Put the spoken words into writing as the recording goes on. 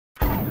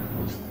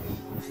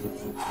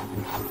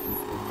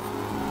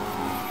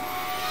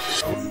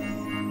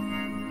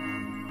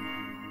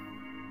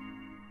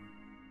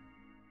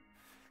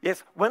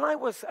Yes, when I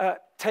was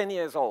 10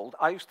 years old,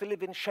 I used to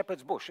live in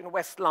Shepherd's Bush in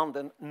West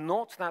London,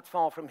 not that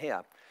far from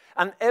here.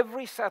 And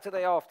every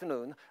Saturday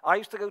afternoon, I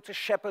used to go to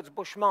Shepherd's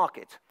Bush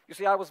Market. You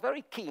see, I was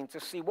very keen to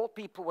see what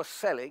people were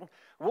selling,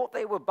 what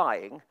they were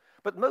buying,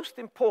 but most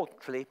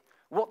importantly,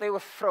 what they were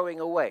throwing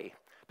away.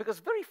 Because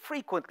very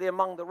frequently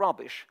among the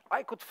rubbish,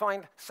 I could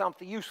find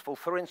something useful,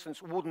 for instance,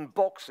 wooden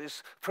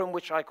boxes from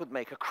which I could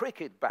make a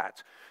cricket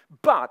bat.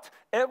 But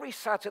every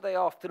Saturday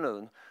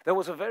afternoon, there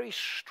was a very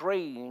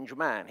strange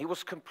man. He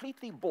was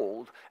completely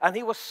bald, and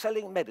he was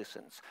selling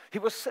medicines. He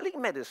was selling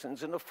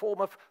medicines in the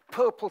form of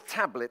purple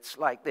tablets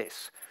like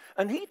this.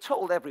 And he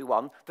told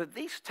everyone that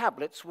these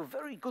tablets were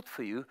very good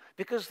for you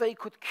because they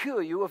could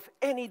cure you of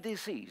any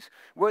disease,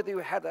 whether you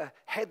had a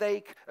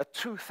headache, a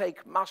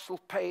toothache,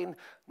 muscle pain,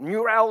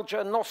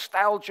 neuralgia,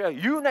 nostalgia,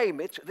 you name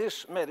it,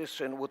 this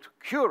medicine would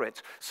cure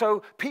it.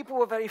 So people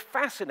were very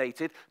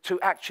fascinated to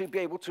actually be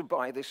able to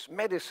buy this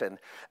medicine.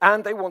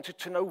 And they wanted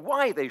to know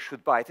why they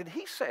should buy it. And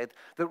he said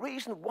the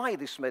reason why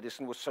this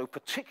medicine was so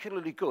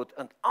particularly good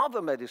and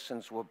other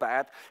medicines were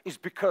bad is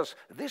because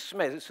this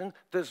medicine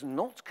does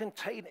not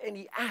contain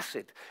any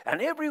acid.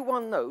 And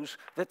everyone knows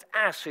that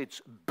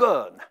acids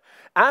burn.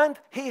 And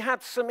he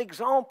had some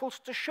examples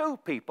to show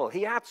people.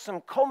 He had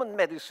some common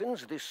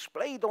medicines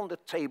displayed on the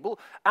table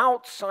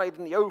outside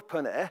in the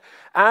open air,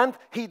 and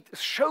he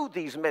showed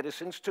these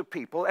medicines to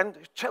people and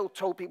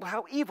told people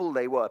how evil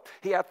they were.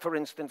 He had, for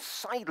instance,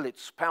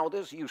 Szydlo's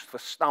powders used for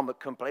stomach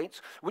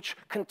complaints, which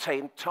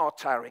contained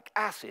tartaric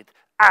acid.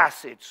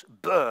 Acids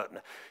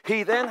burn.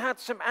 He then had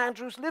some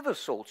Andrew's liver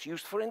salts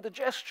used for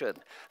indigestion.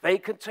 They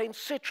contain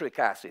citric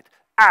acid.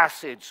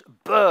 Acids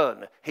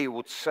burn, he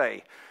would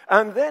say.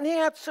 And then he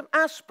had some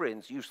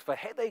aspirins used for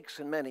headaches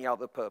and many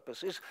other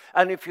purposes.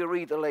 And if you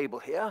read the label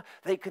here,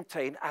 they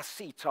contain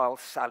acetyl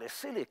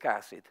salicylic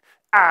acid.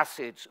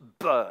 Acids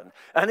burn.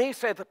 And he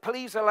said,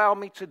 please allow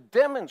me to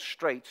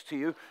demonstrate to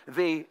you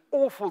the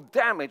awful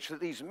damage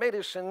that these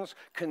medicines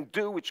can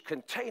do, which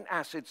contain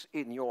acids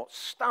in your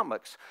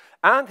stomachs.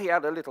 And he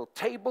had a little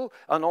table,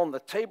 and on the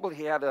table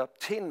he had a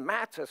tin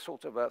mat, a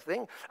sort of a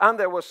thing, and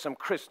there were some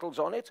crystals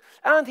on it.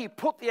 And he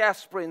put the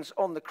aspirins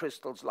on the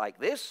crystals like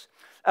this.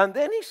 And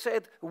then he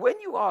said, when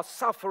you are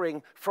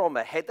suffering from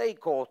a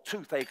headache or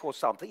toothache or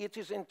something, it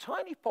is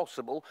entirely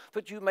possible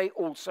that you may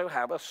also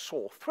have a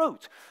sore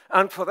throat.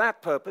 And for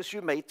that purpose,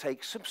 you may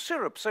take some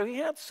syrup. So he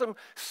had some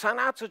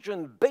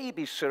Sanatogen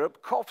baby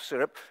syrup, cough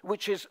syrup,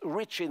 which is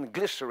rich in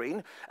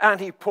glycerine, and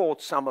he poured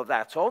some of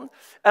that on.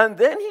 And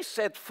then he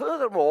said,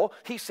 furthermore,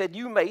 he said,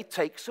 you may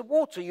take some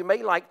water. You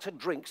may like to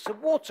drink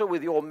some water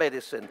with your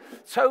medicine.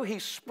 So he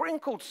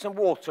sprinkled some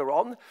water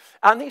on,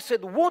 and he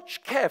said,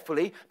 watch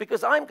carefully,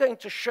 because I'm going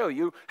to show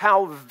you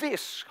how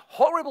this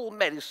horrible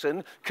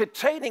medicine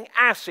containing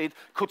acid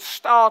could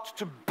start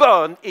to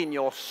burn in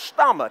your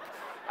stomach.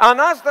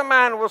 And as the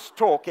man was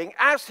talking,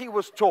 as he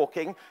was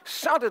talking,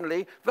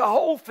 suddenly the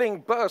whole thing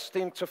burst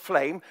into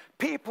flame.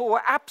 People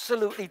were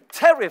absolutely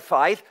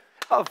terrified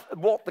of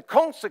what the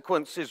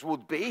consequences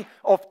would be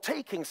of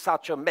taking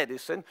such a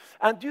medicine.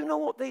 And do you know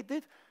what they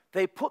did?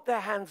 They put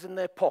their hands in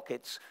their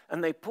pockets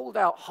and they pulled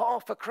out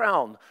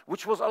 £5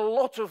 which was a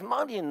lot of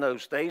money in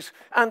those days,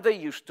 and they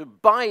used to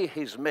buy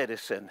his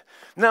medicine.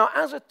 Now,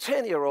 as a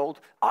 10-year-old,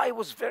 I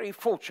was very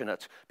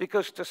fortunate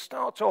because to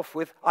start off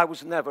with, I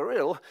was never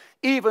ill.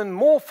 Even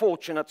more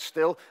fortunate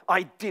still,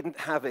 I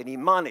didn't have any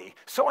money,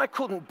 so I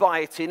couldn't buy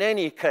it in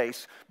any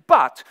case.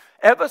 But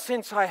ever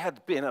since I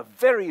had been a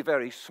very,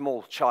 very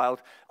small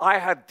child, I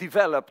had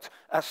developed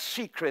a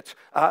serious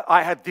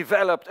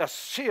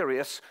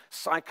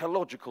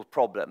psychological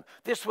problem.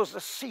 This was a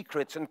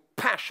secret and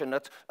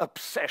passionate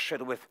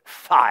obsession with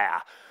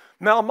fire.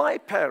 Now, my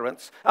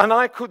parents, and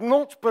I could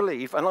not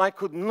believe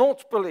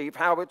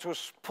how it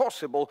was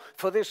possible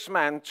for this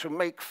man to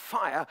make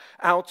fire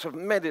out of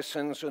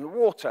medicines and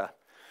water.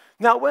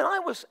 Now, when I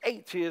was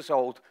 8 years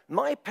old,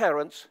 my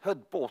parents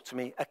had bought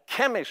me a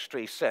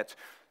chemistry set.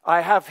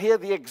 I have here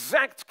the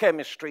exact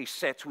chemistry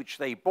set which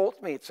they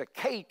bought me. It's a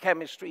K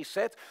chemistry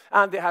set,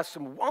 and it has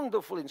some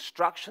wonderful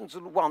instructions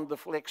and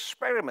wonderful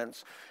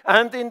experiments.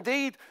 And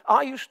indeed,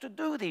 I used to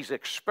do these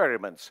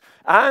experiments,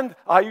 and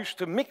I used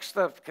to mix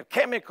the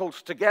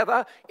chemicals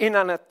together in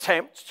an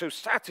attempt to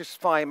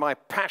satisfy my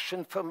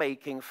passion for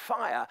making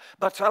fire.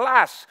 But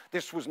alas,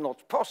 this was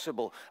not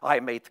possible. I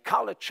made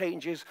color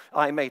changes,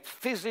 I made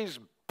fizzes,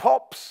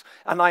 pops,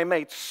 and I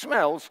made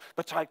smells,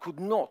 but I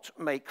could not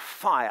make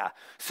fire.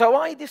 So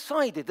I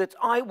decided that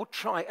I would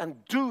try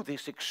and do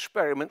this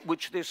experiment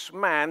which this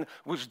man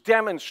was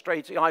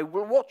demonstrating. I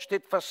watched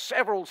it for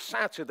several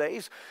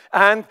Saturdays,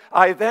 and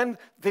I then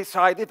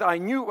decided I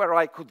knew where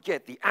I could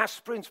get the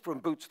aspirins from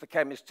Boots the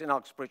Chemist in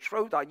Uxbridge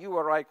Road. I knew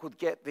where I could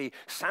get the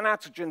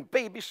Sanatogen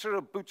baby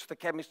syrup, Boots the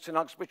Chemist in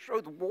Uxbridge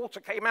Road. The water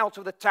came out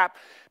of the tap,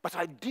 but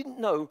I didn't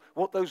know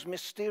what those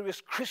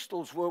mysterious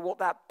crystals were, what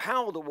that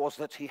powder was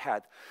that he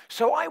had.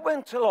 So I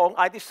went along,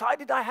 I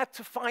decided I had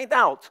to find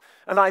out,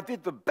 and I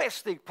did the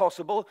best thing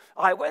possible.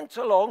 I went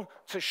along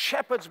to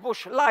Shepherd's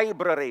Bush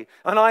Library,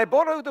 and I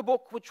borrowed a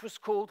book which was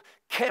called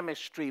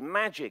Chemistry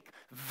Magic,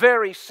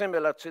 very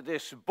similar to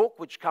this book,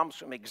 which comes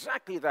from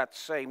exactly that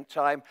same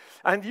time.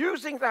 And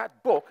using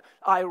that book,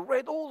 I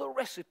read all the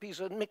recipes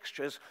and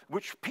mixtures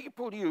which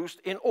people used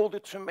in order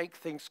to make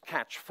things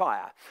catch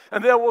fire.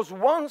 And there was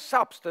one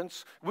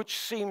substance which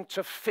seemed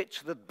to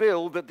fit the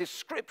bill, the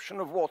description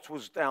of what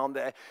was down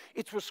there.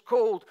 It was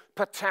called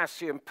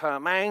potassium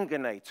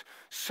permanganate.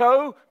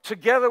 So,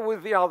 together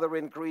with the other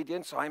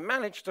ingredients, I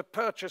managed to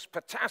purchase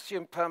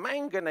potassium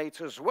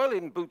permanganate as well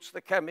in Boots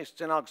the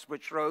Chemist in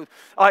Uxbridge Road.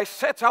 I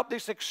set up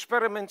this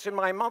experiment in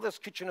my mother's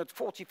kitchen at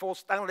 44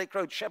 Stanley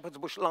Road, Shepherd's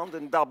Bush,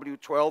 London,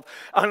 W12,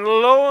 and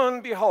lo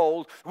and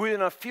behold,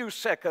 within a few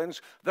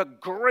seconds, the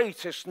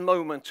greatest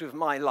moment of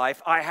my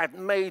life, I had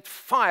made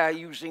fire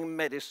using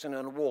medicine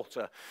and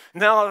water.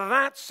 Now,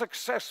 that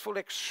successful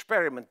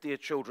experiment, dear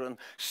children,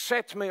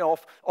 set me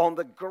off on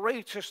the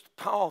greatest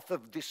path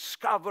of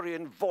discovery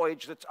and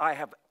voyage that I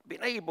have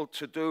been able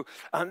to do,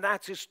 and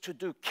that is to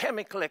do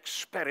chemical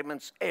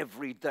experiments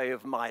every day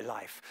of my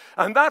life.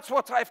 And that's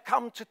what I've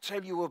come to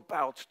tell you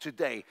about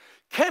today.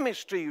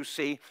 Chemistry, you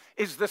see,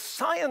 is the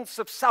science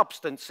of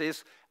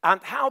substances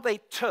and how they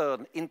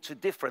turn into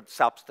different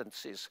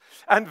substances.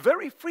 And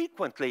very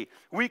frequently,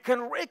 we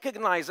can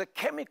recognize a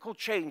chemical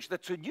change,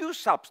 that a new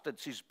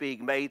substance is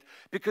being made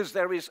because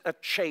there is a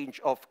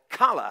change of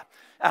color.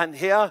 And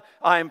here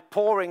I'm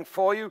pouring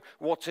for you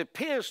what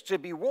appears to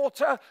be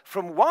water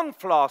from one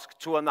flask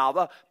to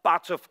another,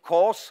 but of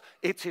course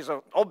it is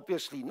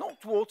obviously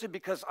not water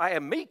because I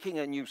am making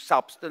a new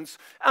substance,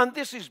 and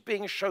this is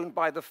being shown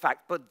by the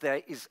fact that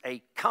there is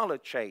a color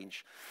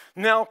change.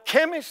 Now,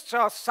 chemists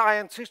are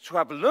scientists who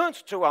have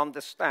learned to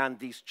understand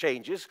these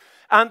changes,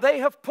 and they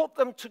have put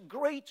them to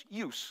great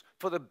use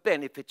for the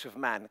benefit of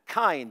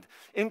mankind.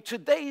 In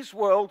today's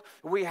world,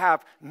 we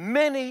have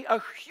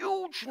a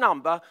huge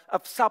number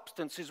of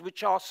substances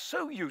which are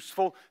so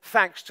useful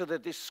thanks to the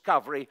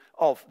discovery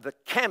of the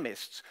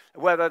chemists,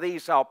 whether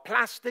these are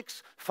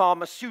plastics,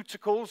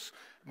 pharmaceuticals,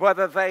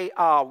 whether they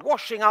are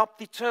washing up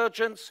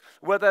detergents,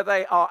 whether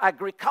they are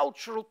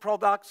agricultural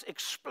products,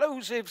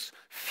 explosives,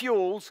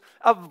 fuels,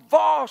 a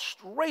vast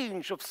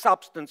range of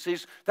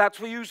substances that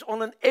we use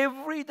on an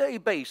everyday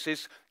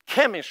basis.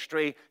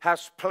 Chemistry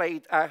has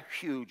played a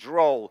huge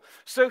role.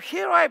 So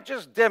here I've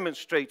just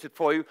demonstrated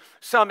for you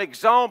some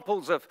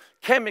examples of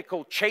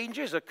chemical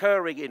changes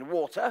occurring in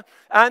water.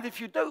 And if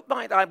you don't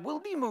mind, I will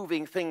be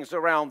moving things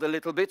around a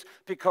little bit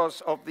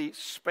because of the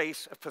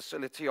space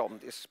facility on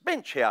this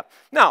bench here.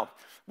 Now,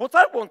 what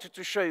I wanted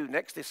to show you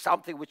next is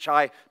something which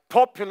I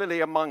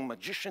popularly among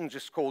magicians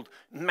is called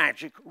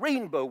magic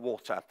rainbow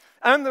water.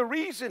 And the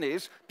reason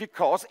is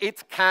because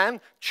it can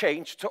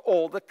change to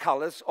all the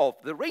colors of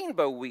the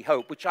rainbow, we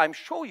hope, which I'm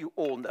sure you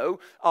all know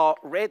are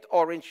red,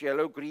 orange,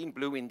 yellow, green,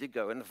 blue,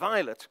 indigo, and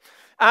violet.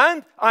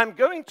 And I'm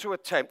going to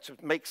attempt to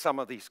make some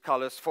of these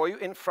colors for you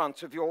in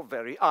front of your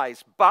very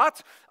eyes.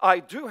 But I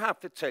do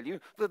have to tell you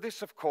that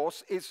this, of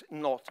course, is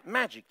not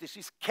magic. This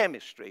is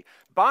chemistry.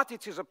 But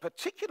it is a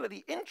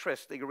particularly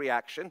interesting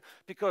reaction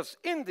because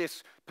in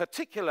this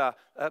particular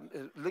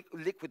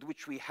liquid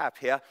which we have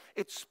here,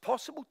 it's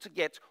possible to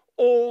get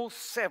all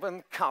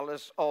 7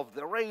 colors of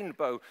the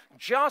rainbow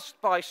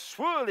just by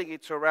swirling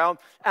it around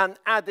and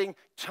adding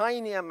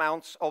tiny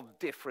amounts of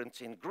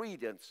different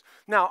ingredients.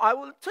 Now, I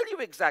will tell you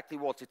exactly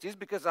what it is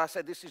because I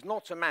said this is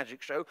not a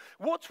magic show.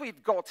 What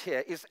we've got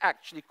here is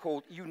actually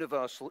called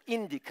universal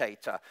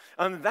indicator,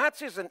 and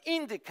that is an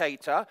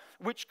indicator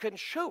which can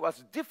show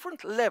us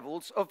different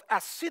levels of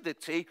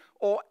acidity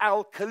or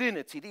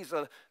alkalinity. These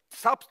are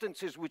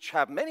substances which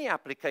have many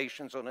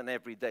applications on an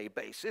everyday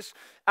basis,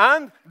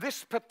 and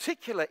this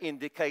particular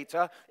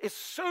indicator is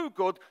so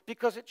good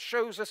because it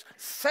shows us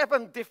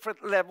 7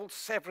 different levels,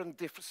 7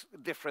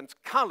 different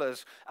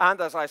colors. And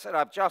as I said,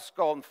 I've just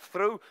gone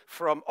through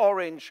from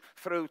orange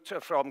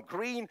from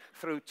green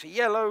through to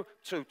yellow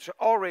to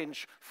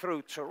orange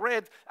through to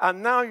red,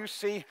 and now you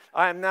see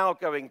I am now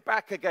going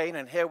back again,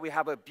 and here we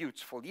have a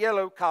beautiful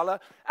yellow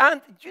color.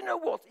 And you know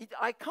what?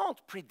 I can't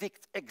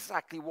predict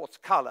exactly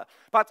what color,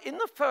 but in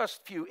the first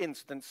few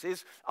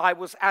instances, I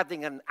was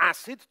adding an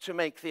acid to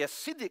make the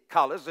acidic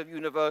colors of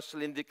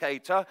universal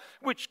indicator,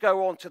 which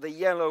go on to the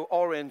yellow,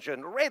 orange,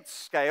 and red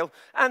scale.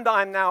 And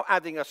I'm now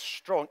adding a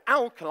strong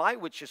alkali,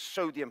 which is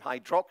sodium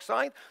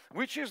hydroxide,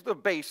 which is the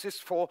basis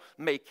for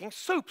making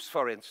soaps,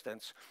 for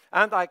instance.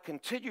 And I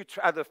continue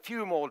to add a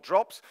few more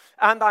drops,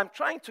 and I'm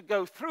trying to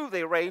go through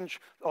the range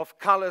of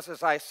colors.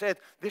 As I said,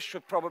 this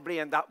should probably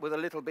end up with a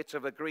little bit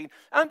of a green,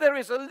 and there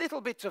is a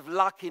little bit of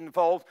luck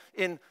involved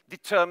in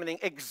determining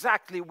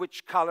exactly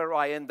which color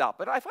I end up.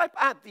 But if I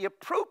add the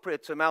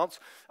appropriate amounts,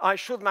 I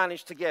should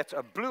manage to get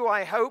a blue,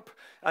 I hope,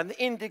 an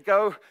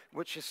indigo,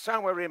 which is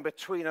somewhere in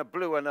between a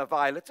blue and a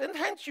violet, and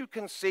hence you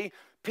can see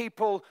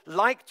people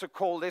like to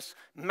call this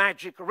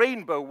magic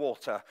rainbow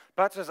water.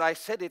 But as I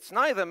said, it's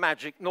neither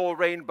magic nor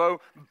rainbow,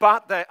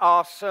 but there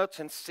are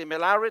certain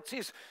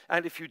similarities.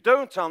 And if you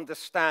don't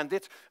understand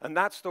it, and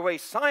that's the way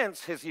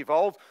science has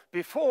evolved,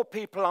 before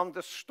people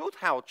understood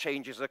how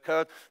changes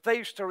occurred, they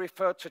used to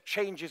refer to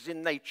changes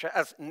in nature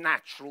as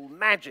natural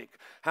magic.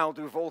 How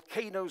do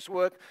volcanoes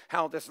work?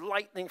 How does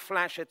lightning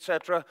flash,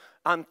 etc.?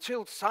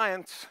 Until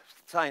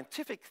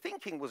scientific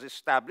thinking was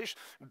established,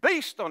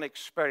 based on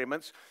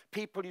experiments,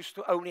 people used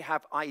to only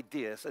have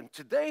ideas. And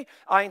today,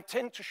 I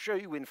intend to show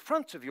you in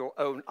front of your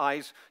own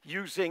eyes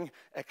using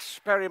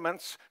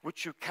experiments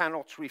which you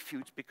cannot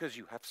refute because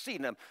you have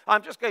seen them.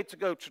 I'm just going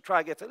to try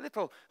and get a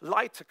little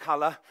lighter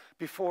color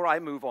before I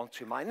move on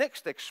to my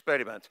next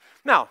experiment.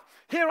 Now,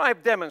 here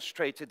I've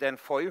demonstrated then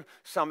for you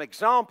some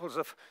examples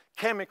of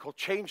chemical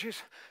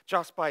changes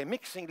just by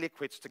mixing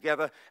liquids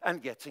together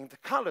and getting the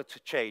color to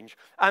change,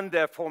 and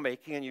therefore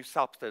making a new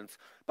substance.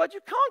 But you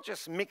can't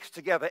just mix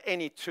together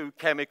any two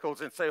chemicals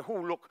and say,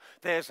 oh, look,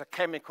 there's a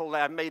chemical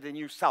that made a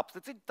new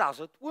substance. It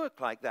doesn't work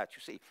like that,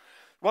 you see.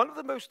 One of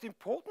the most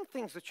important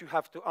things that you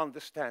have to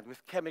understand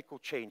with chemical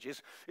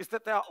changes is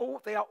that they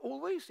are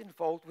always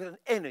involved with an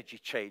energy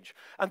change.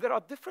 And there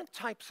are different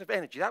types of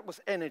energy. That was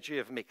energy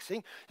of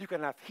mixing. You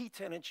can have heat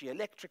energy,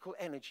 electrical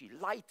energy,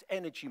 light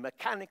energy,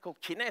 mechanical,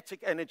 kinetic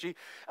energy,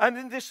 and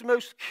in this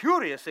most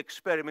curious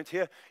experiment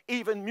here,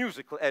 even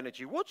musical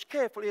energy. Watch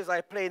carefully as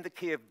I play in the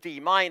key of D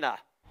minor.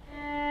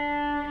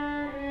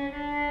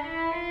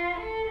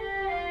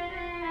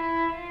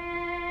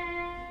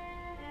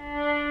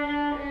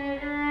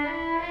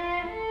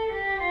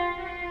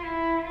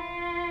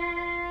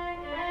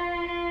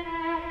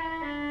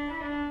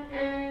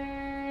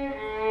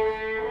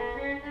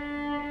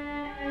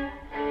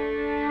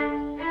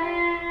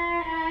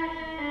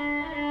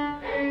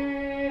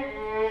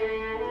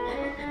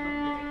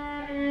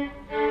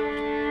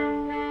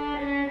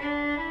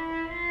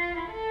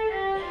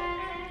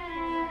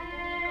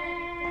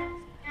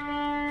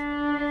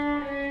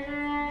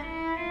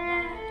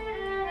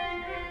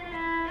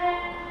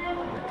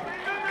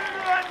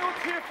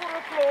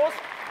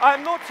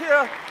 I'm not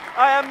here,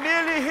 I am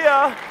merely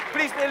here,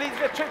 please,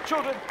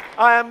 children,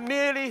 I am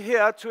merely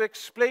here to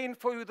explain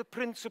for you the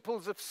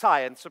principles of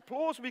science.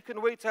 Applause, we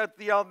can wait at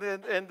the other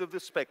end of the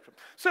spectrum.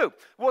 So,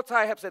 what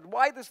I have said,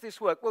 why does this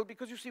work? Well,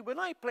 because you see, when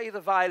I play the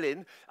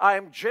violin, I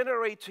am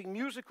generating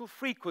musical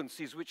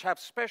frequencies which have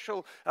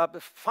special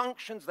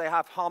functions, they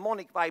have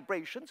harmonic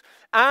vibrations,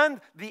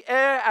 and the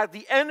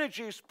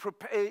energy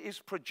is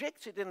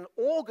projected in an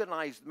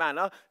organized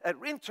manner,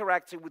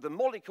 interacting with the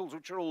molecules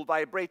which are all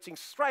vibrating,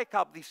 strike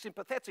up the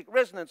sympathetic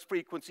resonance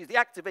frequencies, the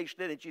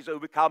activation energy is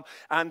overcome,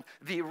 and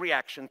the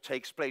reaction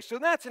takes place. So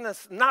that, in a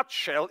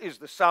nutshell, is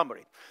the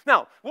summary.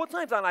 Now, what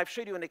I've done, I've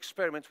showed you an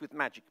experiment with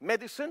magic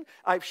medicine,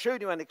 I've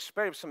showed you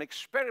some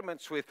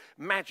experiments with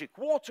magic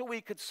water,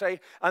 we could say,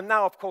 and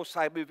now, of course,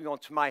 I'm moving on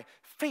to my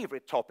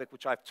favorite topic,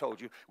 which I've told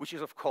you, which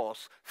is, of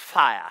course,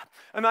 fire.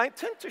 And I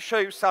intend to show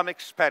you some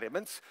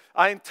experiments.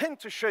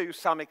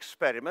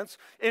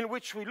 In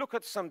which we look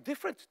at some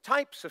different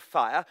types of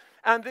fire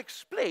and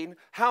explain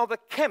how the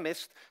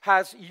chemist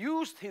has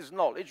used his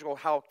knowledge, or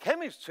how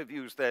chemists have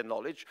used their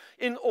knowledge,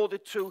 in order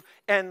to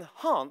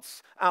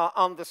enhance our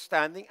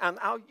understanding and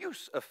our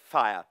use of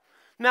fire.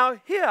 Now,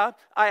 here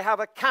I have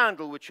a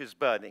candle which is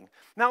burning.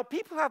 Now,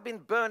 people have been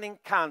burning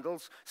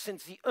candles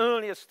since the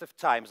earliest of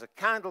times. A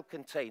candle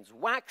contains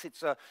wax.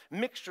 It's a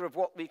mixture of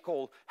what we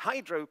call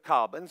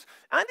hydrocarbons,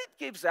 and it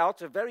gives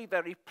out a very,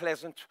 very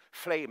pleasant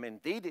flame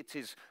indeed. It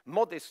is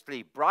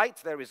modestly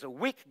bright. There is a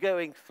wick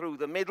going through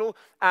the middle,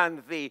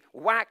 and the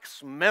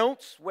wax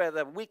melts where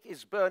the wick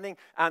is burning,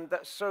 and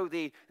so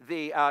the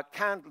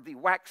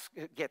wax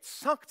gets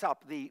sucked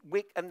up the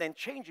wick and then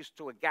changes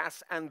to a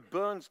gas and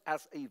burns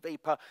as a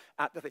vapor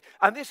at the thing.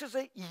 And this is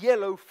a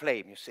yellow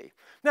flame, you see.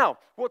 Now,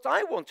 what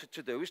I wanted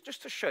to do is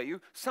just to show you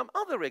some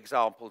other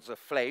examples of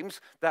flames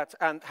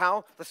and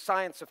how the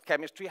science of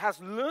chemistry has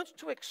learned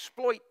to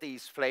exploit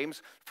these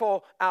flames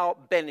for our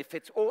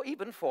benefit or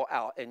even for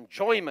our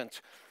enjoyment.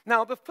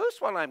 Now, the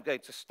first one I'm going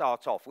to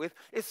start off with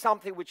is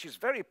something which is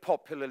very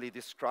popularly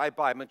described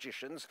by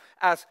magicians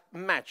as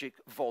magic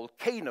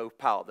volcano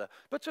powder.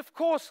 But of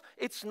course,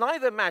 it's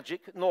neither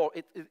magic nor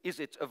is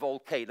it a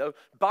volcano,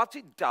 but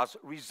it does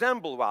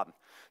resemble one.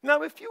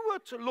 Now, if you were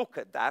to look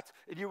at that,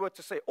 and you were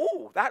to say,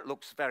 oh, that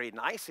looks very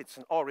nice, it's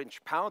an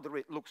orange powder,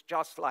 it looks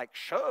just like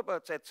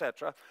sherbet,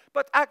 etc.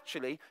 But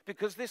actually,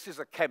 because this is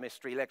a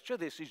chemistry lecture,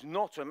 this is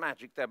not a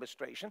magic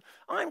demonstration,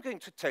 I'm going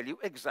to tell you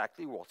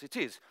exactly what it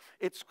is.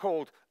 It's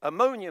called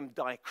ammonium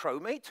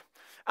dichromate,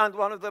 and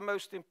one of the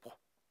most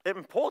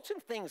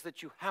important things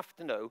that you have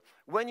to know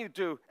when you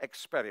do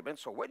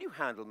experiments or when you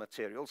handle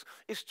materials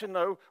is to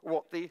know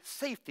what the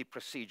safety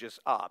procedures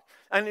are.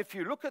 And if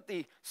you look at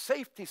the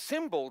safety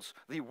symbols,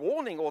 the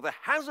warning or the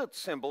hazard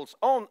symbols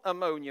on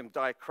ammonium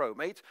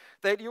dichromate,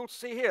 then you'll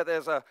see here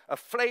there's a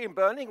flame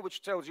burning,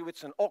 which tells you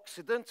it's an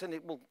oxidant and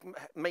it will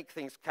make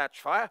things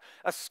catch fire.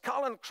 A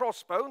skull and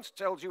crossbones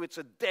tells you it's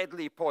a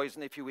deadly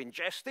poison if you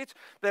ingest it.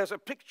 There's a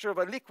picture of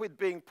a liquid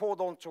being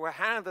poured onto a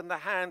hand and the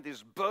hand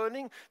is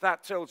burning.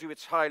 That tells you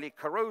it's highly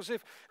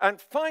corrosive. And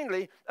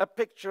finally, a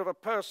picture of a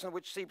person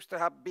which seems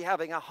to be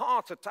having a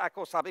heart attack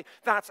or something.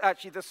 That's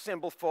actually the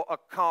symbol for a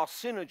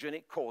carcinogen.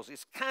 It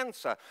causes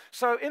cancer.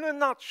 So in a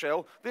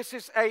nutshell, this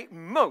is a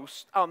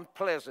most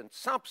unpleasant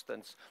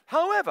substance.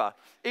 However,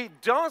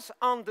 it does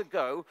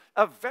undergo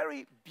a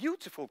very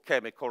beautiful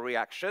chemical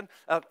reaction,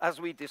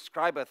 as we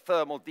describe a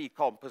thermal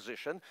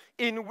decomposition,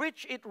 in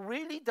which it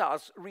really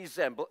does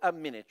resemble a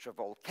miniature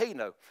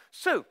volcano.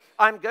 So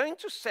I'm going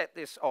to set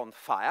this on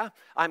fire.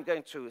 I'm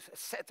going to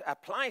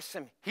apply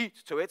some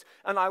heat to it,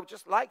 and I would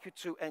just like you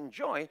to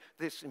enjoy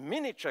this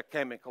miniature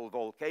chemical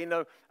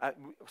volcano.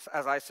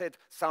 As I said,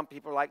 some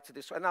people like to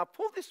describe. Now,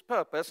 for this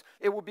purpose,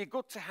 it would be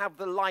good to have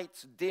the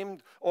lights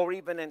dimmed or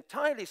even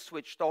entirely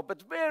switched off,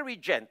 but very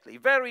gently,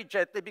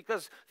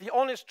 because the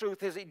honest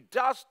truth is it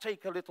does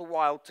take a little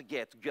while to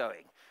get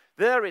going.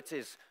 There it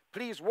is.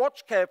 Please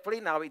watch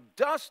carefully. Now, it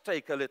does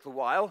take a little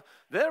while.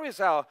 There is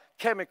our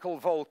chemical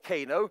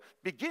volcano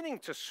beginning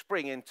to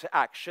spring into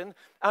action.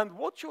 And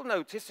what you'll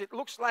notice, it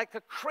looks like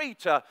a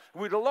crater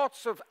with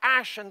lots of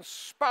ash and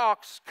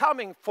sparks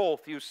coming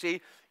forth, you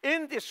see,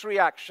 in this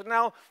reaction.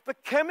 Now, the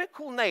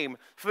chemical name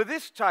for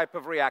this type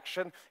of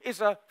reaction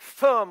is a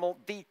thermal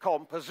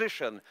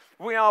decomposition.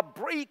 We are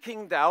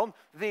breaking down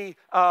the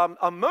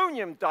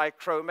ammonium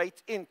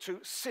dichromate into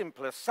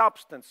simpler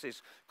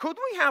substances. Could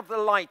we have the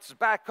lights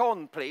back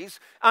on, please?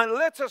 And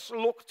let us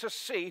look to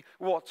see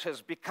what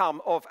has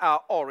become of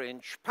our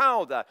orange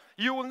powder.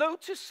 You will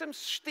notice some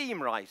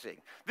steam rising.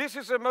 This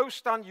is a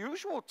most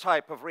unusual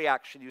type of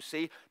reaction, you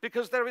see,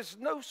 because there is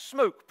no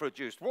smoke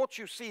produced. What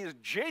you see is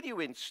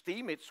genuine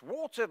steam. It's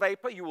water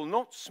vapor. You will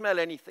not smell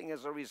anything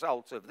as a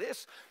result of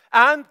this.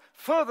 And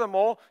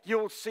furthermore,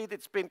 you'll see that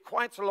it's been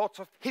quite a lot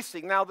of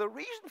hissing. Now, the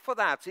reason for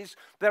that is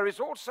there is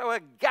also a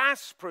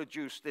gas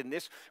produced in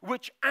this,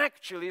 which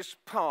actually is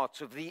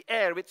part of the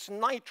air. It's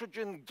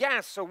nitrogen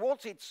gas, so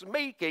what it's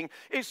making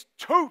is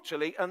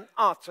totally and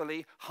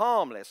utterly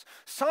harmless.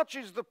 Such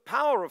is the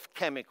power of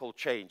chemical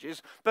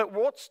changes that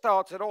what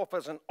started off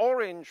as an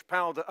orange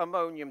powder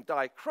ammonium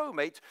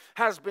dichromate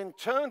has been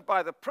turned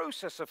by the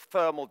process of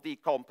thermal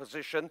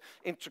decomposition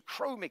into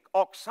chromic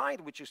oxide,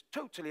 which is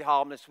totally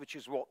harmless, which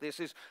is what this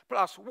is,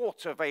 plus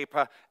water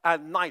vapor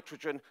and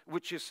nitrogen,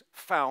 which is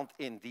found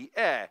in the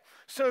air.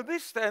 So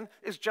this then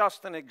is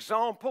just an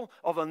example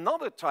of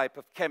another type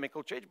of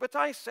chemical change. But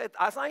I said,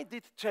 as I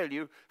did tell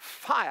you,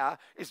 fire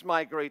is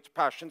my great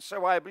passion,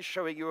 so I'll be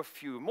showing you a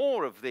few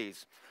more of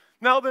these.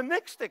 Now, the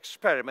next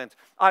experiment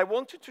I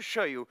wanted to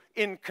show you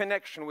in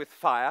connection with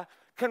fire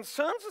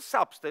concerns a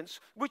substance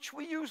which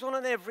we use on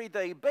an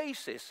everyday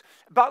basis,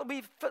 but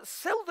we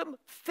seldom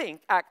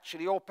think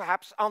actually or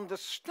perhaps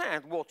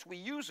understand what we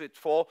use it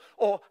for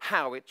or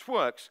how it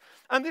works.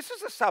 And this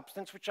is a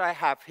substance which I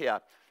have here.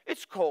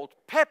 It's called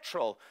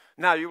petrol.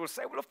 Now you will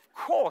say, well, of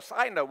course,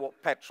 I know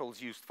what petrol's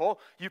used for.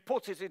 You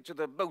put it into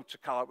the motor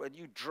car and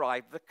you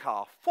drive the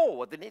car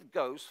forward and it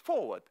goes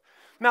forward.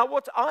 Now,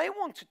 what I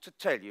wanted to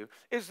tell you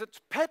is that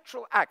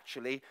petrol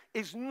actually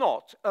is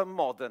not a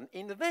modern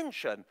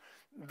invention.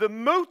 The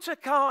motor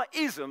car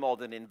is a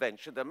modern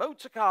invention. The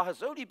motor car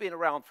has only been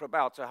around for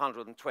about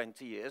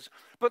 120 years,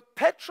 but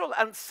petrol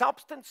and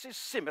substances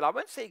similar, I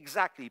won't say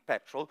exactly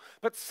petrol,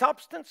 but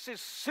substances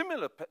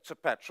similar to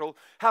petrol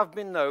have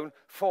been known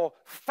for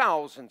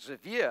thousands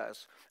of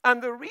years.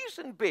 And the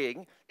reason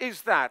being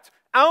is that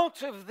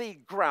out of the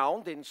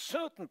ground in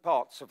certain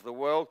parts of the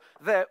world,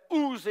 there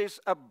oozes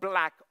a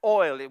black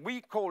oil.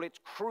 We call it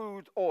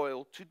crude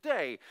oil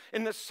today.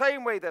 In the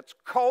same way that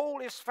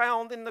coal is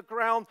found in the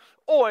ground,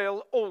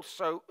 oil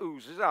also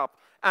oozes up.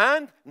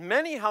 And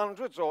many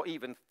hundreds or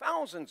even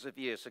thousands of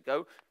years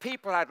ago,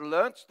 people had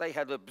learnt, they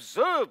had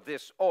observed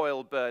this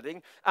oil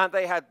burning, and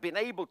they had been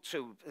able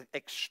to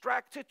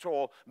extract it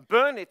or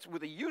burn it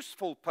with a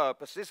useful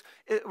purpose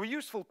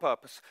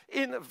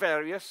in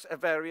various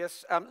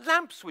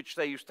lamps which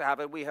they used to have.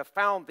 And we have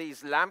found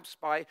these lamps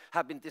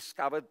have been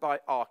discovered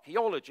by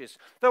archaeologists.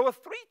 There were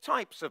three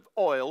types of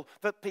oil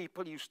that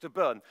people used to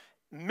burn: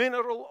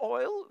 mineral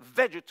oil,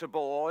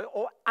 vegetable oil,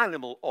 or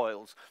animal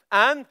oils.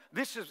 And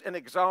this is an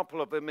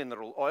example of a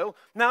mineral oil.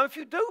 Now, if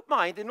you don't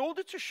mind, in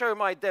order to show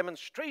my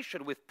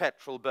demonstration with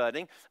petrol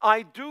burning,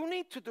 I do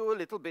need to do a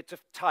little bit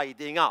of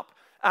tidying up.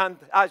 And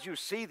as you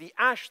see, the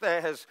ash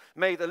there has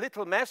made a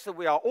little mess, and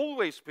we are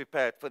always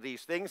prepared for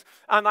these things.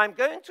 And I'm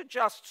going to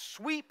just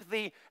sweep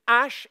the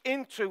ash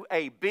into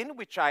a bin,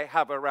 which I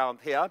have around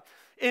here,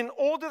 in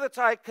order that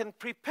I can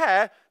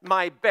prepare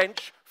my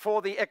bench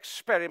for the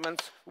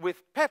experiment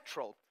with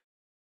petrol.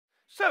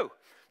 So,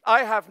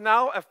 I have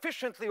now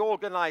efficiently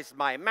organized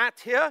my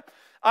mat here.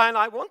 And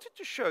I wanted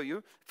to show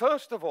you,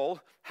 first of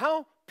all,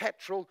 how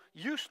petrol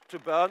used to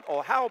burn,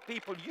 or how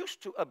people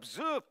used to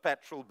observe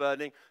petrol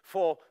burning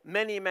for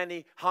many,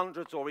 many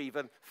hundreds or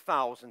even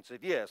thousands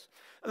of years.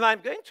 And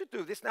I'm going to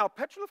do this. Now,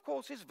 petrol, of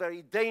course, is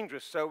very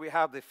dangerous. So we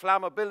have the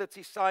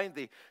flammability sign,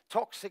 the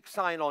toxic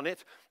sign on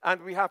it,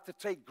 and we have to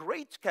take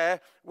great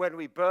care when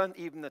we burn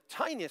even the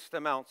tiniest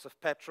amounts of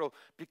petrol,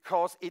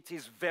 because it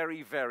is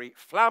very, very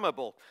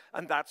flammable.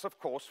 And that's, of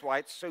course, why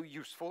it's so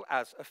useful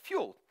as a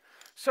fuel.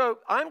 So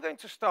I'm going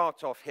to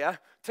start off here,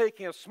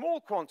 taking a small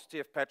quantity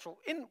of petrol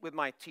in with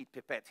my tea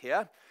pipette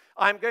here.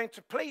 I'm going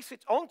to place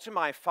it onto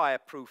my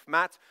fireproof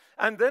mat,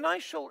 and then I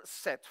shall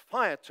set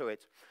fire to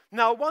it.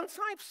 Now, once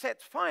I've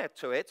set fire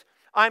to it,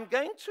 I'm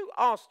going to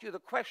ask you the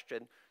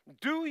question,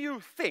 do you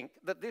think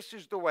that this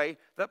is the way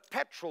that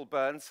petrol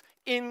burns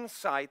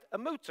inside a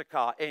motor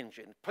car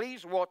engine?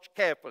 Please watch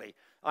carefully.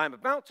 I'm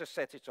about to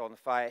set it on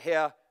fire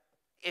here.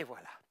 Et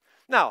voila.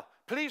 Now,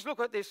 please look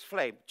at this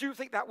flame. Do you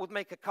think that would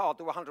make a car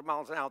do 100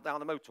 miles an hour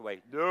down the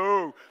motorway?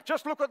 No.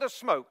 Just look at the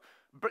smoke.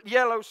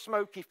 Yellow,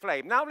 smoky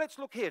flame. Now, let's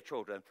look here,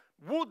 children.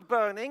 Wood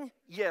burning,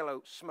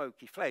 yellow,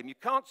 smoky flame. You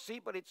can't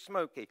see, but it's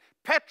smoky.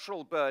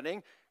 Petrol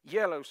burning,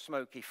 yellow,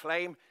 smoky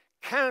flame.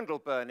 Candle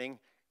burning,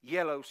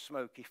 yellow,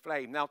 smoky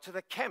flame. Now, to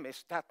the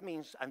chemist, that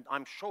means, and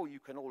I'm sure you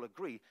can all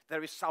agree,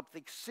 there is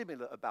something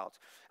similar about.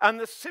 And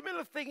the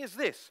similar thing is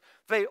this.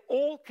 They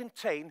all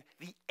contain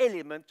the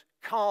element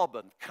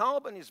carbon.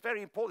 Carbon is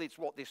very important. It's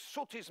what this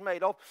soot is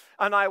made of.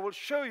 And I will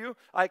show you,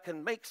 I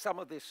can make some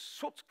of this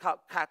soot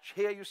catch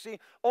here, you see,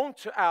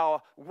 onto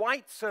our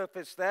white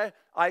surface there.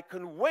 I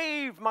can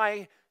wave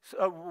my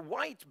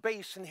white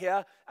basin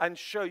here and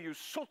show you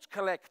soot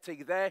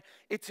collecting there.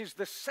 It is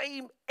the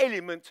same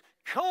element,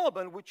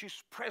 carbon, which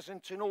is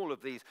present in all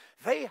of these.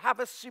 They have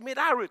a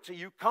similarity.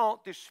 You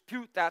can't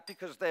dispute that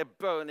because they're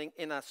burning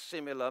in a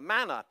similar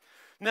manner.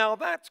 Now,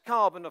 that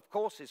carbon, of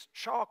course, is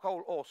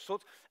charcoal or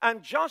soot.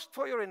 And just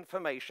for your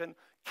information,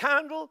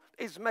 candle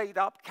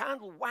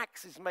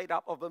wax is made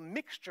up of a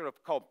mixture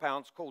of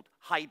compounds called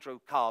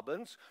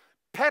hydrocarbons.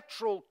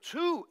 Petrol,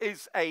 too,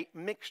 is a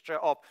mixture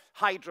of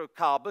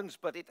hydrocarbons,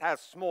 but it has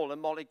smaller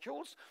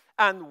molecules.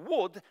 And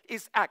wood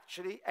is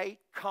actually a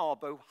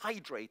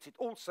carbohydrate. It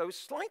also is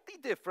slightly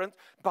different,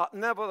 but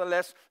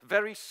nevertheless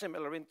very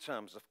similar in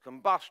terms of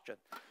combustion.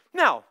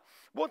 Now,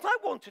 what I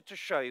wanted to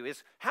show you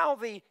is how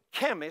the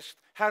chemist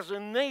has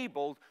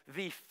enabled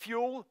the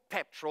fuel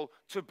petrol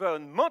to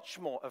burn much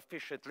more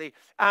efficiently,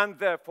 and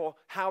therefore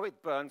how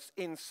it burns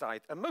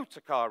inside a motor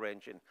car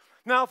engine.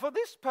 Now, for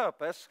this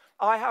purpose,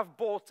 I have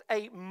bought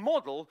a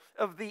model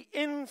of the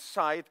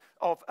inside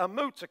of a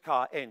motor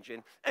car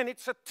engine, and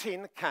it's a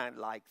tin can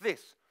like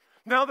this.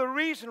 Now, the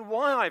reason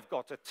why I've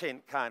got a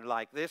tin can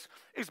like this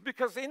is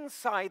because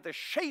inside the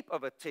shape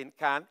of a tin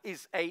can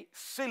is a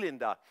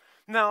cylinder.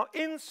 Now,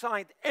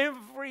 inside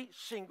every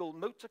single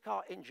motor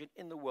car engine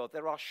in the world,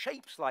 there are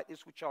shapes like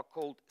this which are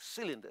called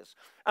cylinders.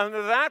 And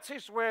that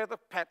is where the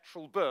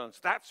petrol burns.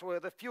 That's where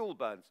the fuel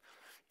burns.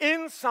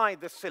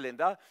 Inside the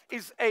cylinder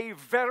is a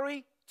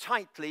very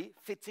tightly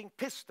fitting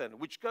piston,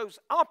 which goes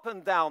up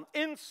and down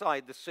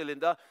inside the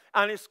cylinder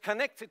and is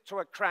connected to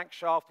a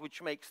crankshaft,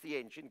 which makes the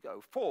engine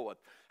go forward.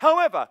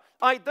 However,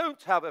 I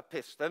don't have a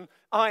piston.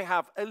 I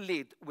have a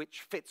lid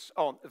which fits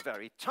on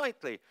very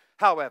tightly.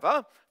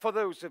 However, for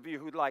those of you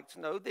who'd like to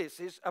know, this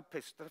is a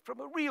piston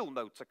from a real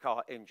motor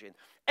car engine.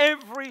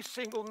 Every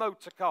single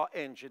motor car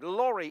engine,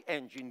 lorry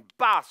engine,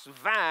 bus,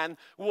 van,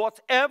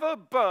 whatever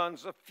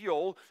burns a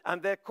fuel,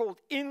 and they're called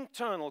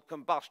internal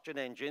combustion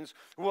engines,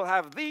 will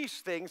have these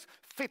things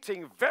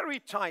fitting very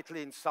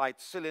tightly inside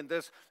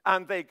cylinders,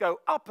 and they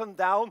go up and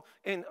down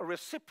in a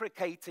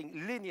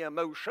reciprocating linear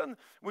motion,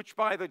 which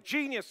by the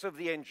genius of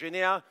the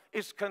engineer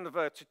is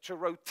converted to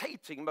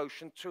rotating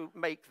motion to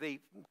make the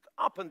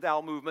up and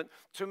down movement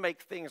to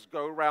make things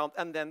go round,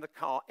 and then the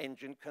car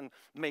engine can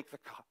make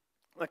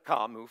the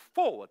car move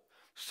forward.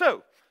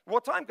 So,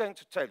 what I'm going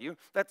to tell you,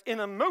 that in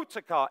a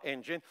motor car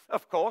engine,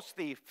 of course,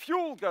 the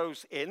fuel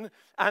goes in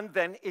and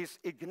then is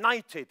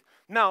ignited.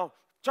 Now,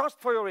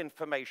 just for your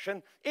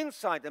information,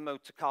 inside a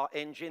motor car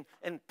engine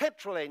and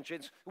petrol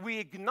engines, we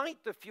ignite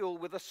the fuel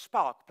with a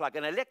spark plug,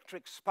 an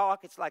electric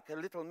spark. It's like a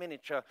little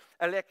miniature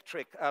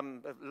electric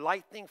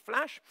lightning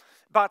flash.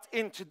 But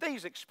in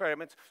today's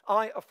experiment,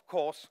 I, of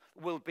course,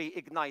 will be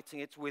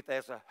igniting it with,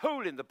 there's a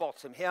hole in the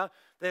bottom here,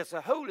 there's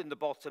a hole in the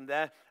bottom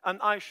there, and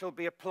I shall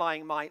be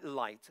applying my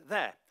light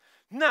there.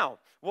 Now,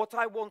 what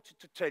I wanted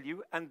to tell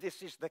you, and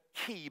this is the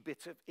key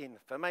bit of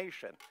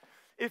information.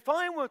 If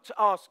I were to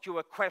ask you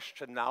a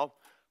question now,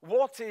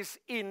 what is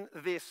in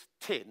this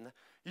tin,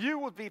 you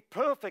would be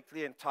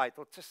perfectly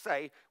entitled to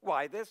say,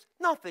 why, there's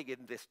nothing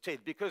in this tin,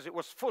 because it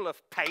was full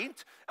of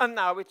paint, and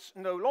now it's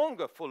no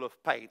longer full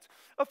of paint.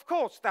 Of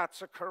course,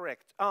 that's a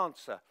correct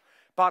answer.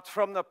 But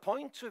from the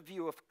point of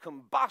view of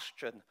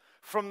combustion,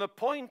 from the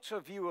point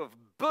of view of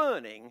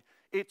burning,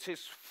 it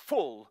is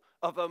full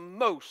of a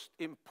most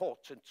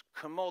important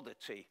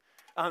commodity.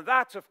 And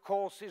that, of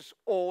course, is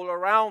all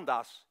around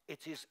us.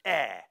 It is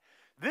air.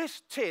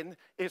 This tin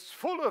is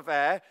full of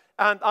air,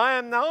 and I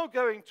am now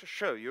going to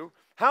show you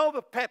how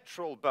the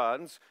petrol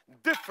burns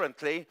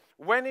differently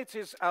when it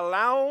is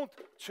allowed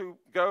to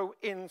go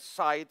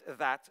inside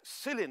that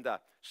cylinder.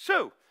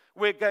 So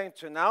we're going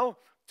to now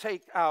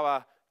take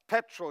our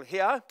petrol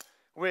here,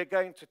 we're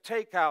going to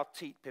take our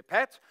teat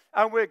pipette,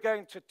 and we're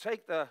going to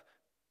take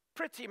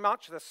pretty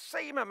much the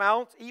same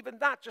amount, even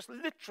that, just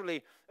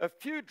literally a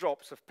few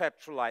drops of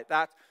petrol like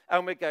that,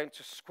 and we're going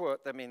to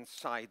squirt them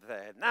inside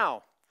there.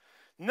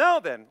 Now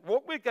then,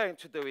 what we're going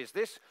to do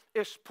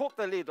is put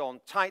the lid on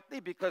tightly,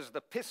 because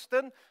the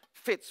piston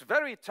fits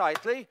very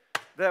tightly.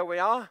 There we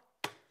are.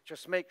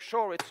 Just make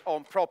sure it's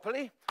on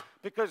properly,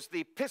 because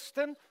the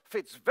piston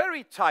fits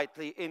very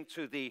tightly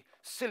into the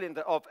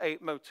cylinder of a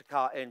motor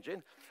car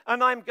engine.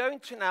 And I'm going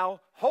to now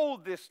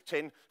hold this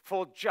tin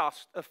for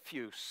just a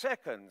few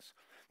seconds.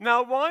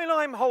 Now, while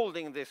I'm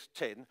holding this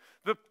tin,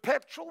 the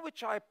petrol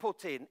which I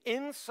put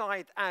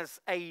inside as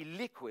a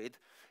liquid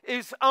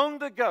is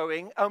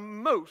undergoing a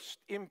most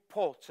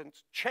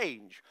important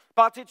change.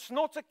 But it's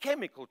not a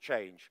chemical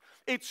change.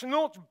 It's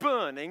not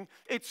burning.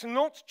 It's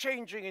not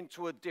changing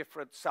into a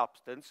different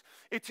substance.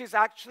 It is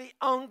actually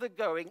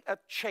undergoing a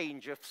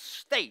change of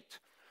state.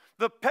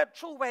 The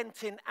petrol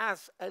went in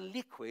as a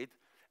liquid,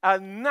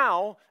 and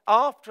now,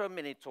 after a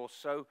minute or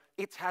so,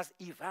 it has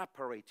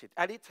evaporated,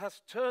 and it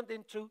has turned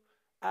into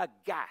a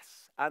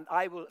gas. And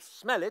I will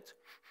smell it.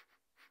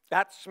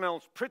 That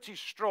smells pretty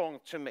strong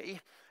to me,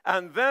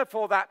 and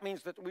therefore that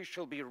means that we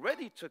shall be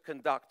ready to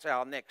conduct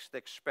our next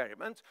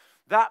experiment.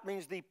 That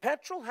means the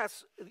petrol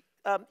has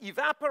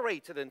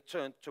evaporated and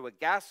turned to a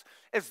gas,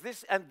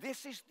 and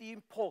this is the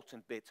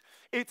important bit.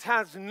 It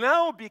has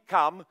now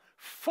become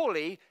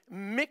fully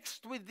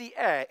mixed with the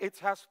air. It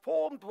has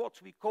formed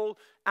what we call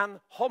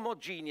an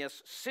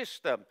homogeneous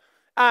system.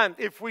 And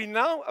if we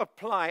now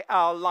apply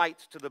our light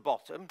to the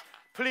bottom,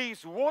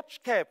 please watch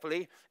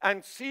carefully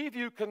and see if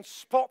you can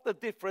spot the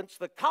difference,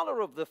 the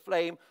color of the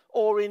flame,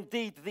 or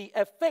indeed the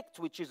effect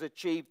which is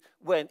achieved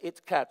when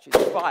it catches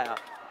fire.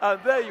 And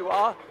there you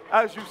are.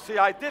 As you see,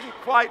 I didn't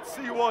quite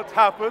see what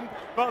happened,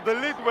 but the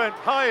lid went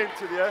high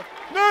into the air.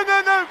 No,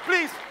 no, no,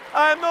 please,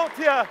 I am not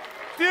here.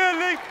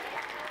 Dear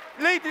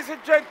ladies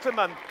and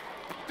gentlemen,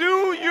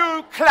 do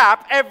you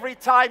clap every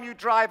time you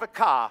drive a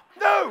car?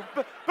 No,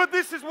 but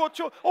this is what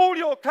all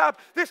your clap.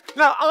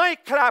 Now, I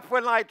clap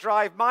when I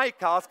drive my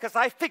cars because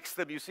I fix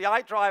them, you see.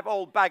 I drive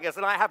old baggers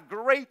and I have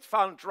great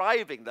fun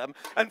driving them.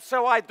 And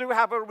so I do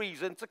have a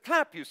reason to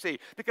clap, you see,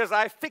 because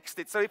I fixed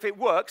it. So if it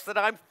works, then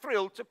I'm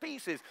thrilled to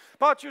pieces.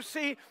 But you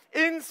see,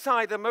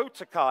 inside a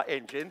motor car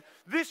engine,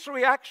 this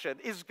reaction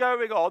is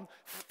going on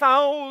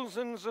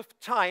thousands of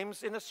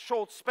times in a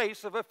short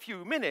space of a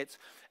few minutes.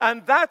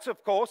 And that,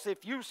 of course,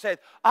 if you said,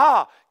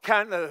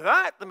 can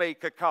that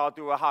make a car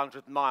do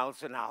 100 miles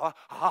an hour?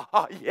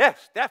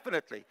 Yes,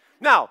 definitely.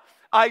 Now,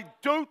 I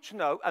don't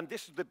know, and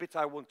this is the bit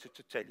I wanted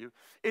to tell you,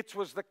 it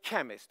was the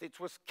chemist. It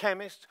was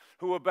chemists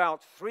who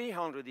about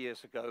 300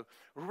 years ago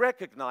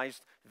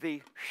recognized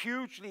the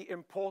hugely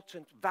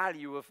important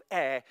value of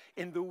air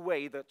in the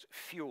way that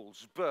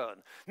fuels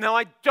burn. Now,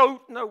 I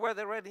don't know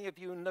whether any of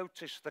you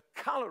noticed the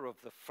color of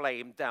the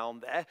flame down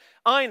there.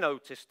 I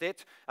noticed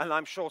it, and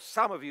I'm sure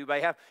some of you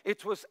may have.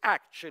 It was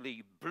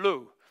actually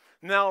blue.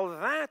 Now,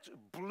 that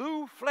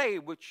blue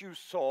flame which you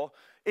saw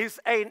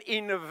is an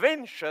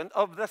invention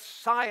of the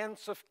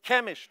science of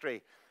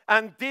chemistry.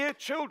 And dear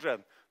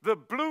children, the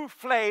blue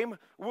flame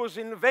was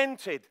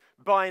invented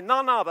by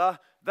none other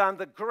than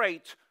the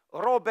great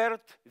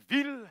Robert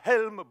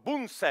Wilhelm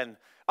Bunsen,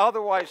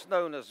 otherwise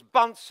known as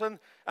Bunsen.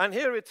 And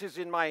here it is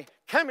in my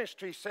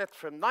chemistry set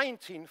from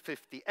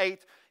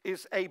 1958,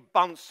 is a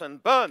Bunsen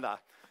burner.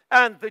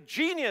 And the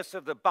genius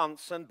of the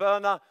Bunsen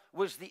burner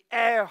was the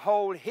air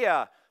hole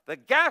here. The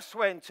gas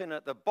went in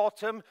at the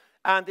bottom,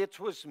 and it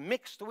was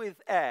mixed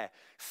with air.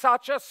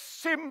 Such a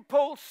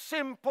simple,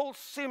 simple,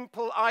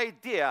 simple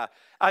idea,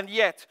 and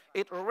yet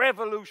it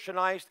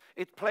revolutionized,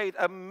 it played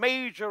a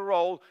major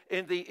role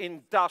in the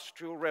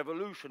Industrial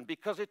Revolution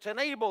because it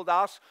enabled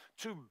us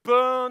to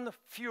burn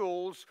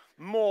fuels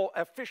more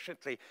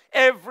efficiently.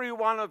 Every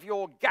one of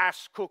your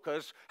gas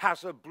cookers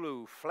has a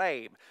blue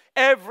flame.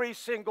 Every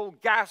single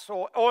gas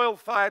or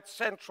oil-fired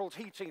central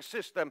heating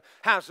system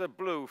has a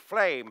blue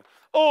flame.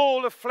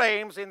 All the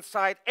flames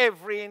inside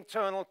every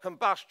internal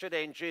combustion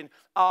engine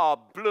are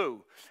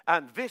blue.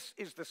 And this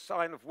is the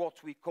sign of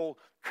what we call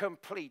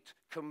complete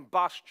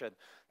combustion.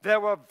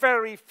 There were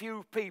very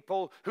few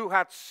people who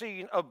had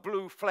seen a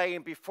blue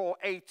flame before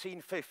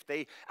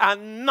 1850,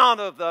 and none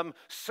of them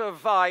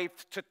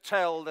survived to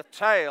tell the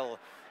tale.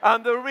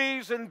 And the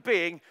reason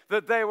being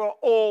that they were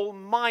all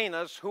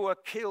miners who were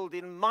killed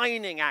in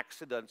mining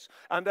accidents.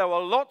 And there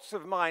were lots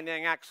of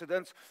mining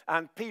accidents,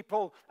 and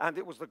people, and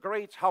it was the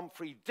great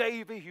Humphrey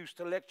Davy who used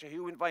to lecture,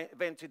 who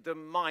invented the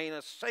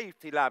miner's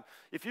safety lamp.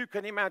 If you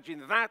can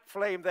imagine that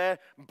flame there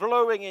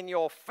blowing in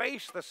your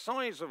face the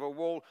size of a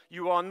wall,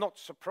 you are not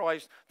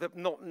surprised that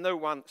no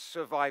one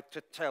survived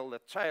to tell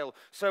the tale.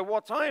 So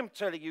what I am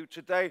telling you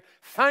today,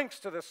 thanks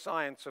to the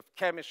science of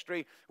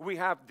chemistry, we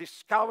have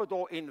discovered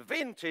or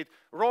invented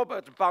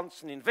Robert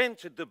Bunsen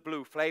invented the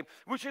blue flame,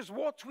 which is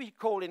what we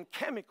call in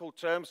chemical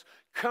terms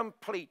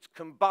complete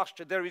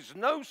combustion. There is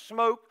no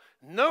smoke,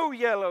 no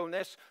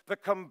yellowness. The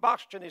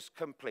combustion is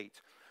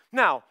complete.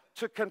 Now,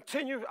 to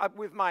continue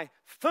with my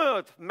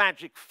third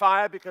magic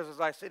fire, because as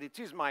I said, it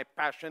is my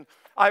passion,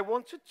 I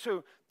wanted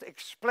to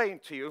explain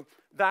to you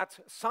that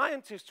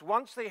scientists,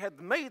 once they had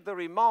made the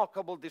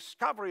remarkable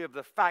discovery of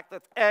the fact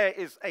that air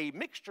is a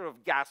mixture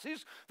of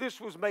gases, this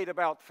was made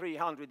about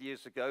 300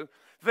 years ago,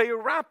 they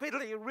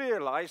rapidly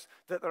realized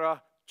that there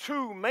are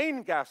two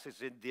main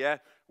gases in the air,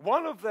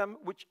 one of them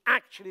which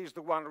actually is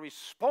the one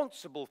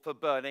responsible for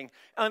burning,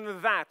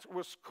 and that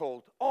was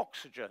called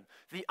oxygen.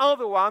 The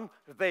other one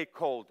they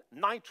called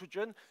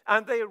nitrogen,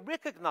 and they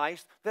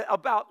recognized that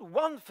about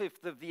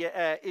 1/5 of the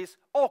air is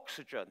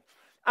oxygen.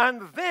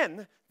 And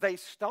then they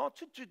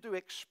started to do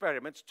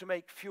experiments to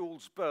make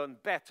fuels burn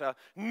better,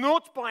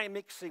 not by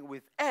mixing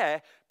with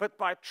air, but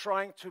by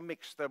trying to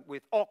mix them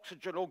with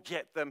oxygen or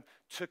get them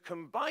to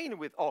combine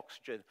with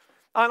oxygen.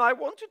 And I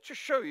wanted to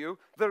show you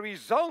the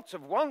result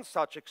of one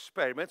such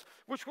experiment,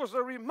 which was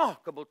a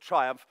remarkable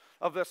triumph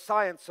of the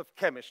science of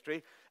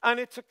chemistry. And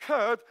it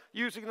occurred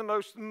using the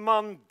most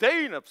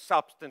mundane of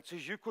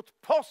substances you could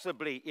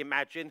possibly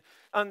imagine,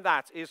 and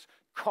that is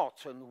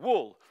cotton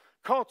wool.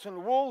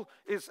 Cotton wool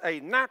is a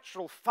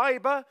natural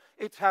fiber.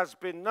 It has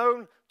been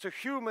known to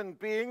human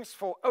beings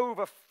for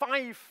over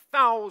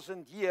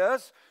 5,000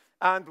 years.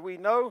 And we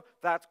know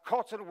that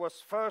cotton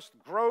was first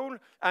grown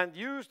and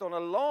used on a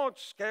large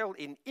scale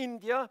in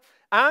India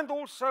and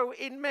also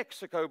in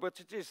Mexico. But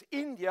it is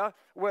India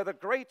where the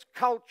great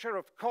culture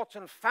of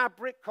cotton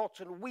fabric,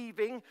 cotton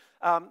weaving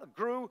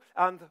grew,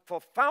 and for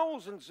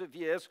thousands of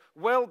years,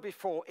 well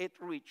before it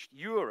reached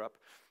Europe.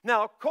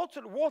 Now,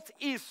 cotton, what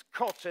is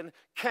cotton,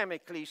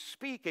 chemically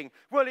speaking?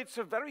 Well, it's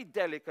a very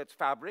delicate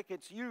fabric.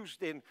 It's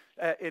used in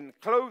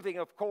clothing,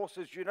 of course,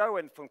 as you know,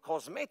 and from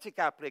cosmetic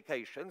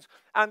applications.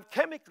 And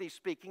chemically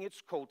speaking,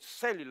 it's called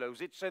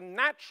cellulose. It's a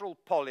natural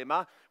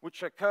polymer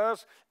which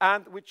occurs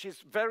and which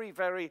is very,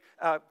 very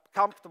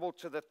comfortable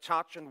to the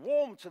touch and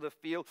warm to the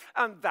feel,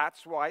 and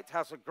that's why it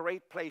has a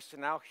great place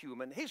in our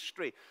human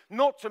history.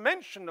 Not to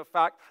mention the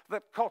fact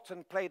that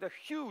cotton played a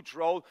huge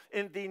role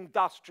in the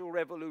Industrial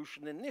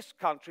Revolution in this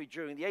country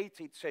during the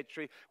 18th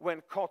century,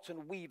 when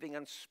cotton weaving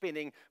and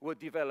spinning were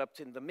developed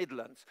in the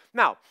Midlands.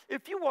 Now,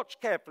 if you watch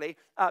carefully,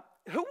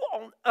 who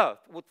on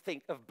earth would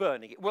think of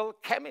burning it? Well,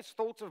 chemists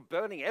thought of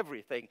burning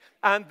everything,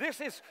 and this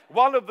is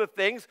one of the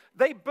things.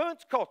 They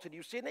burnt cotton,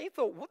 you see, and they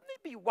thought, wouldn't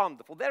it be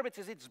wonderful? There it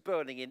is, it's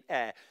burning in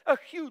air. A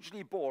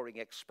hugely boring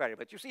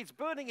experiment. You see, it's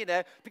burning in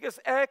air because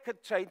air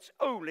contains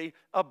only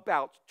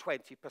about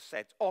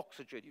 20%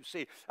 oxygen, you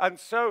see. And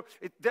so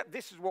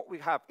this is what we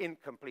have in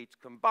complete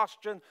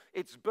combustion.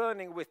 It's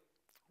burning with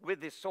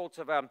this sort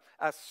of a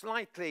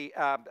slightly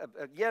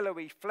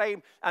yellowy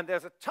flame, and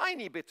there's a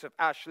tiny bit of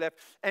ash left,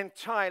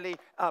 entirely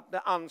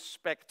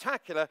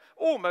unspectacular,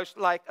 almost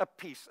like a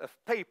piece of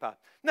paper.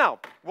 Now,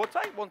 what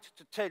I wanted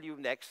to tell you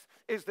next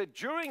is that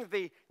during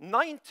the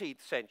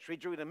 19th century,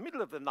 during the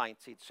middle of the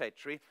 19th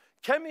century,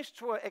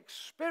 chemists were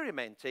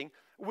experimenting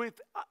with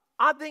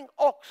adding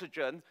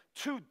oxygen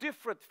to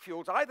different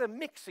fuels, either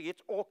mixing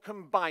it or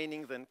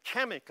combining them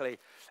chemically.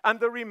 And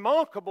the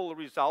remarkable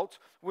result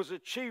was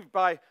achieved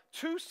by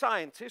two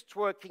scientists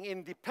working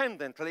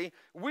independently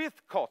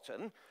with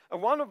cotton.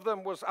 And one of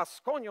them was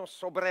Ascanio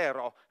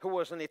Sobrero, who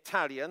was an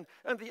Italian,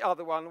 and the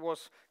other one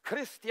was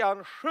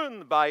Christian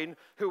Schönbein,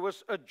 who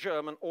was a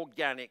German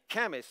organic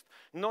chemist.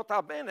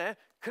 Nota bene,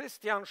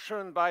 Christian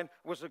Schönbein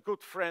was a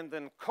good friend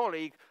and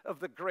colleague of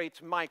the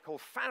great Michael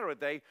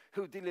Faraday,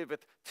 who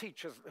delivered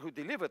teachers'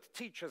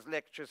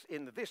 lectures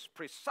in this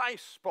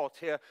precise spot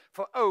here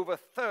for over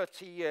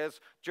 30 years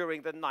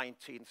during the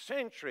 19th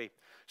century.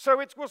 So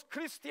it was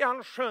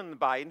Christian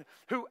Schönbein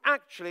who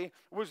actually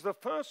was the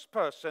first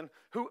person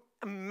who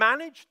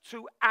managed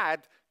to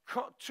add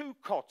to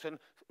cotton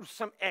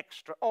some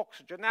extra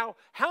oxygen. Now,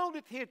 how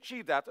did he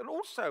achieve that? And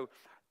also,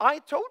 I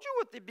told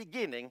you at the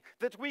beginning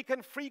that we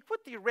can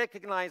frequently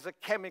recognize a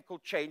chemical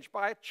change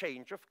by a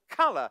change of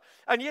color.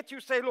 And yet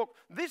you say, look,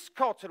 this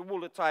cotton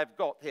wool that I've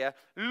got here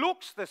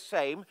looks the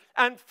same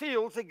and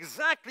feels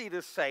exactly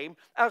the same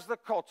as the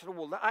cotton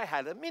wool that I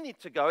had a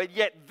minute ago. And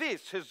yet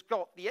this has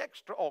got the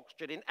extra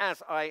oxygen in,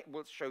 as I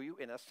will show you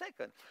in a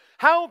second.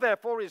 How,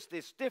 therefore, is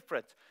this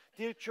different?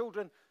 Dear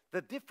children,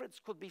 the difference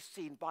could be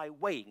seen by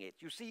weighing it.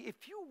 You see,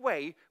 if you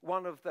weigh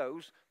one of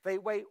those, they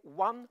weigh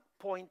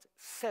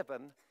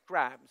 1.7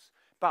 grams.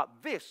 But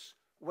this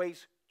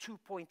weighs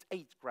 2.8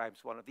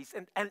 grams, one of these,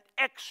 and an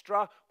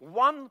extra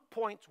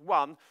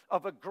 1.1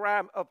 of a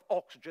gram of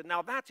oxygen.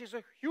 Now, that is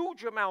a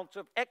huge amount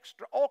of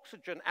extra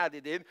oxygen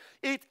added in.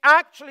 It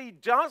actually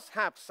does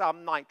have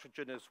some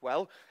nitrogen as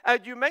well.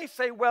 And you may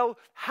say, well,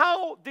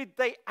 how did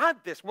they add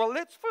this? Well,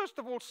 let's first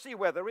of all see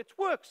whether it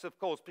works, of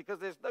course, because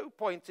there's no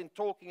point in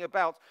talking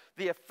about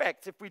the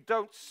effect if we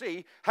don't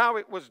see how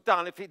it was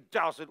done, if it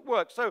doesn't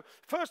work. So,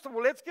 first of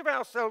all, let's give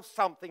ourselves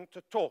something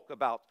to talk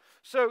about.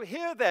 So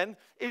here, then,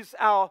 is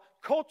our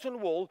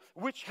cotton wool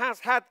which has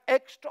had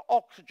extra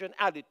oxygen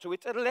added to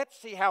it. And let's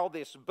see how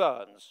this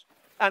burns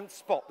and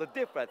spot the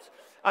difference.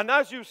 And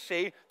as you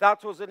see,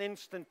 that was an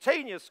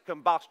instantaneous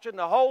combustion.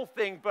 The whole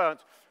thing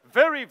burnt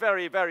very,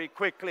 very, very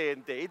quickly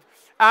indeed.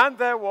 And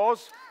there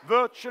was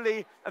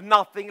virtually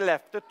nothing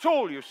left at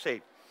all, you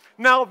see.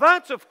 Now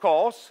that, of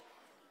course,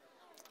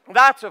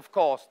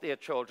 dear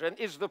children,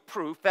 is the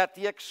proof that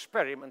the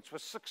experiment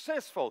was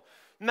successful.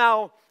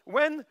 Now,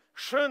 when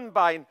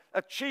Schönbein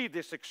achieved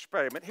this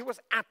experiment, he was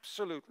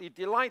absolutely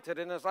delighted.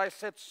 And as I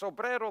said,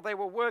 Sobrero, they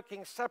were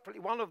working separately,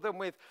 one of them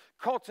with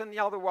cotton, the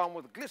other one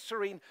with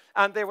glycerine,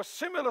 and they were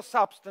similar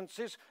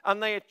substances,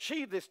 and they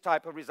achieved this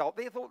type of result.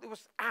 They thought it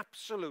was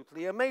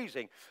absolutely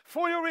amazing.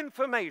 For your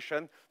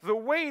information, the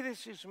way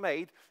this is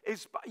made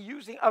is by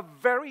using a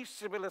very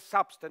similar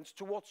substance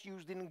to what's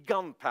used in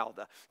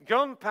gunpowder.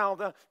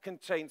 Gunpowder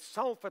contains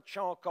sulfur,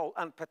 charcoal,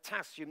 and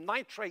potassium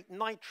nitrate,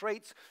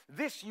 nitrates.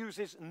 This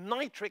uses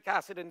nitric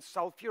acid and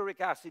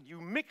sulfuric acid.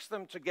 You mix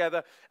them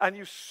together and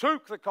you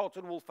soak the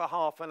cotton wool for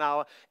half an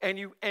hour and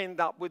you end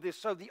up with this.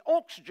 So the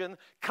oxygen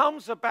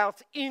comes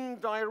about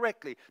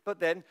indirectly, but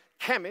then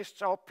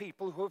chemists are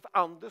people who have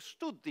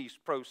understood these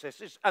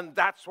processes, and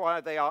that's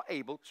why they are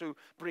able to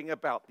bring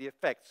about the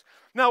effects.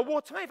 Now,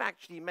 what I've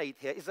actually made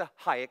here is a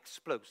high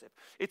explosive.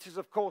 It is,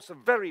 of course, a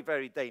very,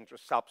 very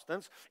dangerous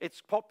substance. It's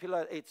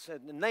popular, its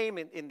name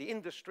in the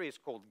industry is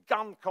called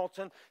gun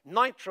cotton,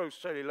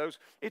 nitrocellulose.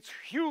 It's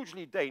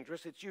hugely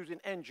dangerous. It's used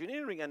in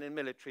engineering and in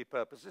military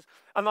purposes,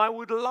 and I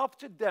would love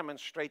to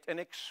demonstrate an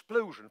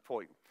explosion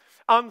for you.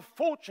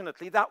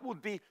 Unfortunately, that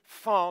would be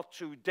far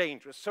too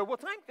dangerous. So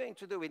what I'm going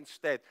to do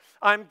instead,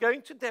 I'm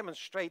going to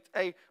demonstrate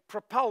a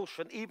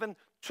propulsion, even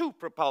two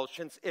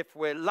propulsions if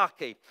we're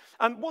lucky.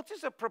 And what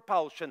is a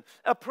propulsion?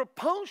 A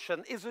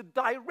propulsion is a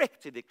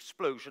directed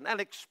explosion. An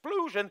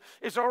explosion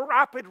is a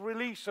rapid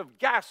release of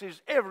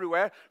gases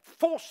everywhere,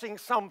 forcing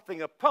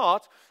something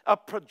apart. A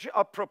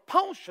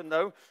propulsion,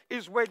 though,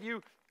 is when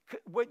you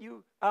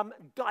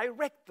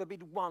direct them in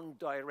one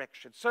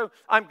direction. So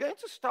I'm going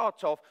to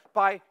start off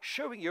by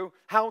showing you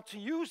how to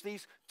use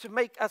these to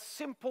make a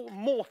simple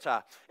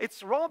mortar.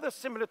 It's rather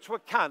similar to a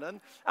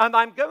cannon, and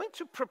I'm going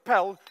to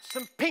propel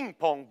some ping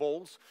pong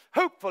balls,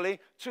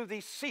 hopefully to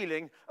the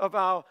ceiling of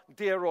our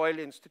dear Royal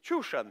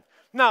Institution.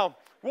 Now,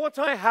 what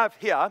I have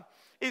here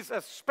is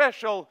a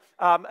special,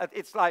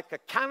 it's like a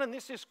cannon.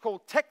 This is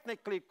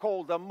technically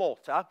called a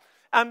mortar.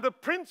 And the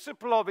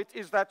principle of it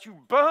is that you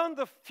burn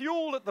the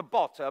fuel at the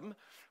bottom.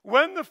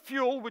 When the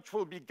fuel, which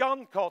will be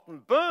gun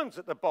cotton, burns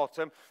at the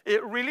bottom,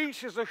 it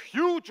releases a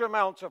huge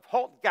amount of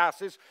hot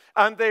gases,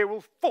 and they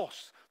will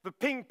force the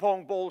ping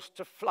pong balls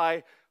to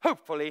fly,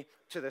 hopefully,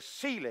 to the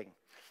ceiling.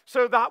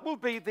 So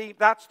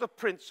that's the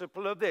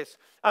principle of this.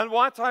 And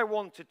what I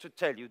wanted to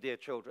tell you, dear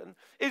children,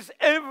 is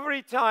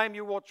every time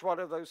you watch one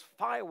of those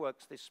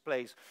fireworks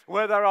displays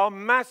where there are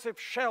massive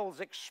shells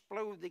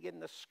exploding in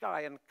the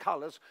sky and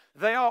colors,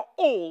 they are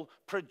all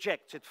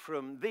projected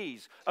from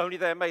these. Only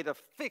they're made of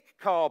thick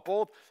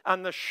cardboard,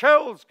 and the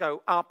shells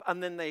go up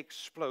and then they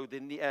explode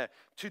in the air.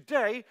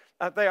 Today,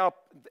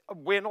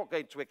 we're not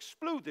going to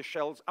explode the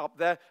shells up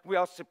there. We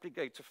are simply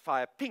going to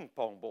fire ping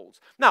pong balls.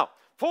 Now,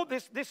 for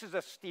this is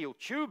a steel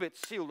tube.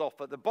 It's sealed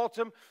off at the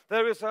bottom.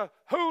 There is a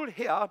hole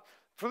here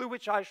through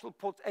which I shall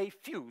put a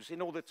fuse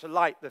in order to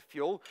light the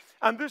fuel.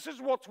 And this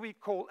is what we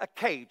call a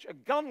cage, a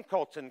gun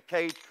cotton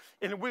cage,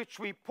 in which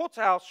we put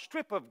our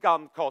strip of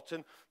gun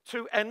cotton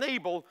to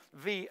enable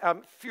the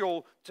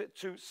fuel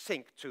to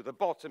sink to the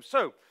bottom.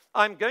 So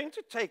I'm going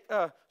to take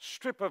a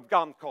strip of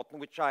gun cotton,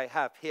 which I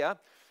have here.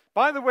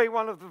 By the way,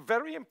 one of the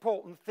very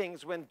important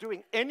things when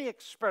doing any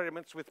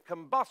experiments with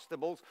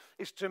combustibles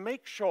is to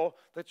make sure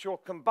that your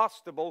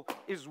combustible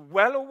is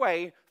well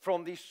away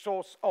from the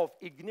source of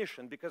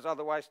ignition, because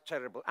otherwise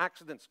terrible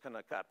accidents can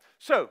occur.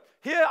 So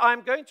here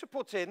I'm going to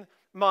put in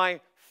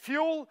my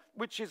fuel,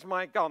 which is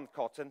my gun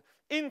cotton,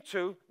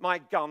 into my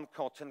gun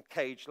cotton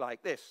cage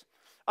like this.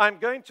 I'm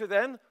going to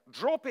then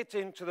drop it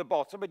into the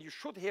bottom, and you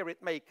should hear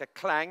it make a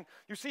clang.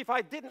 You see, if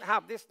I didn't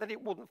have this, then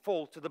it wouldn't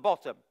fall to the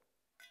bottom.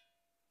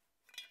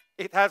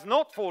 It has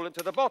not fallen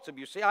to the bottom,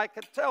 you see. I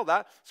can tell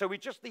that, so we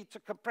just need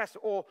to compress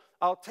it, or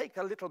I'll take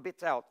a little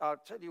bit out.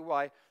 I'll tell you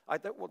why. I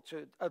don't want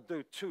to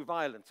do too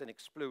violent an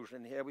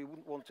explosion here. We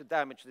wouldn't want to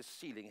damage this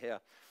ceiling here.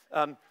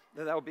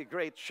 That would be a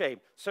great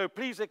shame. So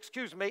please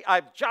excuse me.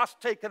 I've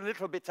just taken a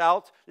little bit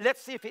out.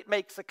 Let's see if it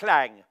makes a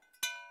clang.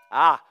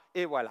 Ah,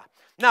 et voila.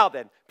 Now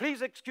then,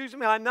 please excuse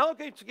me. I'm now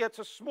going to get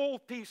a small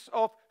piece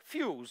of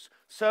fuse.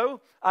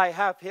 So I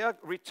have here,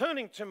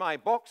 returning to my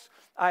box,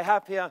 I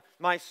have here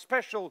my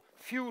special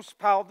fuse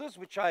powders,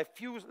 which I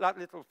fuse, like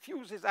little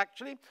fuses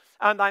actually,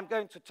 and I'm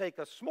going to take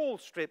a small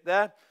strip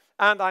there,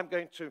 and I'm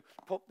going to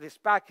put this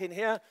back in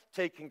here,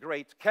 taking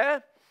great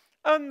care,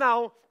 and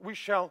now we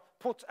shall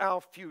put our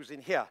fuse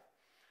in here.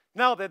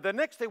 Now then, the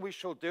next thing we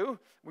shall do,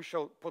 we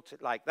shall put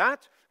it like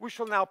that. We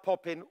shall now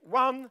pop in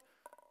 1,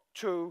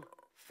 2,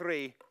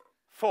 3,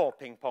 4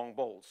 ping pong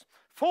balls.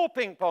 4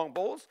 ping pong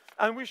balls,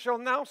 and we shall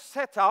now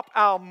set up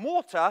our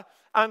mortar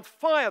and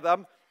fire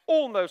them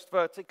almost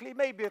vertically,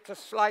 maybe at a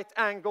slight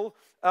angle,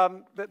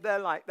 but they're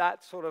like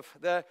that, sort of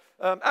there.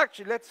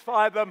 Actually, let's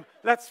fire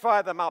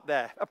them up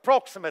there,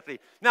 approximately.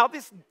 Now,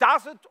 this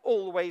doesn't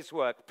always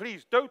work.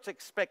 Please don't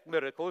expect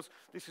miracles.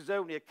 This is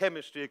only a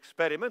chemistry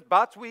experiment,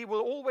 but we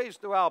will always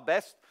do our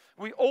best.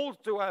 We all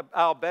do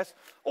our best.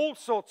 All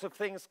sorts of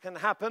things can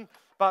happen,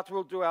 but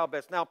we'll do our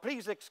best. Now,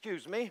 please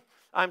excuse me.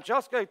 I'm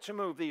just going to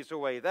move these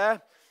away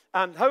there,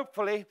 and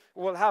hopefully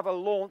we'll have a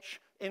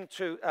launch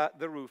into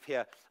the roof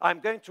here. I'm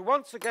going to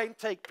once again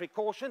take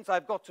precautions.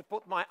 I've got to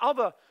put my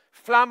other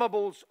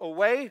flammables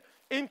away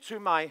into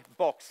my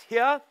box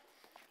here,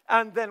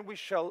 and then we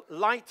shall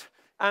light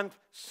and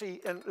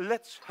see, and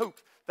let's hope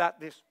that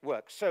this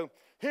works. So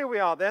here we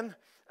are then.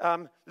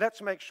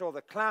 Let's make sure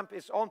the clamp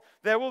is on.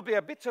 There will be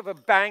a bit of a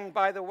bang,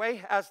 by the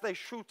way, as they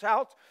shoot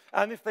out,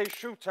 and if they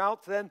shoot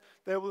out, then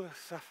they will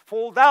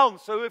fall down.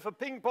 So if a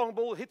ping pong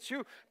ball hits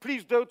you,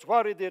 please don't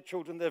worry, dear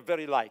children, they're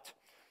very light.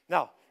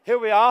 Now, here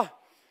we are.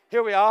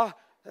 Here we are,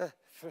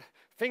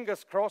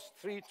 fingers crossed,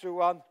 3, 2,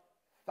 1,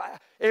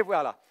 et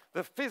voila.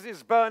 The fizz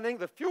is burning,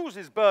 the fuse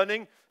is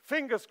burning,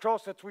 fingers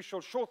crossed that we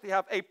shall shortly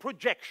have a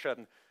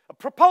projection, a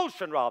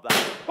propulsion rather.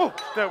 Oh,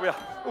 there we are.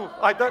 Oh,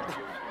 I don't,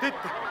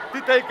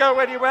 did they go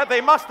anywhere?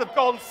 They must have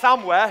gone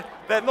somewhere.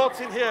 They're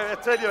not in here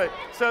at any rate.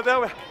 So there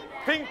were,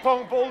 ping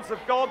pong balls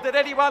have gone. Did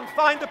anyone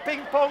find a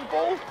ping pong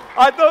ball?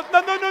 I don't,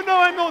 no,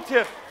 I'm not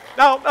here.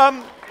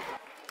 Now,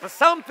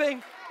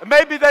 something,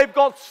 maybe they've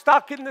got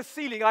stuck in the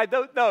ceiling, I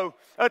don't know.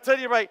 At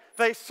any rate,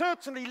 they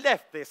certainly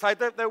left this. I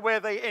don't know where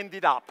they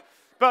ended up.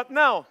 But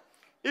now,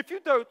 if you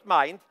don't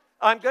mind,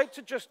 I'm going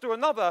to just do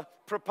another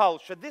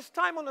propulsion, this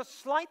time on a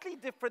slightly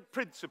different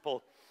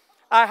principle.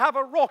 I have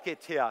a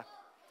rocket here.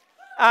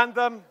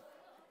 And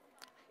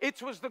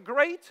it was the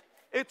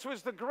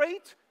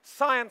great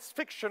science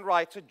fiction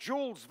writer,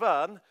 Jules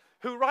Verne,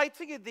 who,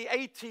 writing in the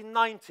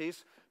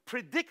 1890s,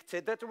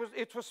 predicted that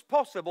it was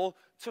possible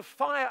to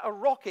fire a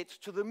rocket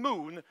to the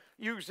moon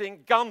using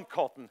gun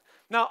cotton.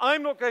 Now,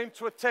 I'm not going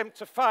to attempt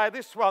to fire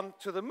this one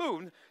to the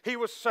moon. He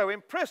was so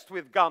impressed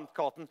with gun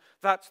cotton.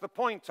 That's the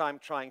point I'm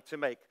trying to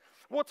make.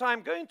 What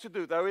I'm going to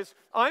do, though, is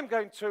I'm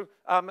going to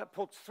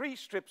put 3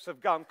 strips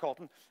of gun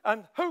cotton,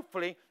 and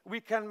hopefully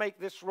we can make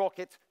this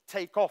rocket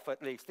take off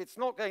at least. It's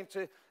not going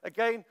to,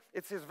 again,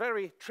 it's a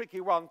very tricky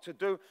one to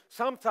do.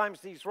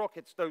 Sometimes these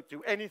rockets don't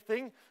do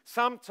anything.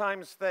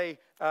 Sometimes they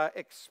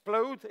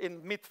explode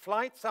in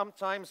mid-flight.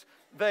 Sometimes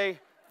they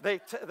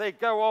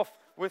go off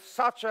with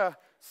such a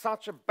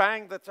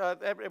bang that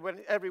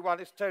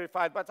everyone is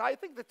terrified. But I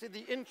think that in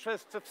the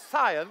interests of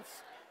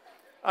science,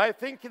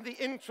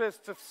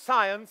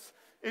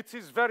 it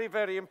is very,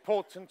 very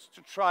important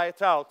to try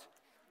it out.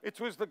 It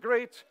was the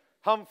great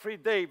Humphrey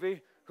Davy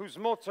whose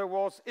motto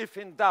was, if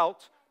in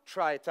doubt,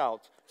 try it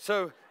out.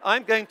 So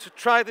I'm going to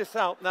try this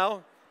out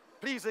now.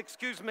 Please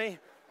excuse me.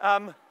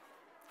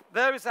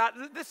 There is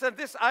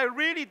this, I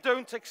really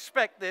don't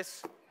expect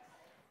this.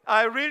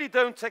 I really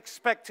don't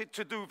expect it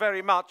to do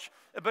very much,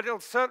 but it'll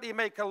certainly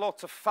make a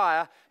lot of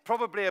fire,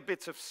 probably a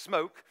bit of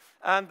smoke,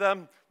 and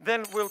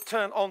then we'll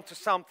turn on to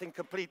something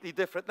completely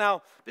different.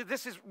 Now,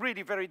 this is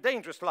really very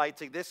dangerous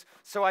lighting this,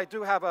 so I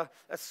do have a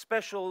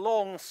special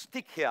long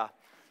stick here.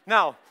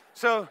 Now,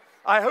 so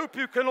I hope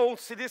you can all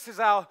see this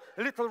is our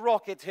little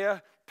rocket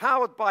here,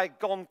 powered by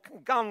gun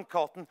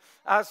cotton,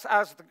 as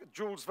the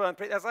Jules Verne,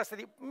 as I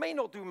said, it may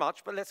not do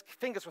much, but let's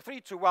fingers for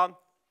 3, 2, 1.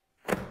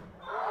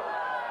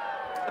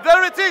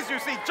 There it is, you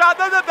see.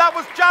 That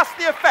was just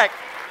the effect.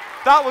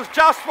 That was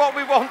just what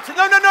we wanted.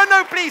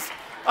 No, please.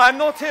 I'm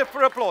not here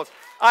for applause.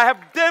 I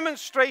have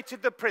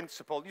demonstrated the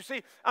principle, you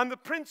see, and the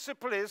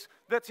principle is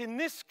that in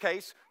this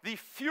case, the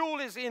fuel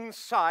is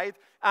inside,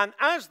 and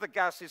as the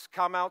gases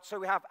come out, so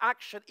we have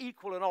action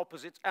equal and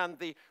opposite, and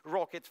the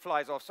rocket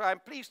flies off. So I'm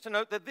pleased to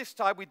note that this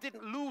time we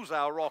didn't lose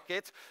our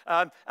rocket,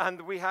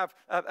 and we have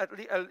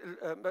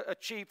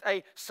achieved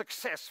a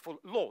successful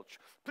launch.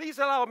 Please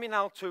allow me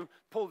now to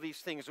pull these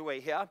things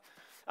away here.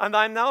 And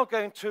I'm now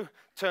going to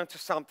turn to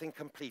something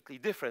completely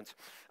different.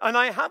 And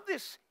I have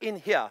this in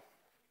here.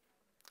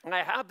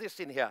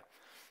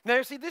 Now,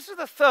 you see, this is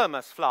a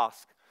thermos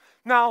flask.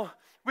 Now,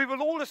 we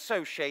will all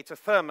associate a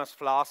thermos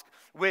flask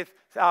with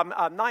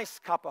a nice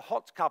cup, a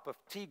hot cup of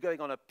tea, going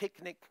on a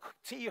picnic,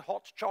 tea,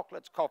 hot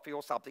chocolate, coffee,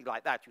 or something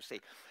like that, you see.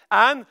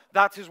 And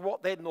that is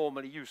what they're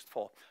normally used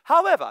for.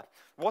 However,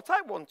 what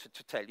I wanted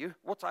to tell you,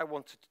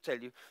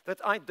 that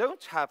I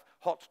don't have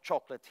hot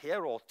chocolate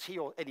here, or tea,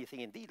 or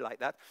anything indeed like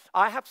that.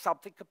 I have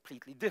something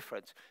completely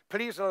different.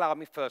 Please allow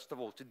me, first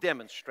of all, to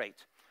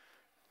demonstrate.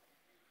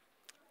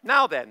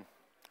 Now then,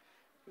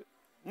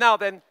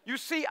 you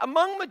see,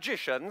 among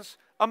magicians,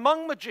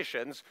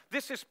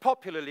 this is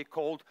popularly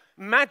called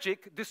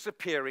magic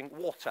disappearing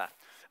water.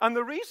 And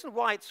the reason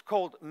why it's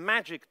called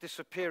magic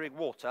disappearing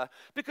water,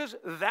 because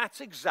that's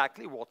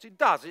exactly what it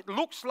does. It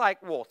looks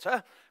like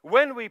water.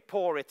 When we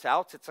pour it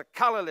out, it's a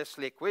colorless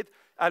liquid.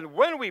 And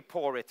when we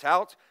pour it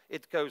out,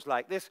 it goes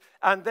like this.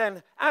 And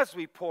then as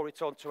we pour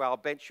it onto our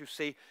bench, you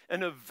see,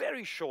 in a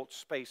very short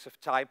space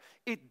of time,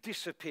 it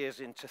disappears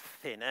into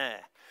thin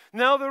air.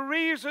 Now, the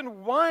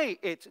reason why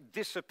it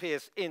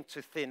disappears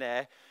into thin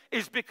air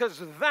is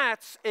because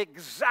that's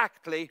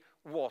exactly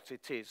what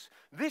it is.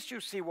 This,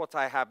 you see what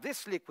I have,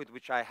 this liquid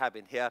which I have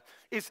in here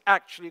is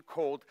actually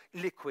called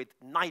liquid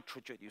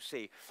nitrogen, you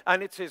see.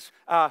 And it is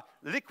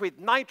liquid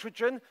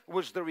nitrogen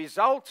was the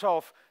result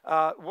of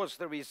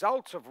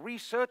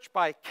research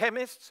by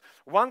chemists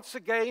once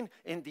again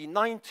in the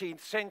 19th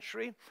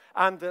century.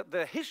 And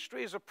the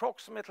history is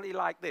approximately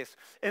like this.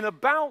 In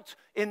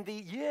the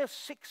year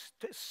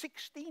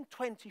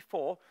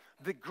 1624,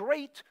 the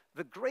great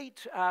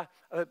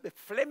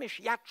Flemish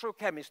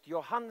iatrochemist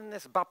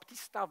Johannes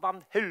Baptista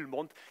van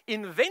Helmont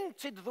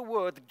invented the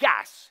word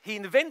gas. He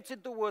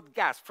invented the word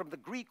gas from the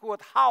Greek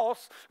word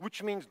chaos,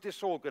 which means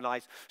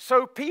disorganized.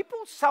 So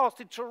people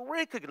started to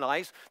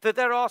recognize that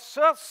there are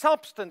certain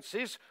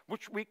substances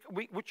which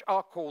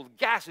are called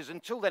gases.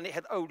 Until then, it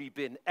had only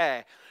been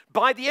air.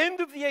 By the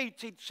end of the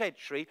 18th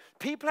century,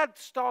 people had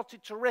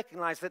started to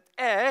recognize that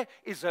air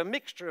is a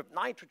mixture of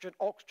nitrogen,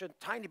 oxygen,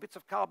 tiny bits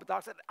of carbon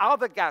dioxide,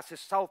 other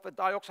gases, sulfur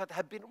dioxide,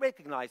 had been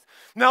recognized.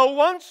 Now,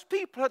 once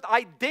people had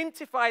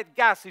identified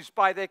gases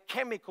by their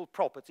chemical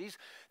properties,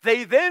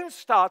 they then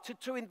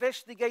started to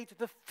investigate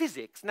the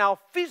physics. Now,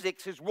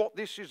 physics is what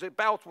this is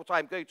about, what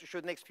I'm going to show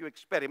in the next few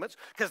experiments,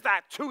 because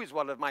that too is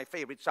one of my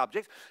favorite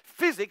subjects.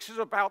 Physics is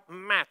about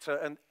matter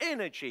and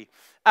energy.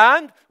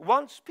 And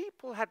once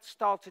people had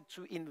started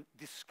to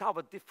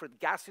discover different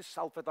gases,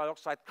 sulfur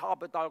dioxide,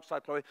 carbon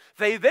dioxide, chlorine,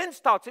 they then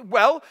started,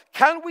 well,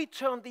 can we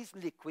turn these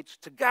liquids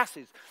to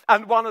gases?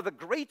 And one of the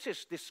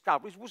greatest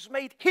discoveries was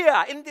made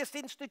here in this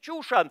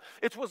institution.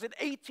 It was in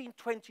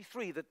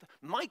 1823 that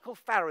Michael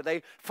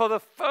Faraday, for the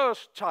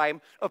first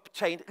time,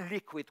 obtained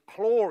liquid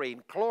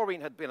chlorine. Chlorine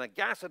had been a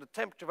gas at a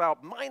temperature of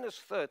about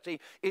 -30.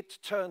 It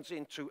turns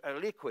into a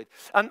liquid.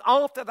 And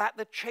after that,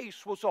 the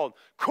chase was on.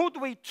 Could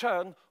we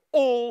turn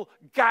all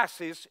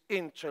gases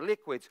into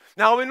liquids?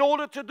 Now, in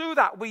order to do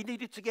that, we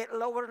needed to get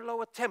lower and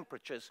lower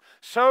temperatures.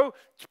 So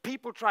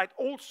people tried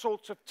all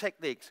sorts of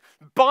techniques.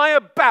 By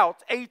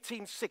about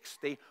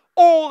 1860,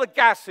 all the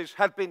gases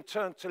had been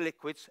turned to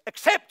liquids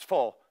except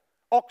for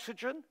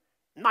oxygen,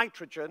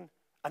 nitrogen,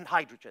 and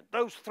hydrogen.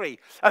 Those three.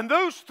 And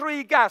those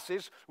three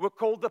gases were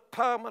called the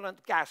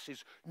permanent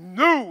gases.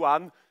 No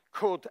one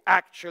could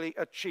actually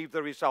achieve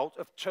the result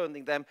of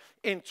turning them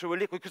into a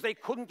liquid because they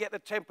couldn't get the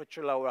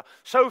temperature lower.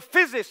 So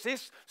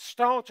physicists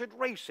started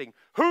racing.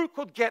 Who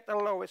could get the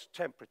lowest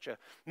temperature?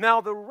 Now,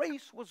 the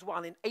race was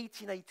won in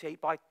 1888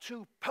 by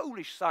two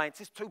Polish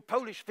scientists, two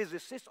Polish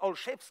physicists,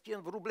 Olszewski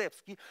and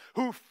Wróblewski,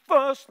 who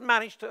first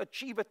managed to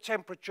achieve a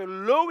temperature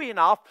low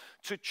enough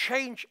to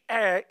change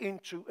air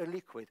into a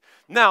liquid.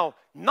 Now,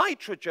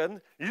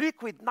 nitrogen,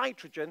 liquid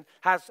nitrogen,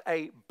 has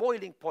a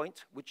boiling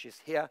point, which is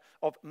here,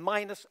 of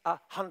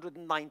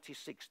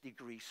 -196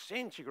 degrees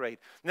centigrade.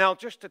 Now,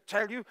 just to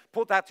tell you,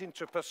 put that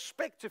into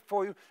perspective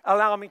for you,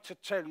 allow me to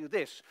tell you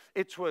this.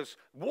 It was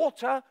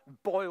water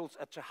boils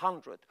at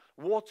 100.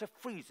 Water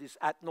freezes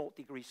at 0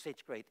 degrees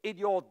centigrade. In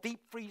your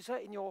deep freezer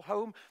in your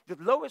home, the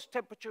lowest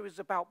temperature is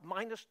about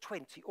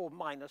 -20 or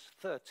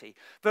 -30.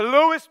 The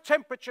lowest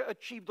temperature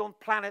achieved on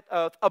planet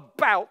Earth,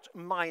 about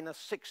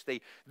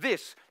 -60.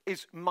 This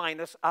is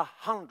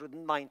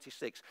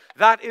 -196.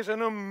 That is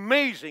an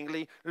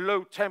amazingly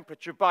low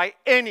temperature by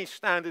any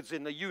standards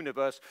in the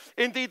universe.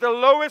 Indeed, the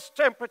lowest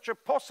temperature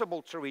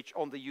possible to reach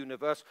on the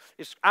universe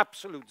is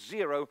absolute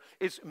zero,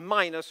 is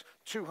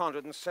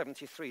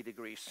 -273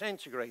 degrees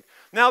centigrade.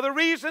 Now, the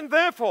reason,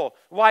 therefore,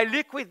 why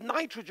liquid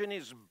nitrogen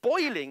is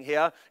boiling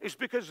here is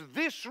because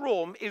this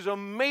room is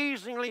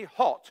amazingly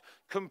hot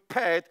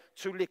compared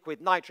to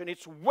liquid nitrogen.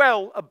 It's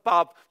well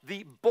above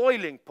the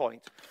boiling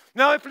point.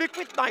 Now, if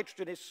liquid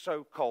nitrogen is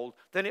so cold,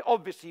 then it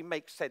obviously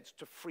makes sense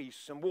to freeze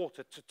some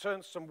water, to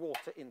turn some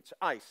water into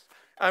ice.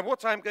 And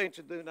what I'm going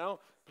to do now,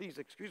 please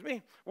excuse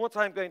me, what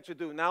I'm going to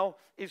do now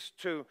is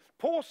to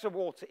pour some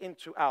water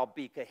into our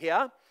beaker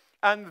here,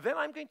 and then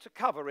I'm going to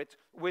cover it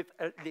with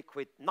a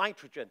liquid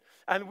nitrogen.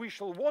 And we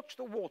shall watch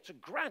the water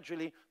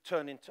gradually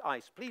turn into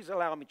ice. Please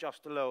allow me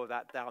just to lower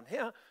that down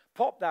here.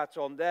 Pop that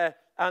on there,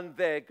 and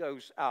there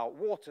goes our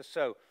water.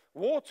 So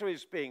water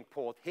is being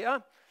poured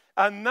here.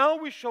 And now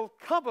we shall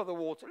cover the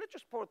water. Let's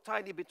just pour a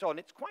tiny bit on.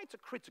 It's quite a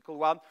critical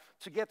one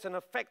to get an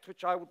effect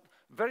which I would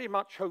very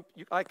much hope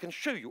I can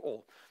show you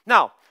all.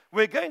 Now,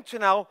 we're going to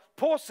now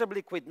pour some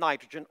liquid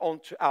nitrogen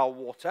onto our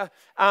water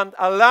and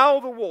allow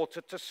the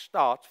water to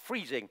start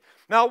freezing.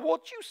 Now,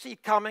 what you see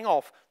coming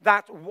off,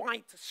 that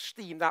white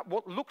steam, that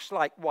what looks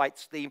like white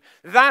steam,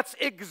 that's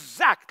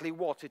exactly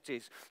what it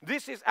is.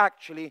 This is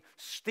actually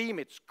steam.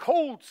 It's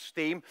cold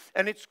steam,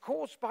 and it's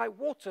caused by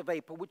water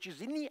vapor, which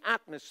is in the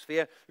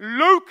atmosphere,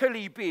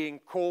 locally being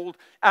cooled,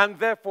 and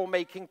therefore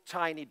making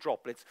tiny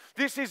droplets.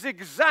 This is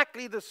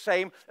exactly the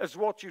same as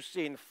what you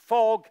see in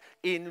fog,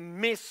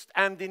 in mist,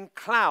 and in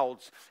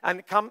clouds,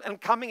 and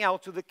coming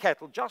out of the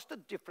kettle, just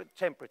at different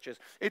temperatures.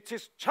 It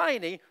is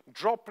tiny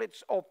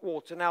droplets of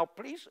water. Now,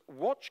 please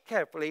watch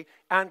carefully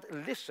and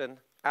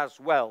listen as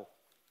well.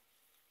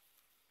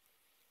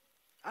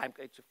 I'm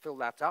going to fill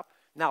that up.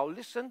 Now,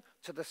 listen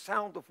to the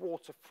sound of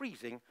water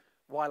freezing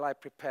while I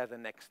prepare the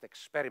next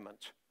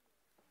experiment.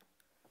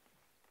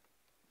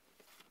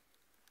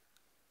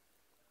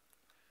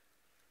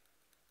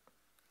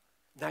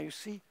 Now you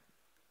see,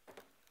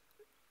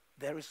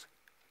 there is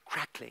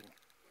crackling.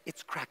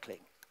 It's crackling.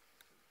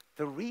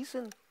 The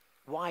reason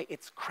why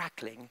it's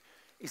crackling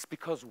is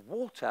because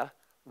water,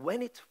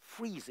 when it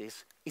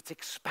freezes, it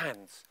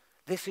expands.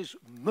 This is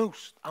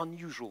most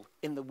unusual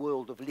in the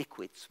world of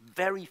liquids.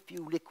 Very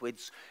few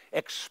liquids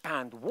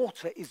expand.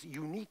 Water is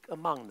unique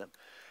among them.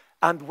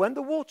 And when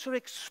the water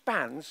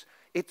expands,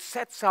 it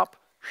sets up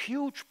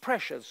huge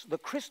pressures. The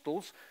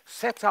crystals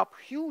set up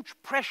huge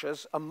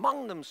pressures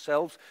among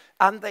themselves,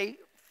 and they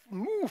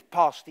move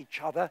past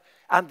each other,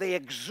 and they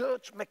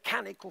exert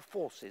mechanical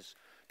forces.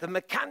 The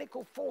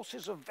mechanical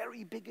forces are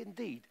very big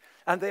indeed,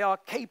 and they are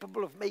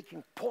capable of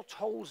making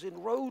potholes in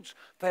roads.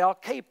 They are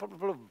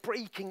capable of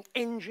breaking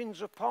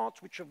engines apart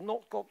which have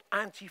not got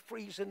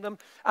antifreeze in them,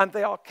 and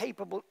they are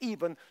capable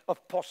even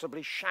of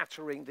possibly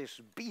shattering this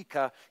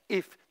beaker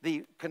if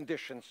the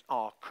conditions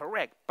are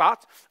correct.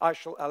 But I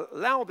shall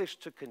allow this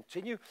to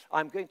continue.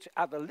 I'm going to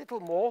add a little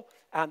more,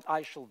 and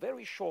I shall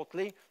very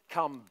shortly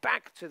come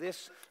back to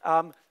this.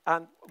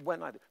 And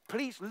when I do,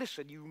 please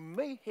listen, you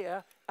may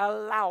hear a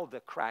louder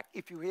crack.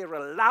 If you hear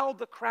a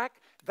louder crack,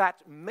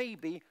 that may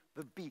be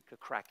the beaker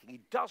cracking.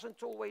 It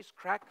doesn't always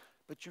crack,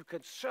 but you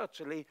can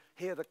certainly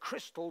hear the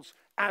crystals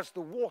as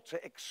the water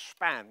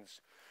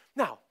expands.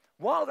 Now,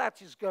 while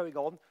that is going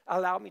on,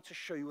 allow me to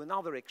show you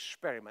another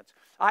experiment.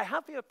 I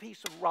have here a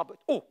piece of rubber.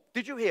 Oh,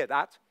 did you hear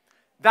that?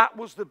 That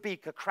was the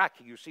beaker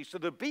cracking, you see. So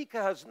the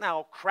beaker has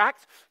now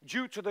cracked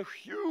due to the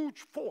huge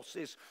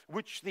forces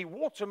which the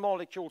water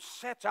molecules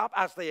set up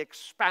as they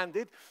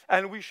expanded,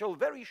 and we shall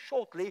very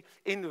shortly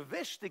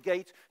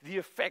investigate the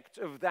effect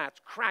of that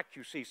crack,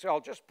 you see. So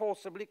I'll just pour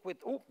some liquid.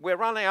 Oh, we're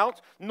running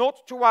out.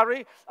 Not to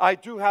worry. I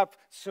do have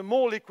some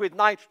more liquid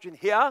nitrogen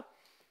here.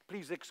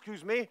 Please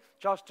excuse me,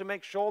 just to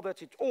make sure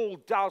that it all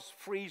does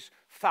freeze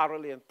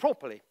thoroughly and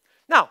properly.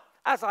 Now,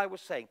 as I was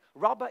saying,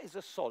 rubber is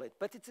a solid,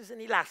 but it is an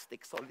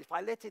elastic solid. If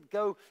I let it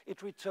go,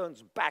 it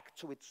returns back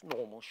to its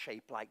normal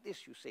shape like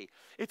this, you see.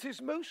 It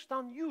is most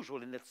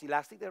unusual in its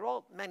elastic. There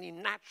aren't many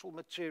natural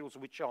materials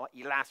which are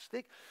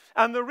elastic.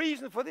 And the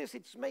reason for this,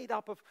 it's made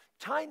up of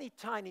tiny,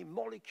 tiny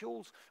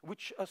molecules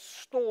which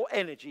store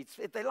energy.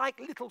 They're like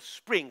little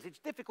springs. It's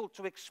difficult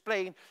to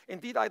explain.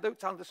 Indeed, I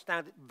don't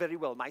understand it very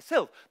well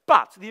myself.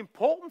 But the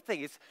important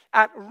thing is,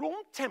 at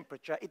room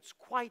temperature, it's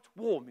quite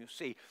warm, you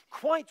see.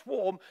 Quite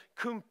warm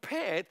compared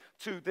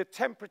to the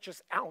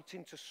temperatures out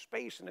into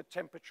space and the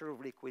temperature of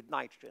liquid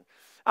nitrogen.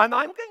 And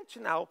I'm going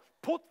to now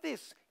put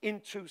this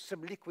into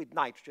some liquid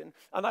nitrogen,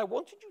 and I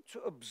wanted you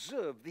to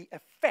observe the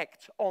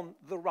effect on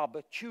the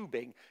rubber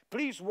tubing.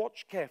 Please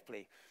watch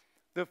carefully.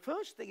 The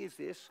first thing is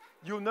this.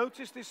 You'll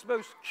notice this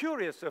most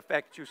curious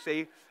effect, you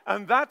see,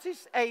 and that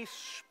is a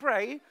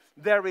spray.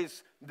 There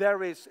is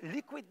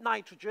liquid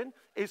nitrogen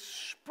is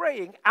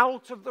spraying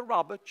out of the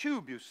rubber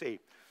tube, you see.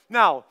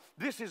 Now,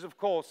 this is, of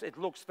course, it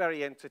looks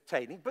very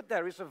entertaining, but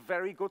there is a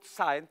very good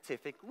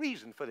scientific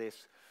reason for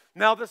this.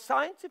 Now, the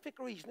scientific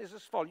reason is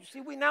as follows. You see,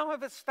 we now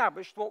have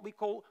established what we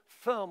call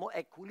thermal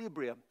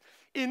equilibrium.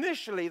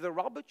 Initially, the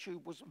rubber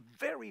tube was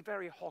very,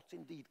 very hot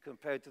indeed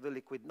compared to the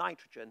liquid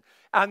nitrogen,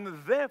 and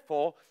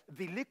therefore,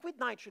 the liquid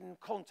nitrogen in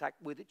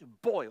contact with it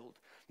boiled.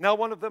 Now,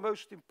 one of the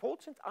most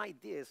important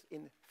ideas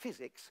in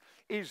physics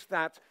is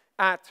that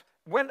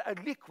when a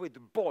liquid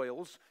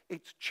boils,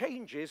 it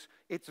changes,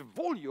 its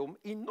volume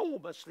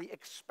enormously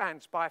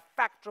expands by a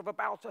factor of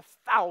about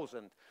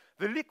 1,000.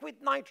 The liquid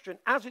nitrogen,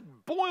 as it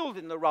boiled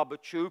in the rubber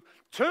tube,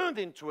 turned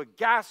into a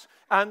gas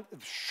and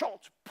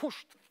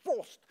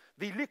forced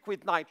the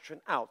liquid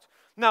nitrogen out.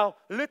 Now,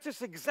 let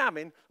us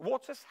examine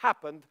what has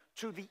happened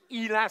to the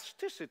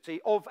elasticity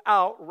of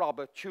our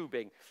rubber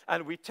tubing.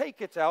 And we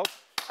take it out,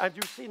 and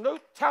you see,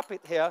 tap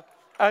it here,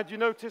 and you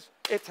notice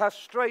it has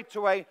straight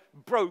away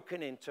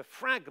broken into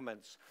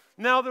fragments.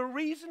 Now, the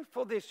reason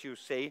for this, you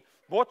see,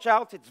 watch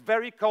out, it's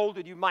very cold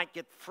and you might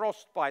get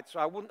frostbite, so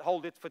I wouldn't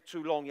hold it for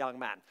too long, young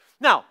man.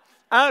 Now,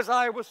 as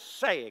I was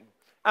saying,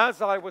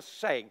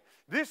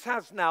 this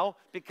has now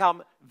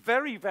become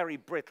very, very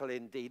brittle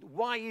indeed.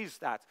 Why is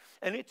that?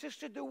 And it is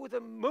to do with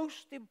the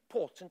most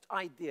important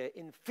idea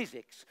in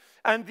physics.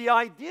 And the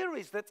idea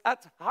is that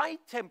at high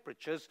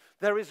temperatures,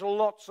 there is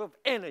lots of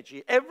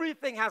energy.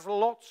 Everything has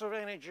lots of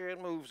energy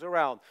and moves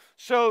around.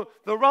 So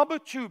the rubber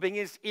tubing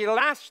is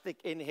elastic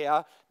in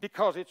here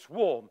because it's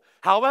warm.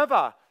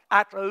 However,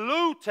 at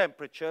low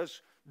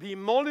temperatures, the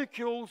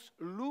molecules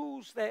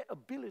lose their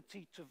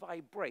ability to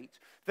vibrate.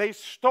 They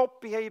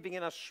stop behaving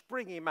in a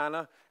springy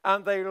manner,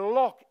 and they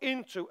lock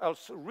into a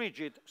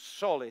rigid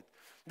solid.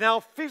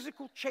 Now,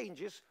 physical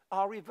changes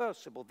are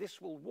reversible.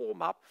 This will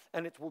warm up,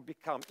 and it will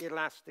become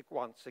elastic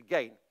once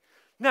again.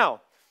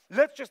 Now,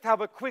 let's just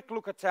have a quick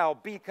look at our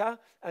beaker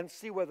and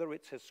see whether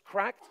it has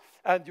cracked.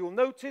 And you'll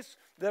notice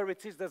there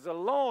it is. There's a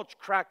large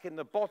crack in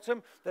the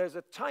bottom. There's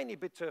a tiny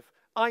bit of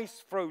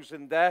ice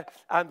frozen there,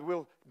 and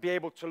we'll be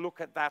able to look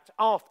at that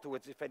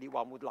afterwards if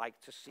anyone would like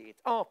to see it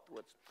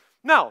afterwards.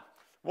 Now,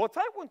 what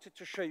I wanted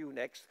to show you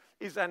next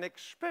is an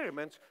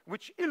experiment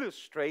which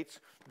illustrates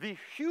the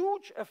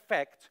huge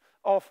effect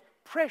of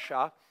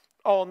pressure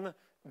on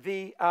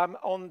the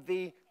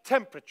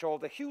temperature, or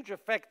the huge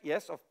effect,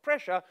 yes, of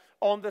pressure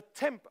on the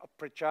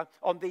temperature,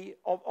 on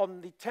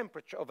the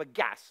temperature of a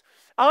gas.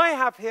 I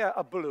have here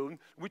a balloon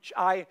which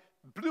I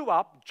blew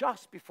up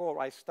just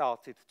before I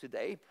started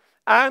today,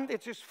 and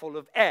it is full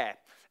of air.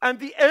 And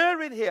the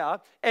air in here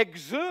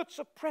exerts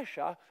a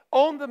pressure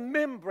on the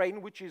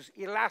membrane which is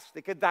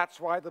elastic, and that's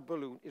why the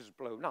balloon is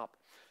blown up.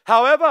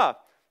 However,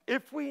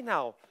 if we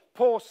now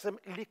pour some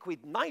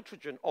liquid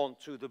nitrogen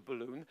onto the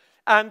balloon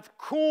and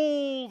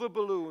cool the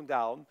balloon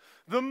down,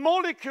 the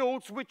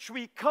molecules which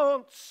we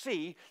can't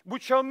see,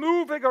 which are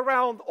moving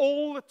around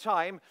all the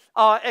time,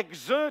 are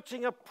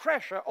exerting a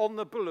pressure on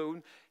the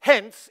balloon.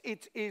 Hence,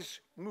 it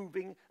is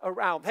moving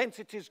around. Hence,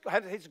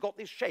 it's got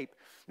this shape.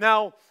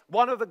 Now,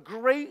 one of the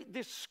great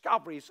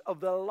discoveries of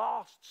the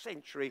last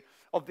century,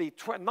 of the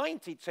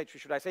 19th century,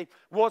 should I say,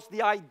 was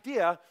the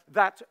idea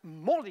that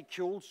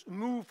molecules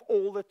move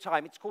all the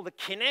time. It's called the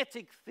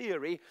kinetic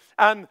theory,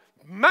 and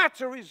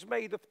matter is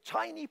made of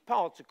tiny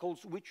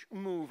particles which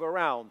move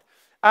around.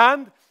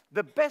 And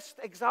the best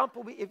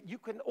example, you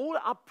can all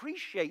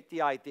appreciate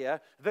the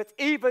idea that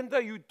even though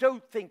you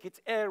don't think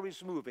its air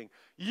is moving,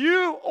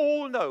 you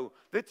all know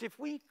that if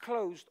we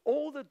closed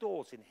all the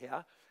doors in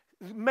here,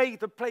 made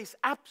the place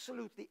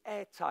absolutely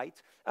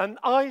airtight, and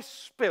I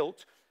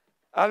spilt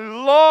a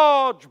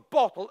large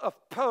bottle of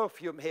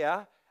perfume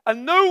here,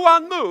 and no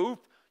one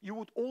moved, you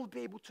would all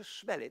be able to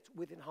smell it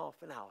within half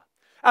an hour.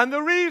 And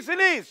the reason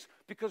is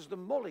because the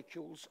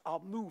molecules are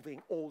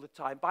moving all the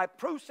time by a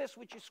process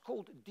which is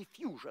called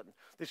diffusion.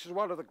 This is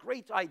one of the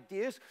great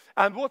ideas.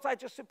 And what I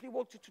just simply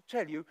wanted to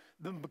tell you,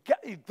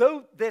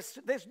 though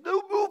there's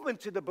no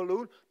movement in the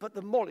balloon, but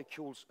the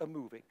molecules are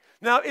moving.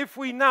 Now, if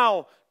we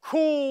now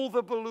cool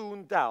the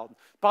balloon down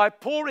by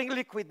pouring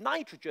liquid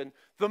nitrogen,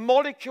 the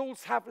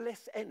molecules have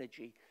less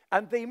energy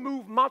and they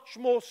move much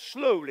more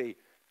slowly.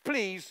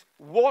 Please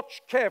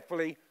watch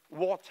carefully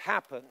what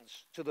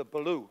happens to the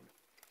balloon.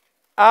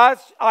 As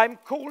I'm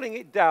cooling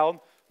it down,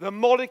 the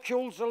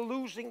molecules are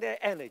losing their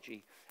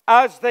energy.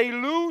 As they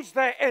lose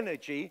their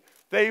energy,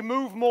 they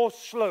move more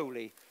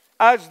slowly.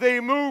 As they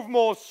move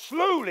more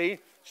slowly,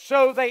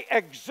 so they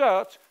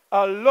exert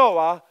a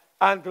lower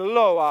and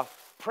lower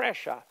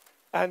pressure.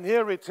 And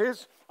here it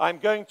is. I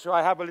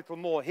have a little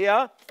more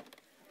here.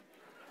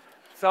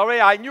 Sorry,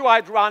 I knew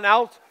I'd run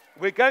out.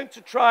 We're going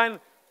to try and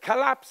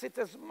collapse it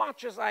as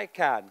much as I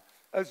can.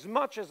 As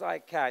much as I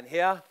can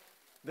here.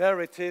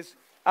 There it is.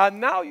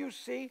 And now you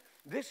see,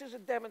 this is a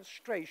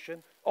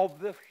demonstration of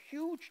the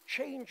huge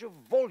change of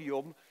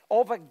volume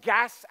of a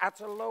gas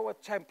at a lower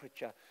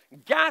temperature.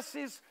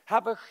 Gases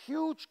have a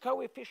huge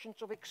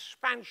coefficient of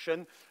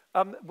expansion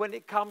when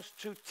it comes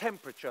to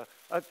temperature.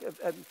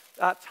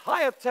 At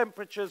higher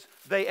temperatures,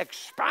 they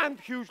expand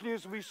hugely,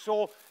 as we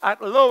saw.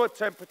 At lower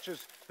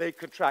temperatures, they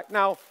contract.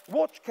 Now,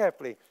 watch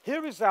carefully.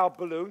 Here is our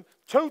balloon,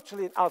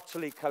 totally and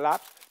utterly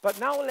collapsed. But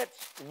now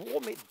let's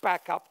warm it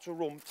back up to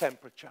room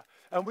temperature.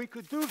 And we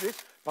could do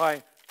this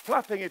by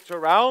flapping it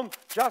around,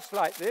 just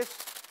like this,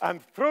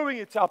 and throwing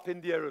it up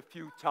in the air a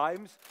few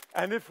times.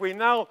 And if we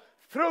now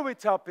throw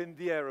it up in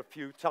the air a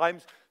few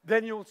times,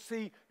 then you'll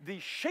see the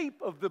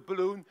shape of the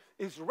balloon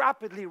is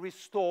rapidly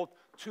restored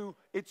to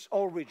its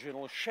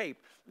original shape.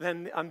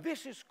 And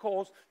this is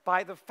caused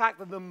by the fact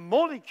that the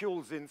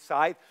molecules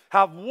inside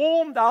have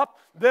warmed up,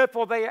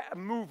 therefore they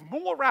move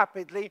more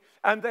rapidly,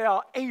 and they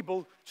are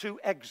able to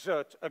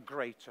exert a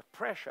greater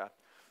pressure.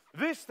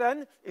 This,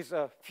 then, is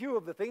a few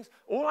of the things.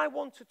 All I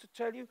wanted to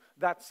tell you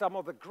that some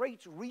of the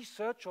great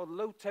research on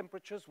low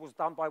temperatures was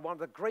done by one of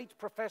the great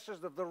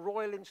professors of the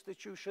Royal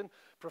Institution,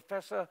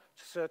 Professor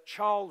Sir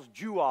Charles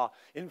Dewar.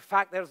 In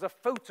fact, there's a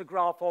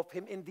photograph of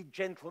him in the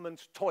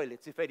gentleman's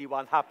toilet, if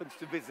anyone happens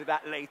to visit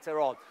that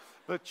later on.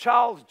 But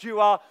Charles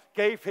Dewar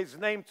gave his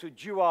name to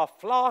Dewar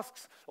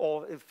flasks,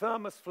 or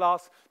thermos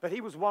flasks, but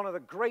he was one of the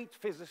great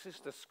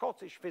physicists, a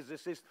Scottish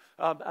physicist,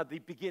 at the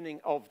beginning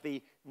of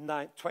the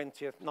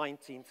 20th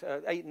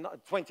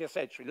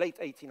century, late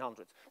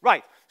 1800s.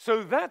 Right,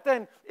 so that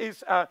then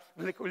is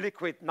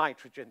liquid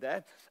nitrogen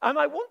there. And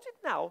I wanted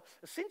now,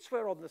 since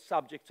we're on the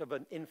subject of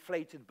an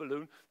inflated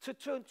balloon, to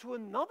turn to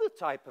another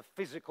type of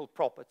physical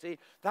property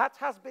that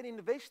has been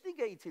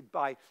investigated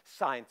by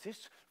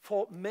scientists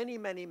for many,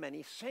 many,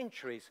 many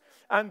centuries.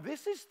 And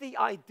this is the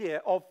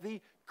idea of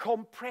the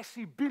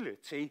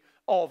compressibility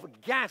of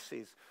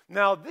gases.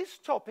 Now, this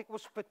topic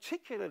was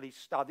particularly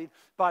studied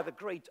by the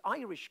great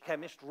Irish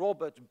chemist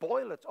Robert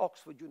Boyle at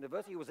Oxford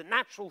University. He was a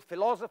natural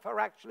philosopher,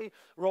 actually,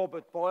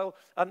 Robert Boyle.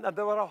 And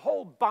there were a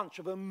whole bunch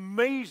of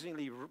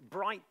amazingly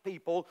bright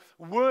people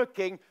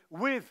working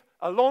with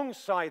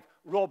alongside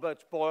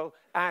Robert Boyle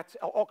at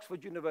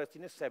Oxford University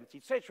in the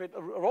 17th century.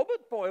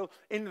 Robert Boyle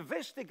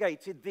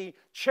investigated the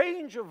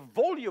change of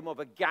volume of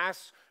a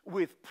gas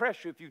with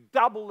pressure. If you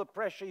double the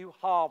pressure, you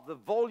halve the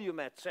volume,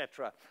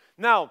 etc.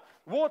 Now,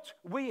 what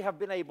we have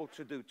been able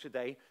to do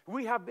today,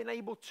 we have been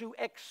able to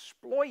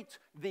exploit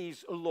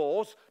these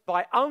laws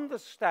by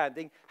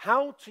understanding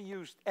how to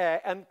use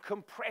air and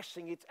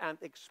compressing it and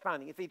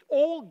expanding it.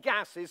 All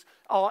gases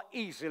are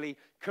easily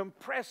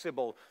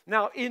compressible.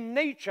 Now, in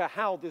nature,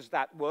 how does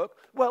that work?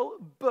 Well,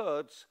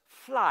 birds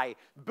fly.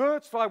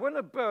 Birds fly. When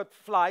a bird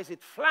flies,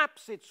 it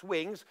flaps its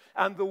wings,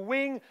 and the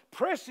wing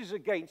presses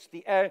against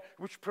the air,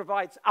 which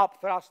provides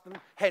upthrust, and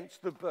hence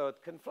the bird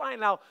can fly.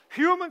 Now,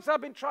 humans have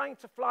been trying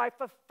to fly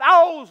for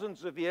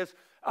thousands of years,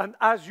 and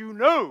as you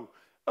know,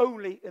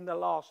 only in the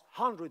last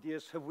 100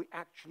 years have we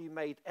actually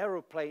made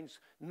aeroplanes,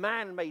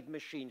 man-made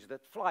machines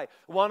that fly.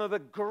 One of the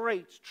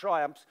great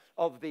triumphs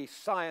of the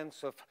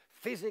science of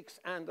physics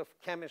and of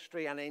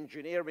chemistry and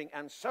engineering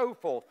and so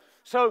forth.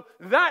 So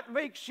that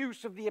makes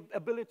use of the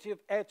ability of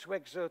air to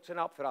exert an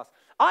upthrust.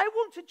 I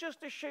wanted just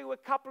to show you a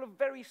couple of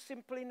very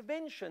simple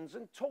inventions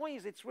and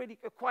toys. It's really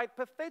quite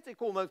pathetic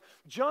almost,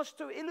 just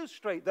to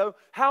illustrate, though,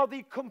 how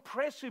the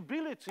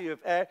compressibility of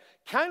air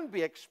can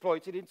be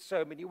exploited in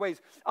so many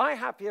ways. I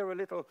have here a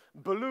little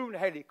balloon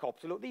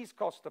helicopter. Look, these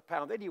cost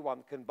 £1.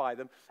 Anyone can buy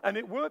them. And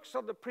it works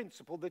on the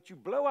principle that you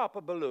blow up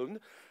a balloon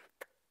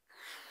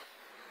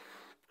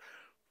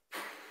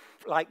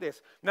like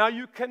this. Now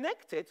you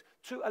connect it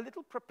to a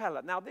little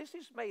propeller. Now this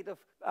is made of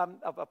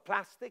a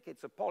plastic,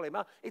 it's a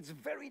polymer, it's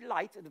very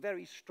light and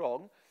very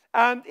strong,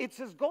 and it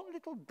has got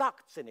little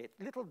ducts in it,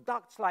 little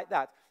ducts like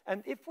that.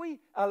 And if we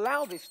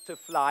allow this to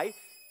fly,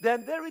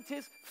 then there it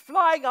is,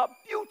 flying up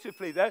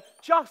beautifully there,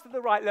 just at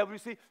the right level, you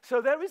see. So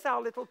there is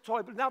our little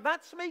toy. But now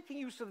that's making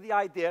use of the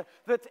idea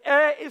that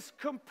air is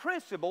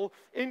compressible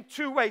in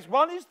two ways.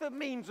 One is the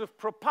means of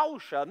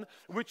propulsion,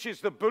 which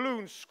is the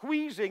balloon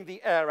squeezing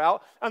the air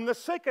out. And the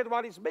second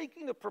one is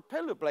making the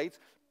propeller blades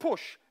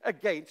push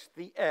against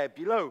the air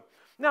below.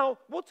 Now,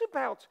 what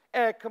about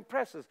air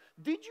compressors?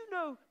 Did you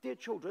know, dear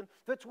children,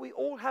 that we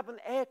all have an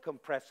air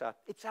compressor?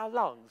 It's our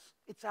lungs.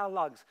 It's our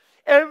lungs.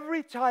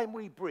 Every time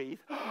we breathe,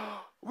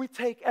 we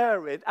take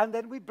air in, and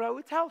then we blow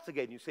it out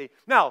again, you see.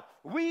 Now,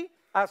 we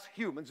as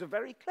humans are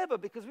very clever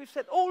because we've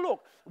said, oh,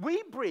 look,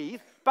 we breathe,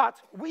 but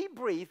we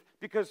breathe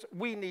because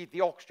we need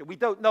the oxygen. We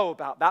don't know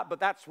about that, but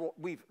that's what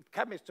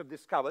chemists have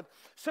discovered.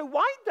 So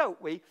why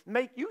don't we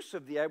make use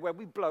of the air where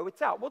we blow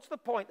it out? What's the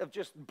point of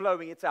just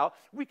blowing it out?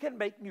 We can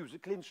make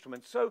musical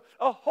instruments. So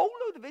a whole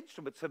load of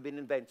instruments have been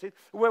invented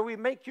where we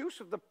make use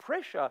of the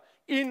pressure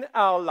in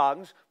our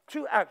lungs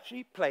to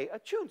actually play a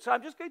tune. So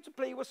I'm just going to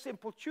play you a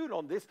simple tune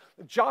on this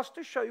just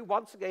to show you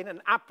once again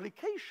an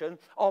application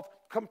of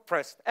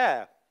compressed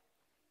air.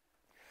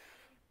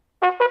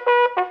 And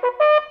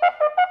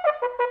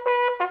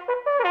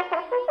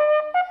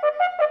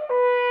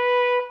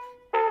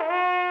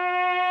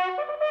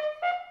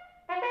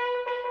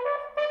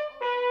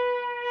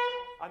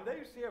there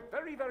you see a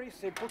very, very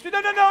simple tune. No,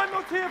 I'm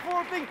not here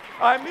for a thing.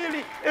 I'm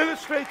merely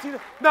illustrating.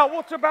 Now,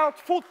 what about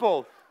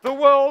football? The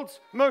world's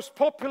most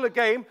popular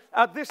game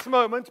at this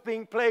moment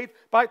being played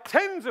by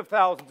tens of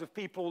thousands of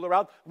people all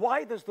around.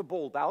 Why does the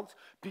ball bounce?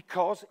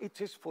 Because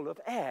it is full of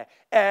air.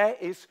 Air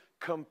is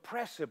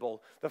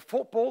compressible. The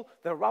football,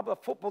 the rubber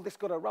football, this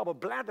got a rubber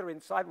bladder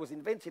inside, was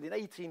invented in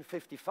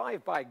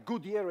 1855 by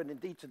Goodyear, and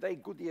indeed today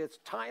Goodyear's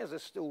tires are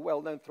still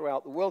well known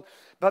throughout the world.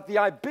 But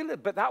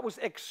that was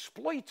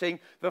exploiting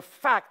the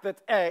fact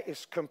that air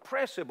is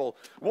compressible.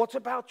 What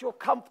about your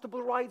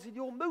comfortable rides in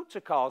your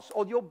motor cars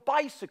or your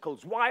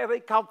bicycles? Why are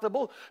they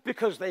comfortable?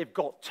 Because they've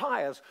got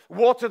tires.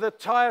 What are the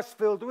tires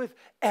filled with?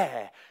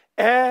 Air.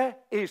 Air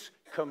is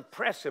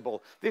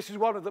compressible. This is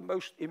one of the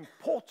most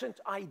important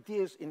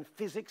ideas in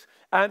physics,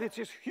 and it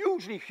is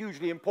hugely,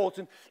 hugely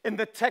important in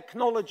the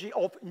technology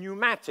of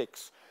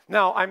pneumatics.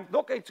 Now, I'm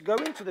not going to go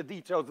into the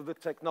details of the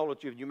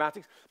technology of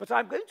pneumatics, but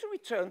I'm going to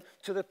return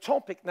to the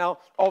topic now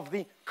of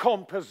the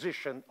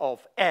composition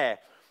of air.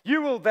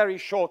 You will very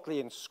shortly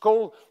in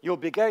school, you'll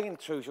be going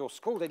into your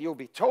school and you'll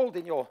be told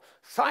in your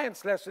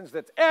science lessons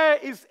that air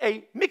is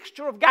a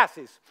mixture of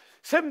gases.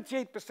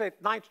 78%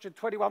 nitrogen,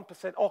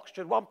 21%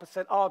 oxygen,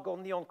 1%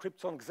 argon, neon,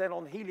 krypton,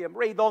 xenon, helium,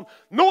 radon,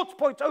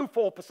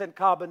 0.04%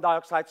 carbon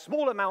dioxide,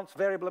 small amounts,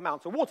 variable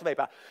amounts of water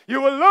vapor.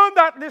 You will learn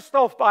that list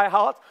off by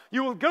heart.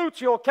 You will go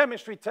to your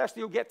chemistry test,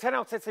 you'll get 10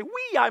 out of 10, say,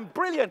 wee, I'm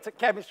brilliant at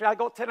chemistry, I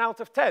got 10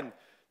 out of 10.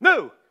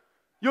 No.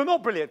 You're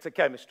not brilliant at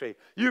chemistry.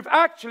 You've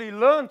actually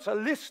learned a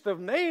list of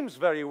names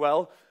very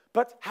well,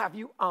 but have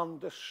you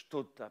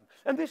understood them?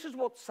 And this is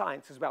what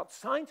science is about.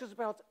 Science is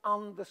about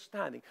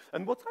understanding.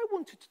 And what I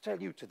wanted to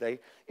tell you today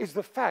is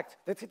the fact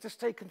that it has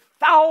taken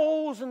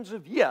thousands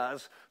of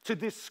years to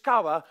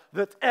discover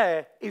that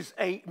air is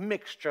a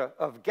mixture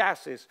of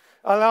gases.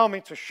 Allow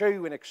me to show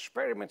you an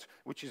experiment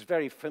which is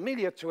very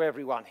familiar to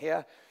everyone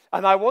here.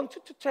 And I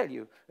wanted to tell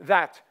you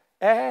that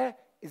air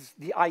is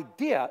the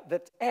idea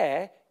that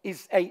air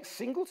is a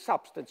single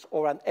substance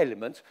or an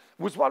element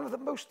was one of the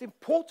most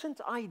important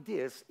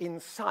ideas in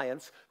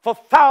science for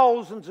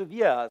thousands of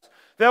years.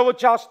 There were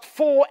just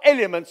 4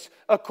 elements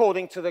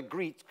according to the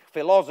Greek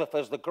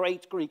philosophers, the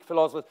great Greek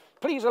philosophers.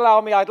 Please allow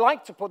me, I'd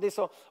like to put this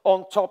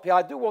on top here.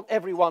 I do want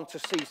everyone to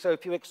see, so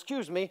if you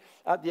excuse me,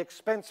 at the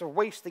expense of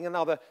wasting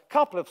another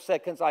couple of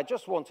seconds, I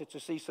just wanted to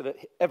see so that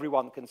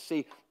everyone can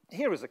see.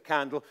 Here is a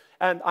candle,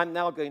 and I'm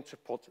now going to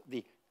put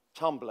the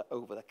tumbler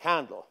over the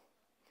candle.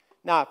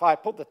 Now, if I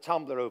put the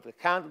tumbler over the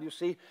candle, you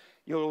see,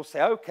 you'll all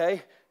say,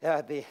 okay,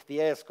 the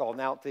air's gone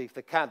out, the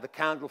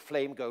candle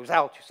flame goes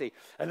out, you see.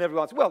 And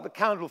everyone says, well, the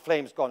candle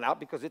flame's gone out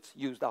because it's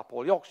used up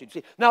all the oxygen,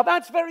 you see. Now,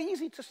 that's very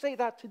easy to say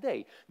that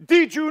today.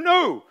 Did you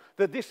know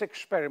that this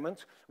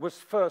experiment was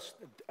first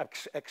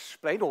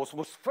explained, or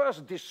was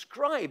first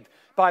described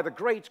by the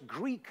great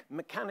Greek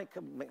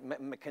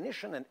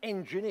mechanician and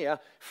engineer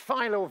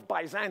Philo of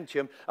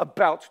Byzantium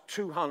about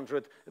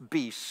 200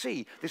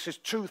 BC? This is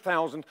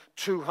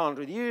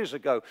 2,200 years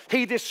ago.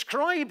 He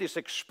described this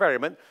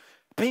experiment,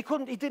 but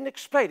he didn't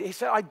explain it. He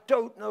said, I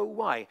don't know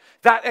why.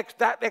 That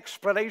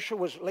explanation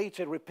was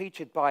later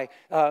repeated by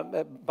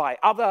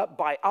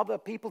other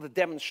people. The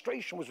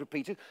demonstration was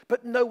repeated,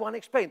 but no one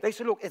explained. They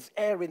said, look, it's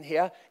air in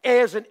here.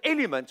 Air's an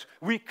element.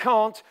 We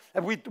can't,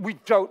 and we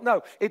don't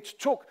know. It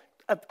took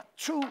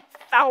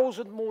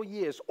 2,000 more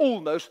years,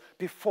 almost,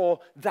 before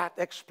that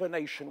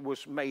explanation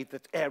was made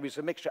that air is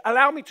a mixture.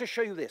 Allow me to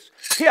show you this.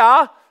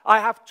 Here, I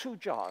have 2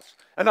 jars.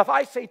 And if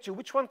I say to you,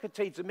 which one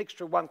contains a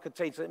mixture, one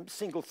contains a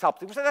single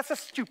substance, you say, that's a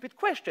stupid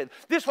question.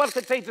 This one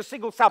contains a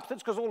single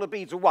substance because all the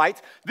beads are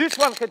white. This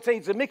one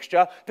contains a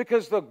mixture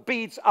because the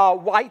beads are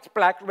white,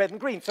 black, red, and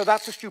green. So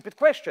that's a stupid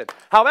question.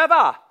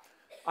 However,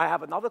 I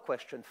have another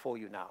question for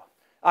you now.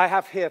 I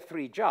have here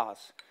 3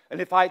 jars. And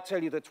if I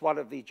tell you that one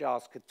of the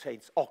jars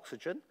contains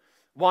oxygen,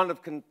 one of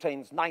them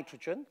contains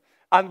nitrogen,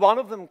 and one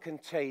of them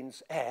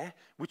contains air,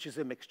 which is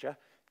a mixture,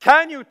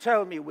 can you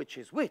tell me which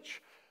is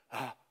which?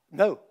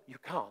 No, you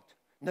can't.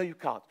 No, you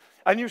can't.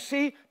 And you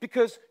see,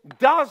 because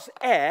does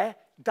air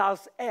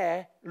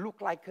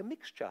look like a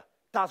mixture?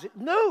 Does it?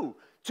 No.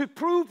 To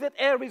prove that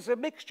air is a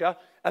mixture,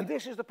 and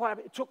this is the point,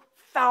 it took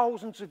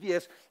thousands of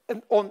years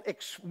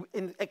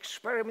in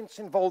experiments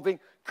involving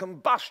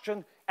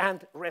combustion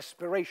and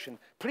respiration.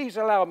 Please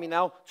allow me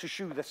now to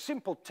show you the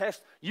simple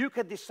test. You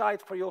can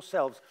decide for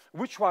yourselves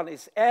which one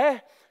is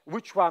air,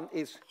 which one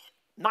is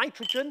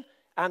nitrogen,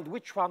 and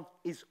which one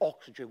is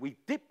oxygen. We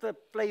dip the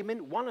flame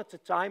in one at a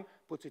time,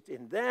 put it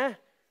in there,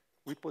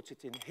 we put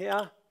it in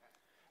here,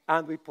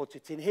 and we put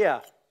it in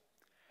here.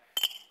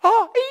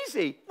 Oh,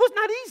 easy. Wasn't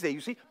that easy, you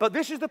see? But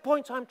this is the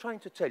point I'm trying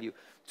to tell you.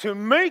 To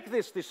make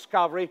this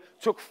discovery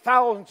took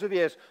thousands of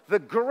years. The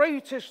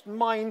greatest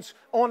minds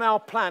on our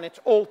planet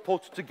all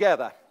put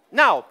together.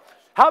 Now,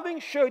 having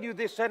showed you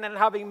this and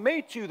having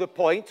made to you the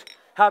point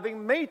of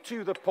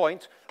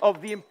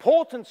the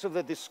importance of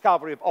the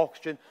discovery of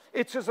oxygen,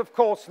 it is of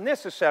course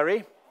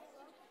necessary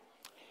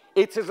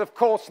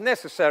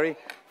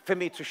for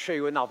me to show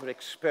you another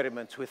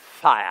experiment with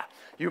fire.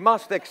 You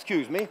must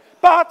excuse me,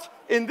 but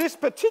in this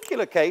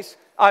particular case,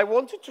 I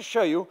wanted to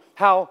show you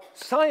how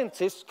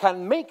scientists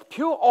can make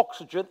pure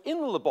oxygen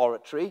in the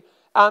laboratory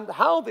and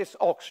how this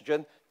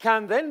oxygen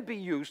can then be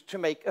used to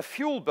make a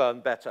fuel burn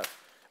better.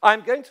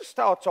 I'm going to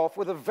start off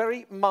with a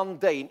very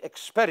mundane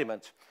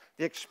experiment.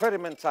 The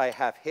experiment I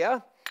have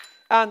here,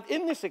 and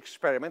in this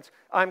experiment,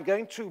 I'm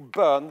going to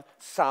burn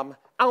some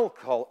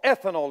alcohol,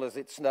 ethanol as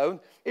it's known.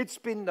 It's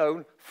been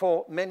known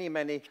for many,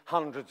 many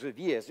hundreds of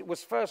years. It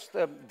was first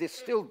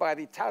distilled by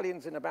the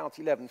Italians in about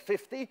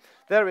 1150.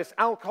 There is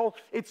alcohol.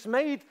 It's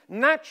made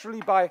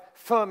naturally by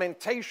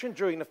fermentation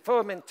during the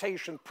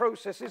fermentation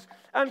processes,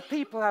 and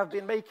people have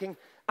been making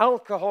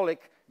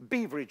alcoholic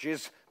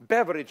beverages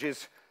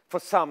for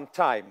some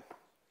time.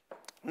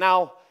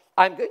 Now,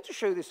 I'm going to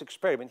show this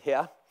experiment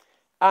here,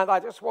 and I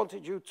just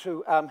wanted you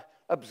to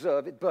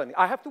observe it burning.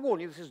 I have to warn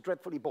you, this is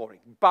dreadfully boring,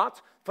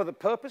 but for the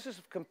purposes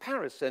of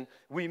comparison,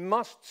 we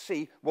must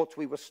see what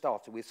we were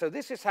started with. So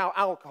this is how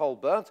alcohol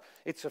burns.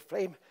 It's a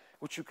flame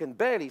which you can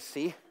barely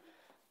see,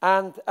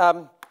 and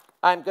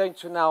I'm going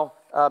to now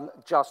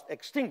just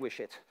extinguish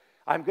it.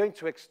 I'm going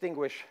to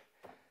extinguish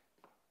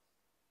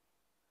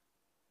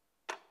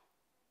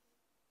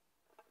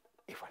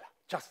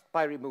just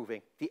by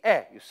removing the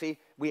air. You see,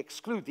 we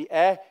exclude the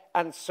air,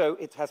 and so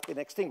it has been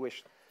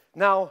extinguished.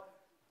 Now,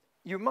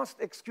 you must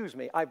excuse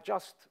me. I've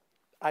just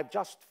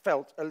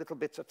felt a little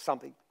bit of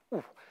something.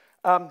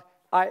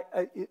 I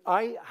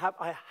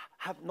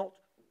have not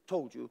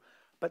told you,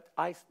 but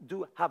I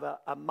do have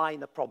a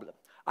minor problem.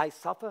 I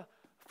suffer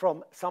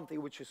from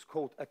something which is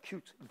called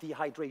acute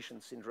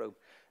dehydration syndrome.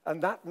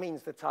 And that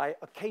means that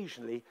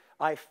occasionally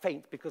I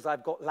faint because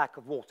I've got lack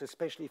of water,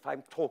 especially if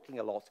I'm talking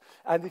a lot.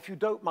 And if you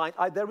don't mind,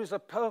 there is a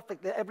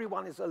perfect,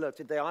 everyone is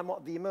alerted there.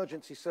 The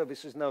emergency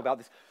services know about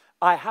this.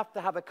 I have to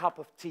have a cup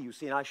of tea, you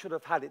see, and I should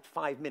have had it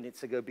 5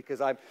 minutes ago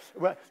because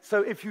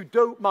so if you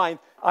don't mind,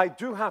 I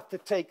do have to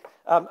take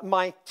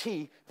my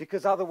tea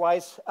because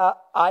otherwise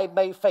I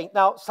may faint.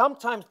 Now,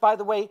 sometimes, by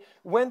the way,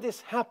 when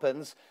this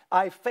happens,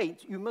 I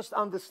faint. You must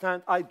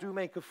understand I do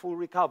make a full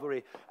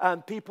recovery,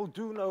 and people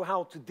do know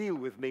how to deal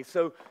with me.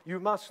 So you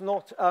must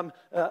not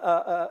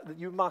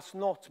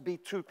be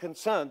too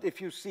concerned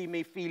if you see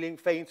me feeling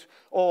faint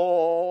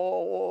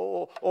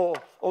or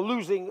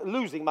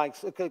losing my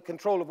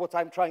control of what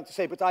I'm trying to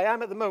say. But I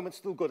am at the moment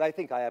still good. I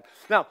think I am.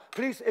 Now,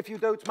 please, if you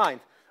don't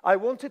mind, I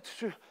wanted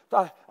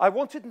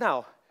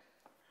now.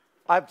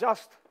 I've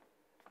just,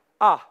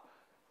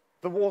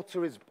 the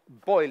water is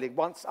boiling.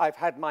 Once I've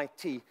had my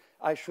tea,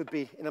 I should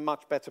be in a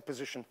much better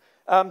position.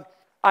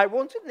 I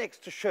wanted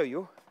next to show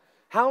you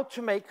how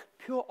to make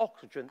pure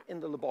oxygen in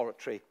the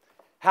laboratory,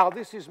 how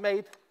this is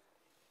made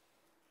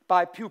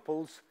by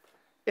pupils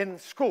in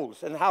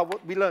schools and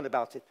what we learn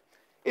about it.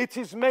 It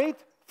is made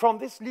from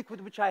this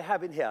liquid which I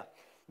have in here.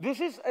 This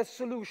is a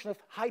solution of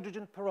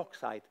hydrogen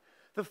peroxide.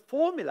 The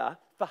formula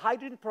for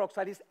hydrogen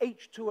peroxide is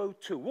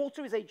H2O2.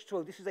 Water is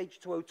H2O, this is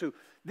H2O2.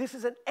 This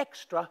is an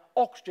extra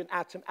oxygen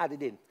atom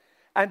added in.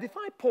 And if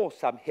I pour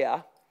some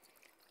here,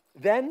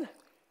 then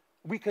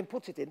we can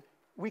put it in.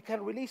 We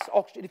can release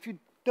oxygen. If you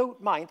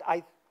don't mind,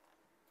 I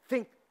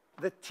think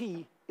the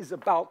tea is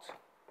about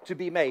to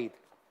be made.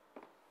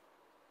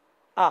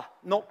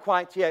 Not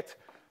quite yet.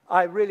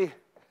 I really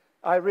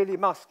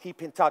must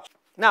keep in touch.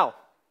 Now,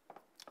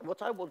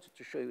 what I wanted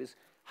to show you is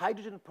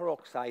hydrogen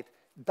peroxide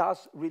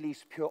does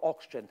release pure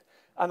oxygen.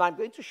 And I'm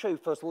going to show you,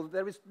 first of all, that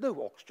there is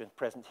no oxygen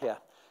present here.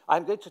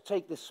 I'm going to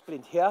take this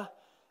splint here,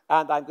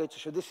 and I'm going to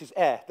show this is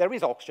air. There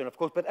is oxygen, of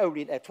course, but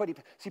only in air.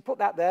 20%. See, put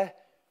that there,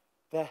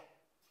 there,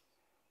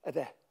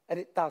 there. And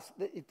it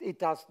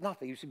does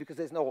nothing, you see, because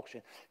there's no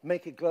oxygen.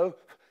 Make it glow,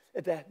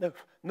 there. No,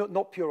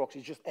 not pure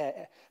oxygen, just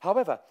air.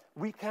 However,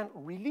 we can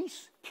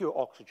release pure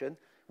oxygen.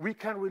 We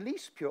can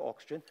release pure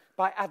oxygen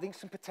by adding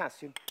some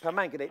potassium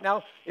permanganate.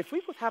 Now, if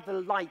we could have the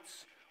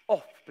lights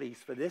off, please,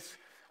 for this.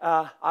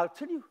 I'll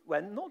tell you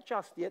when, not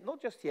just yet.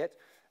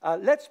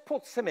 Let's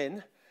put some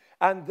in,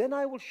 and then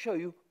I will show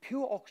you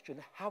pure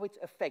oxygen, how it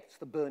affects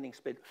the burning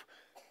splint.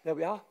 There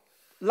we are.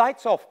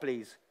 Lights off,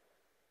 please.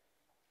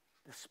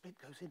 The splint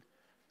goes in.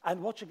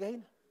 And watch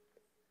again.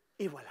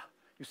 Et voila.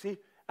 You see?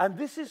 And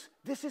this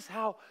is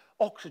how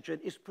oxygen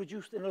is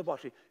produced in a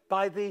laboratory,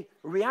 by the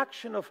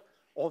reaction of,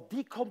 or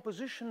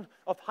decomposition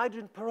of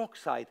hydrogen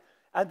peroxide.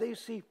 And there you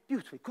see,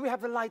 beautifully. Could we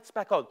have the lights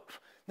back on?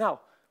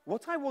 Now,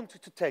 what I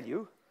wanted to tell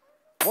you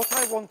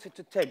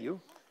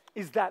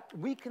is that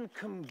we can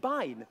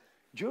combine,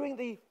 during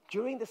the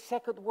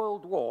Second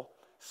World War,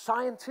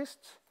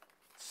 scientists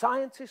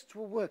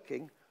were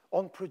working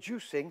on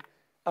producing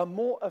a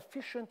more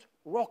efficient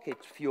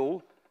rocket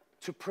fuel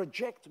to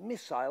project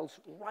missiles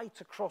right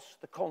across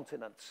the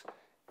continents.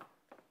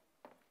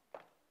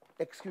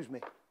 Excuse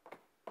me.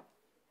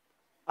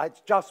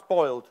 It's just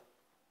boiled.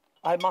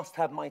 I must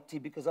have my tea,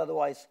 because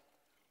otherwise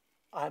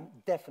I'm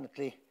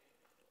definitely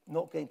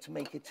not going to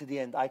make it to the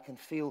end. I can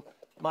feel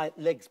my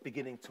legs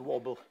beginning to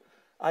wobble.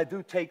 I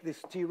do take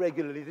this tea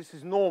regularly. This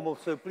is normal,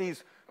 so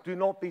please do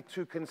not be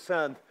too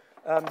concerned.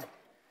 I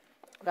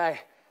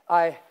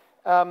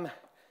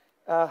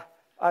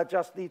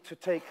just need to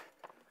take...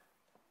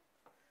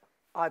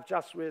 I've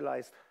just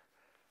realized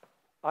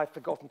I've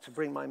forgotten to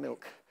bring my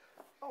milk.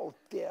 Oh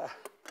dear,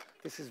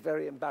 this is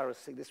very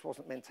embarrassing. This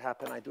wasn't meant to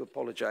happen. I do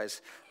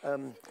apologize.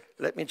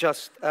 Let me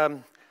just,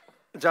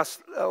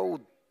 oh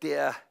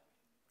dear.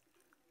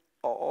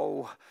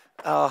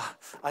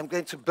 I'm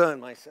going to burn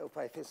myself,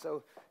 I think,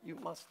 so you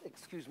must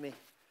excuse me.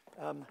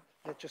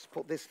 Let's just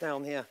put this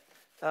down here.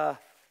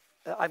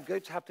 I'm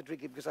going to have to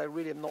drink it because I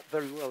really am not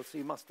very well, so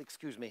you must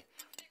excuse me.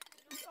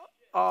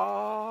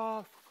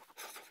 Oh,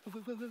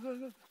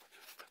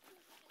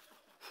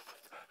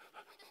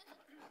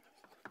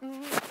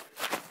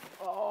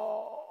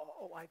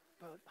 I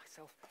burnt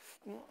myself.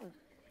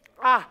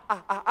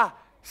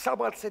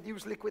 Someone said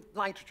use liquid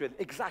nitrogen.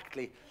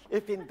 Exactly.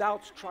 If in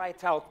doubt, try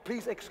it out.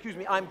 Please excuse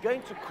me. I'm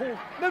going to call...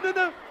 No.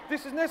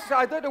 This is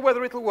necessary. I don't know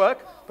whether it'll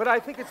work, but I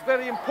think it's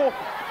very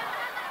important.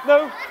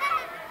 No.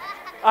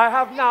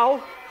 I'm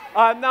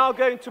now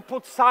going to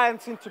put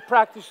science into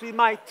practice in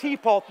my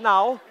teapot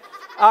now.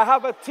 I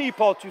have a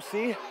teapot, you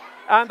see,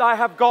 and I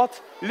have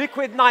got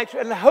liquid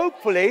nitrogen, and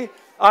hopefully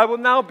I will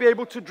now be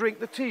able to drink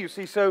the tea, you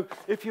see. So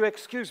if you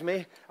excuse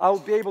me, I will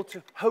be able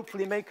to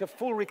hopefully make a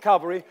full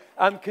recovery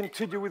and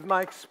continue with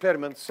my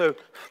experiments. So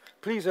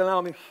please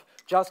allow me,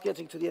 just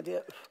getting to the end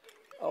here.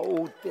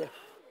 Oh dear.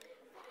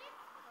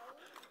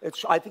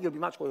 I think it'll be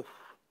much more.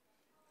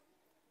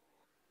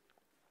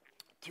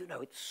 Do you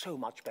know, it's so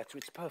much better.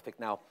 It's perfect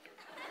now.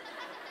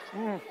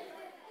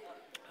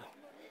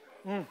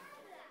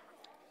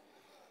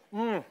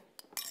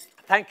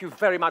 Thank you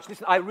very much.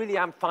 Listen, I really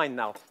am fine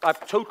now.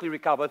 I've totally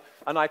recovered,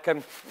 and I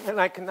can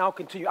now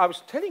continue. I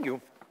was telling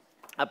you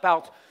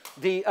about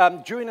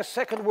during the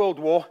Second World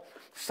War,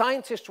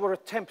 scientists were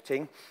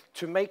attempting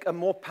to make a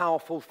more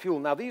powerful fuel.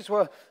 Now, these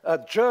were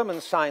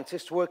German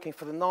scientists working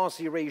for the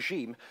Nazi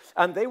regime,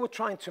 and they were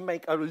trying to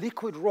make a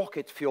liquid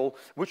rocket fuel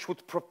which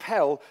would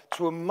propel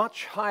to a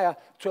much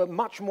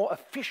more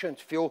efficient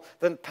fuel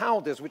than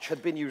powders which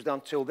had been used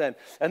until then.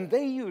 And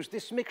they used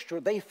this mixture,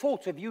 they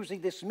thought of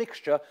using this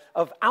mixture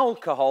of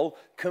alcohol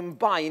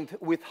combined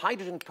with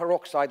hydrogen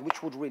peroxide,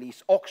 which would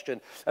release oxygen.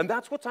 And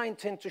that's what I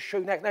intend to show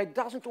next. Now, it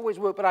doesn't always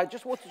work, but I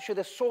just want to show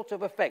the sort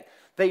of effect.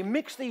 They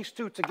mix these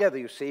two together,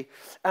 you see,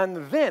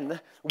 and then,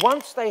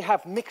 once they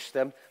have mixed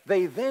them,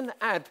 they then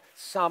add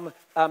some,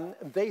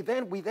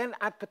 we then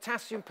add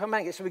potassium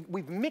permanganate. So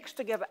we've mixed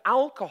together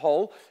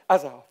alcohol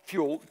as a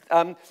fuel,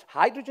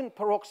 hydrogen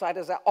peroxide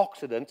as an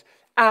oxidant,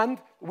 and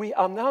we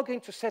are now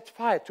going to set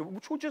fire to it,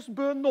 which will just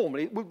burn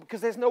normally,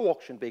 because there's no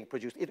oxygen being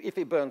produced, if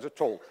it burns at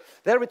all.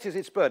 There it is,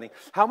 it's burning.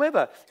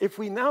 However, if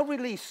we now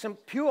release some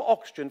pure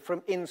oxygen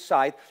from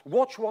inside,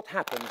 watch what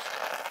happens.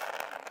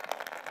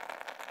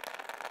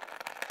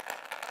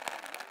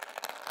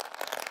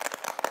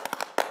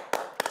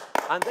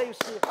 And there you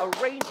see a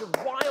range of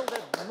wild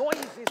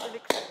noises and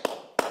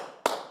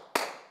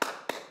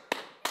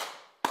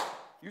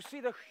you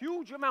see the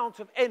huge amount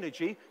of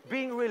energy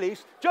being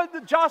released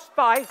just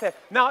by that.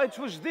 Now, it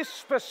was this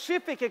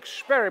specific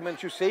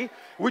experiment, you see,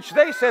 which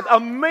they said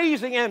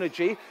amazing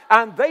energy,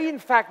 and they, in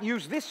fact,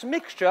 used this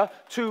mixture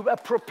to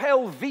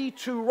propel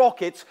V-2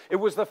 rockets. It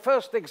was the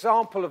first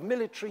example of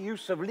military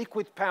use of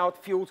liquid-powered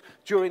fuels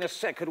during the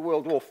Second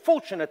World War.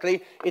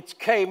 Fortunately, it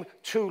came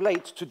too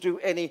late to do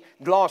any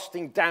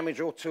lasting damage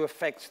or to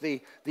affect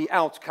the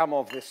outcome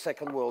of the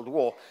Second World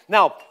War.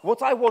 Now,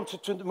 what I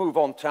wanted to move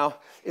on to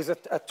is a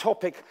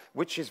topic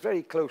which is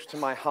very close to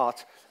my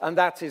heart, and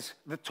that is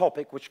the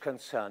topic which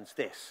concerns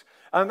this.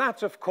 And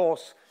that, of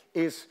course,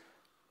 is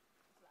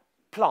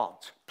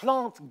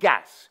plant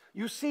gas.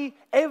 You see,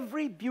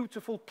 every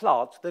beautiful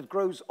plant that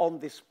grows on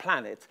this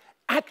planet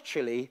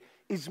actually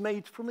is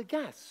made from a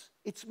gas.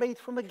 It's made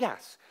from a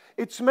gas.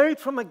 It's made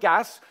from a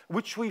gas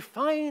which we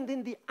find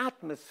in the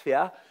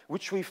atmosphere,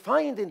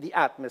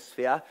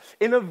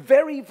 in a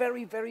very,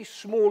 very, very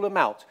small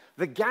amount.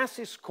 The gas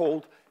is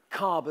called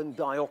carbon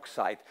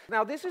dioxide.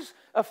 Now, this is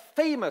a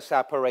famous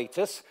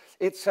apparatus.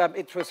 It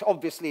was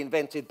obviously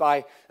invented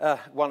by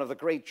one of the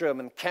great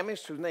German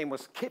chemists, whose name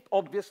was Kipp,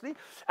 obviously,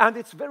 and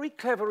it's very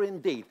clever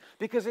indeed,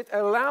 because it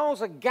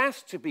allows a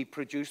gas to be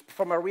produced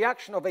from a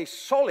reaction of a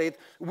solid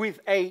with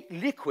a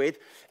liquid,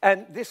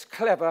 and this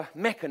clever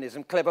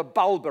mechanism, clever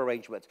bulb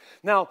arrangement.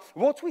 Now,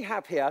 what we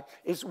have here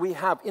is we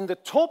have, in the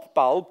top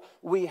bulb,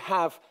 we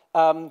have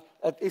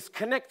is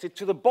connected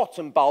to the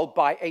bottom bulb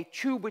by a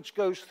tube which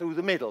goes through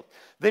the middle.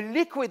 The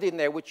liquid in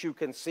there, which you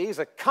can see is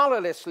a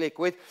colorless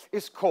liquid,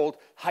 is called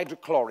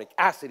hydrochloric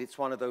acid. It's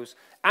one of those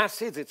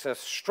acids. It's a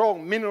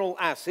strong mineral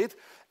acid.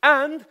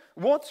 And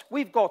what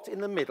we've got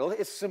in the middle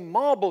is some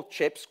marble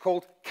chips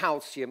called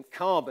calcium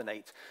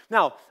carbonate.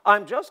 Now,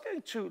 I'm just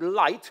going to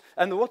light,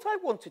 and what I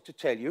wanted to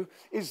tell you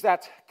is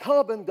that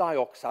carbon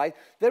dioxide,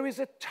 there is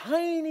a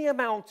tiny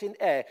amount in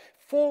air,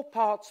 4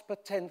 parts per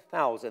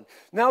 10,000.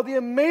 Now, the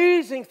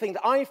amazing thing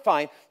that I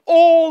find,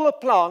 all the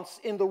plants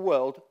in the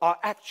world are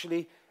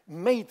actually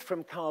made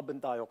from carbon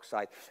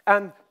dioxide.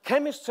 And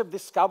chemists have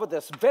discovered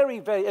this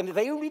and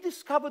they only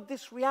discovered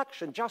this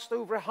reaction just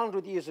over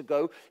 100 years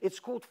ago. It's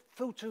called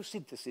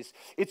photosynthesis.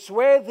 It's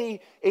where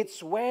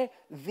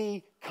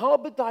the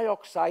carbon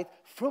dioxide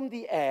from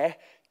the air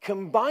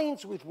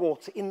combines with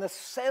water in the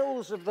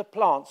cells of the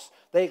plants.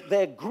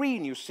 They're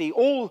green, you see.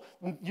 You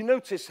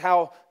notice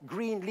how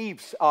green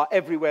leaves are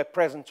everywhere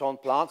present on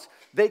plants.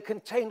 They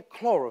contain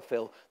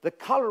chlorophyll, the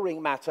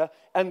coloring matter,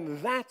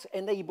 and that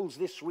enables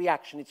this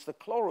reaction. It's the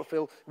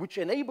chlorophyll which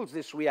enables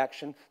this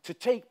reaction to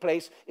take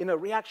place in a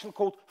reaction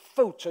called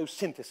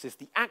photosynthesis.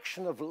 The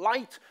action of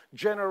light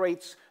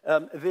generates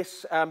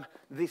this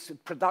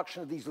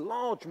production of these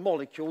large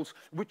molecules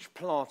which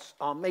plants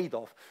are made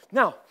of.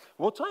 Now,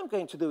 what I'm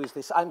going to do is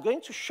this. I'm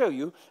going to show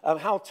you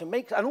how to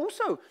make, and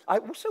also, I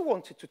also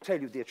wanted to tell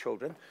you, dear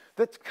children,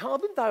 that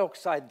carbon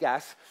dioxide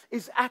gas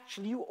is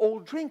actually, you all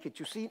drink it.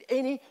 You see, in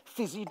any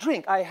fizzy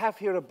drink. I have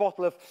here a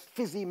bottle of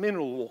fizzy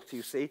mineral water,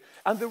 you see,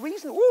 and the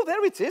reason, oh,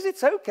 there it is,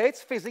 it's okay,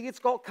 it's fizzy, it's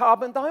got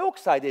carbon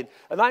dioxide in,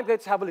 and I'm going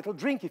to have a little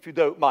drink if you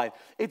don't mind.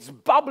 It's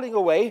bubbling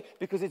away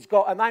because it's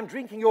got, and I'm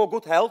drinking your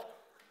good health.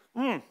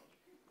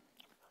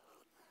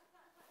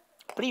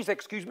 Please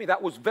excuse me,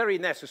 that was very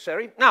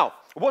necessary. Now,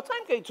 what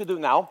I'm going to do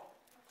now,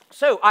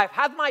 so I've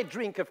had my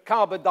drink of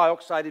carbon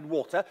dioxide in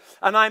water,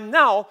 and I'm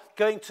now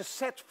going to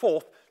set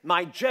forth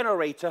my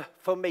generator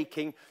for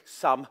making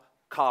some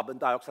carbon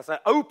dioxide. So I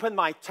open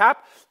my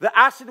tap, the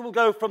acid will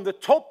go from the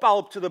top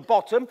bulb to the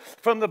bottom.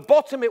 From the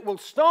bottom, it will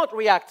start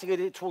reacting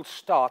and it will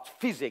start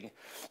fizzing.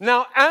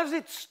 Now, as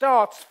it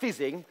starts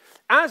fizzing,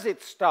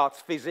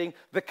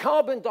 the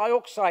carbon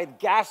dioxide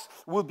gas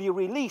will be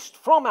released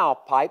from our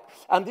pipe,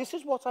 and this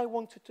is what I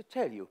wanted to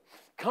tell you.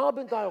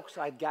 Carbon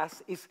dioxide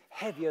gas is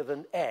heavier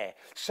than air,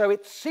 so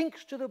it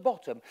sinks to the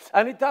bottom,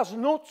 and it does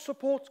not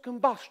support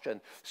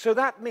combustion. So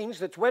that means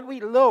that when we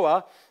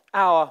lower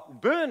our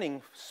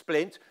burning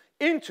splint,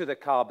 into the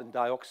carbon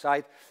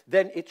dioxide,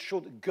 then it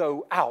should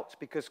go out,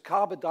 because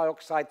carbon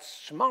dioxide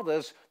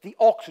smothers the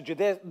oxygen.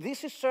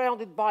 This is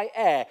surrounded by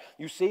air,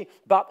 you see,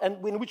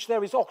 and in which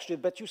there is oxygen.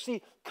 But you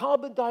see,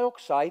 carbon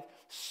dioxide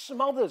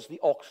smothers the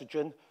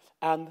oxygen,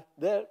 and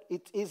there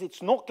it is.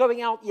 It's not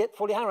going out yet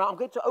fully. Hang on, I'm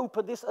going to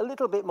open this a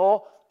little bit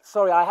more.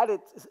 Sorry, I had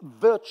it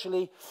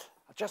virtually.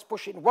 I'll just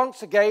push it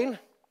once again,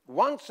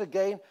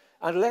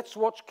 and let's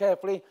watch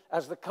carefully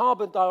as the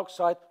carbon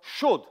dioxide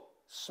should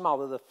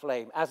smother the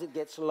flame as it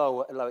gets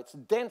lower and lower. It's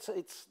denser.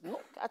 It's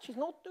not, actually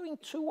not doing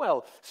too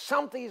well.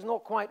 Something is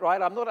not quite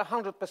right. I'm not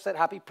 100%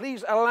 happy.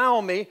 Please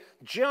allow me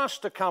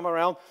just to come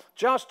around,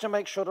 just to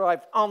make sure that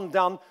I've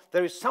undone.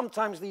 There is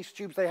sometimes these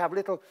tubes, they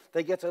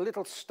get a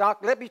little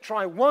stuck. Let me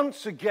try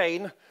once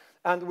again,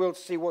 and we'll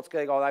see what's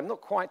going on. I'm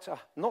not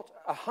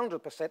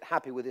 100%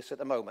 happy with this at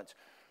the moment.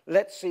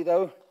 Let's see,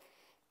 though.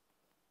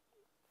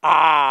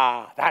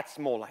 Ah, that's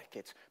more like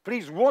it.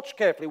 Please watch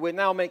carefully. We're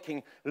now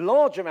making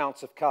large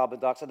amounts of carbon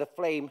dioxide. The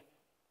flame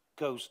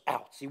goes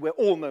out. See, we're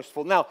almost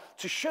full. Now,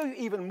 to show you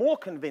even more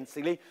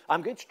convincingly,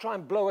 I'm going to try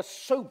and blow a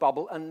soap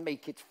bubble and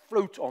make it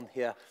float on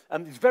here.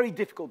 It's very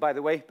difficult, by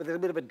the way, but there's a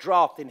bit of a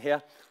draft in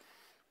here.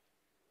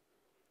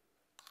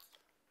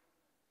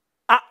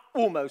 Ah,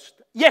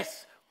 almost.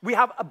 Yes, we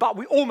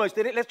almost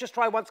did it. Let's just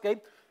try once again.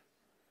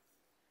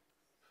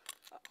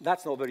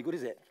 That's not very good,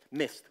 is it?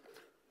 Missed.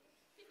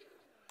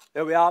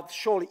 There we are,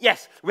 surely.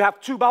 Yes, we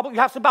have two bubbles. You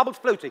have some bubbles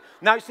floating.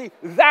 Now, you see,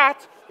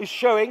 that is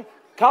showing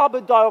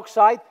carbon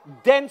dioxide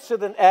denser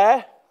than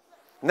air.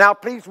 Now,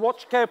 please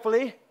watch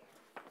carefully.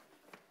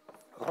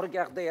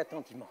 Regardez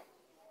attentivement.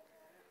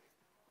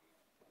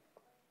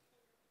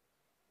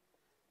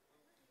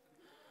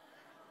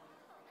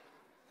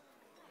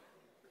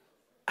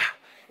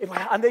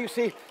 And there you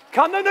see,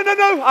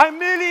 no, I'm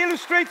merely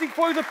illustrating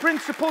for you the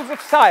principles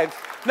of science.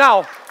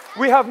 Now,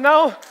 we have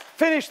now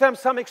finished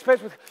some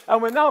experiments,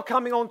 and we're now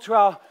coming on to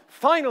our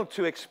final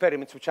two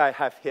experiments, which I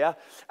have here.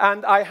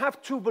 And I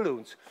have two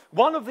balloons.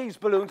 One of these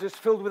balloons is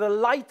filled with the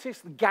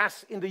lightest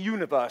gas in the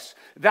universe.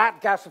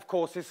 That gas, of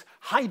course, is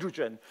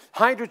hydrogen.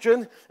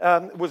 Hydrogen,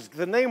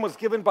 the name was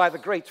given by the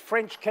great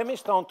French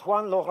chemist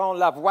Antoine Laurent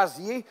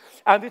Lavoisier,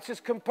 and it is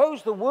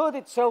composed, the word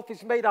itself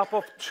is made up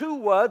of two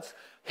words,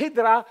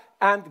 hydra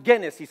and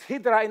genesis.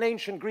 Hydra in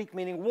ancient Greek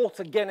meaning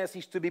water,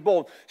 genesis to be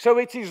born. So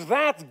it is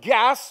that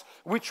gas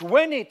which,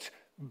 when it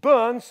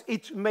burns,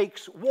 it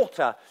makes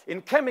water.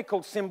 In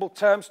chemical symbol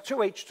terms,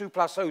 2H2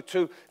 plus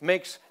O2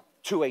 makes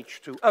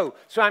 2H2O.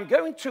 So I'm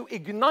going to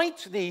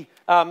ignite the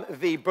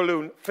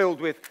balloon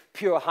filled with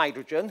pure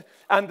hydrogen,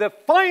 and the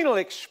final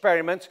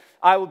experiment,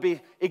 I will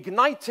be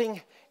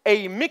igniting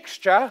a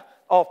mixture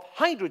of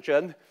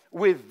hydrogen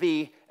with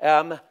the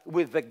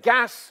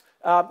gas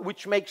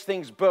which makes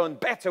things burn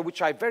better,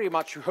 which I very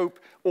much hope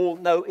all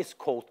know is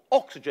called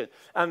oxygen.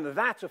 And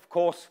that, of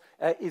course,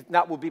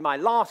 that will be my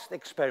last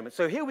experiment.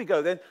 So here we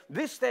go then.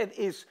 This then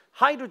is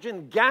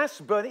hydrogen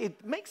gas burning.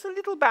 It makes a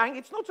little bang.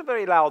 It's not a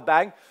very loud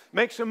bang.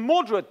 Makes a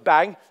moderate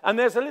bang. And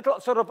there's a little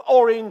sort of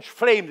orange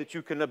flame that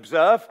you can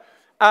observe,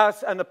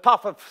 and a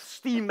puff of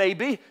steam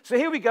maybe. So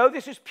here we go.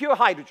 This is pure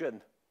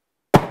hydrogen.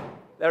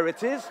 There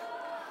it is.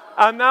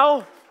 And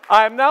now,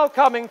 I am now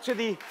coming to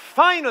the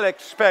final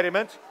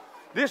experiment.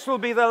 This will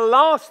be the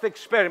last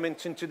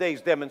experiment in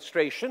today's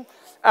demonstration,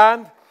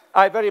 and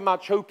I very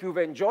much hope you've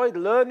enjoyed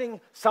learning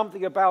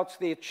something about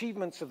the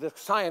achievements of the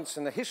science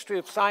and the history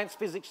of science,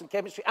 physics, and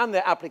chemistry, and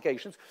their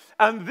applications.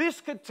 And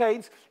this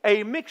contains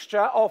a mixture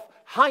of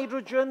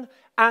hydrogen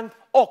and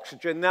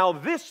oxygen. Now,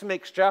 this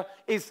mixture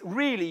is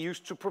really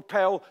used to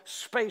propel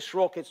space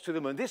rockets to the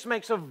moon. This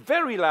makes a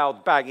very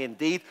loud bang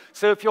indeed.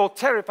 So if you're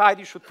terrified,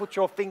 you should put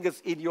your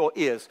fingers in your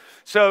ears.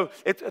 So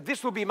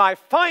this will be my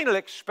final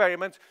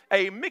experiment,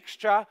 a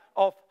mixture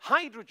of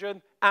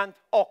hydrogen and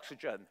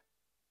oxygen.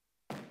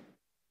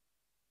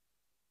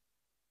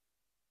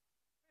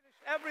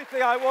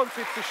 Everything I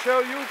wanted to show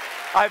you.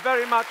 I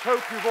very much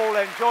hope you've all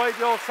enjoyed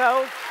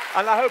yourselves,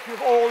 and I hope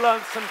you've all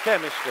learned some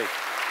chemistry.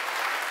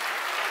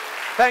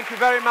 Thank you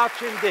very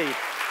much indeed.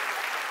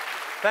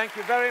 Thank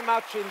you very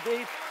much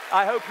indeed.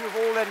 I hope you've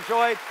all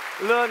enjoyed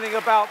learning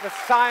about the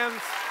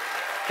science,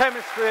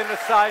 chemistry, and the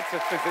science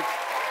of physics.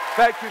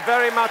 Thank you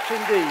very much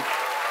indeed.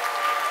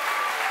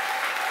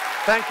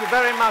 Thank you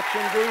very much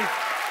indeed.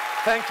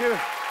 Thank you.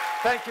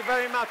 Thank you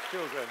very much,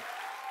 children.